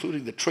 disciples,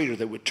 including the traitor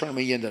that would turn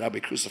me in that I'll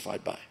be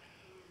crucified by.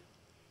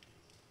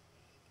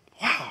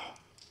 Wow.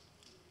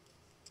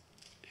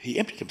 He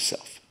emptied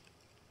himself.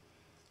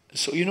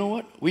 So you know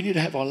what? We need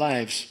to have our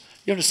lives.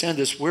 You understand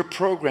this? We're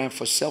programmed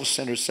for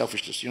self-centered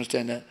selfishness. You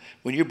understand that?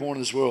 When you're born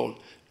in this world,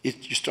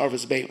 you start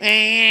as a baby.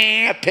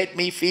 Pet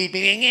me, feed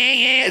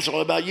me. It's all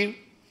about you.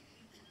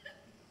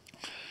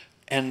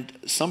 And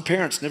some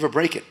parents never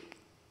break it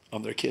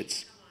on their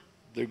kids.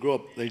 They grow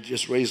up, they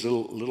just raise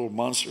little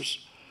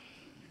monsters.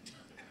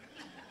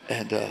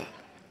 And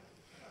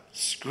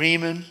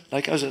screaming.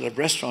 Like I was at a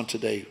restaurant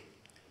today.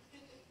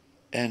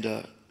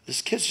 And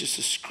this kid's just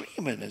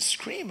screaming and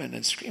screaming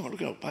and screaming.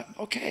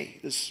 Okay,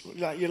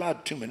 you're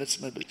allowed 2 minutes,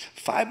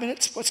 5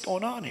 minutes? What's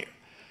going on here?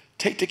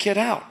 Take the kid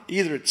out.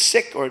 Either it's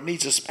sick or it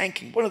needs a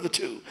spanking. One of the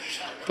two.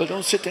 But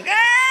don't sit there.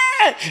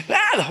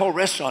 The whole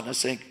restaurant is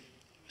saying,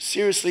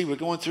 seriously, we're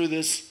going through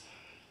this.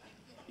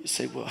 You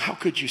say, well, how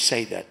could you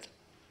say that?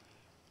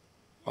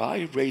 Well,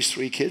 I raised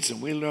 3 kids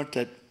and we learned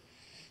that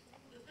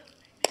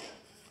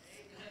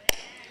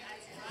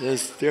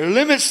there are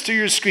limits to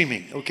your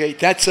screaming. Okay,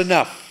 that's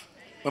enough.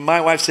 When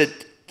my wife said,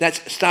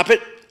 stop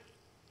it.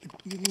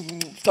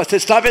 I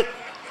said, stop it.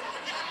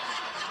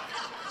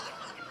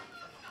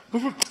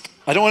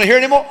 I don't want to hear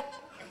it anymore.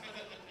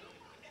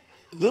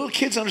 Little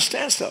kids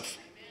understand stuff.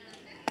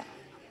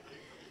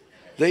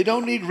 They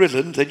don't need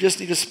riddling. They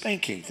just need a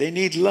spanking. They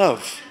need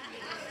love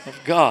of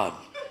God.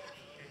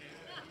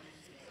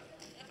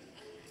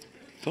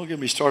 Don't get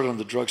me started on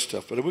the drug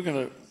stuff, but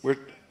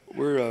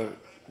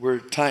we're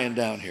tying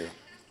down here.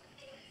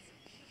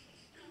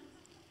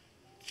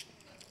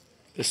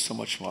 There's so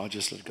much more. I'll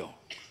just let it go.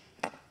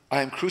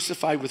 I am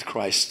crucified with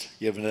Christ.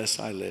 Nevertheless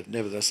I live.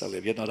 Nevertheless I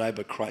live. Yet not I,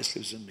 but Christ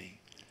lives in me.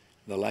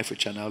 The life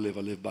which I now live,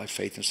 I live by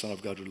faith in the Son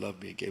of God who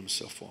loved me and gave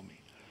himself for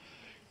me.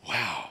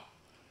 Wow.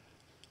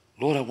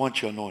 Lord, I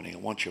want your anointing. I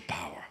want your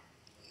power.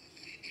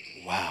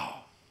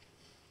 Wow.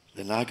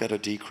 Then I got to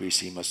decrease,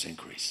 he must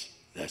increase.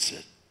 That's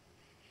it.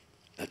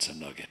 That's a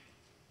nugget.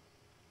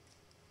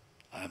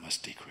 I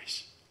must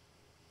decrease.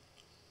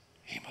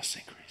 He must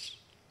increase.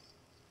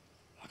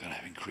 I got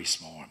to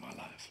increase more in my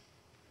life.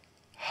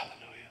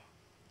 Hallelujah.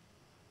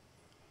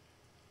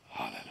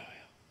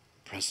 Hallelujah.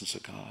 Presence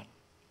of God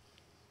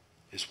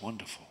is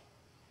wonderful.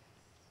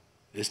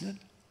 Isn't it?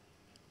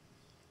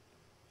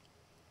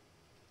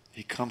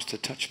 He comes to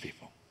touch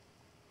people.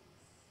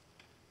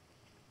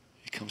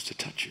 He comes to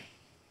touch you.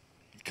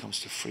 He comes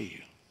to free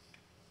you.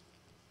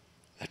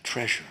 That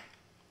treasure.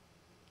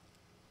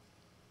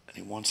 And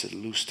he wants it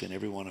loosed in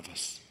every one of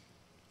us.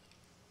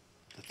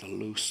 That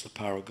the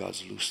power of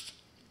God's loosed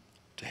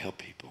to help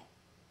people.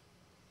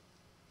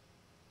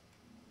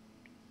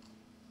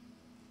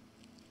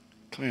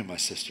 Come here, my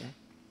sister.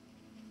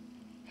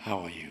 How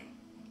are you?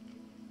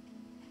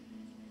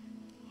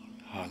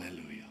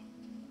 Hallelujah.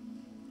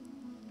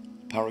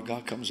 Power of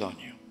God comes on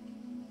you.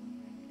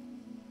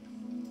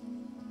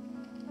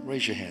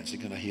 Raise your hands. They're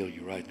going to heal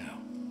you right now.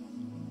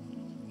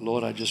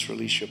 Lord, I just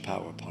release your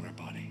power upon her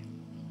body.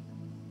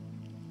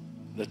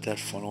 Let that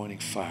anointing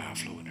fire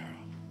flow in her.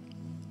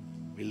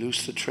 We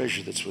loose the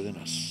treasure that's within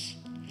us.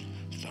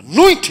 The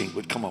anointing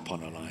would come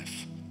upon her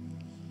life.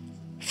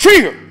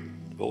 Free her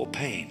of all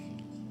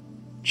pain.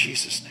 In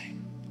Jesus'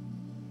 name.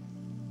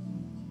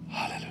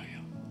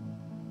 Hallelujah.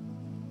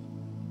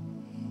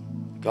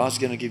 God's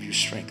going to give you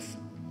strength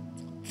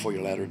for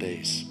your latter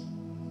days.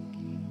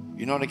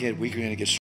 You're not going to get weaker, you're going to get stronger.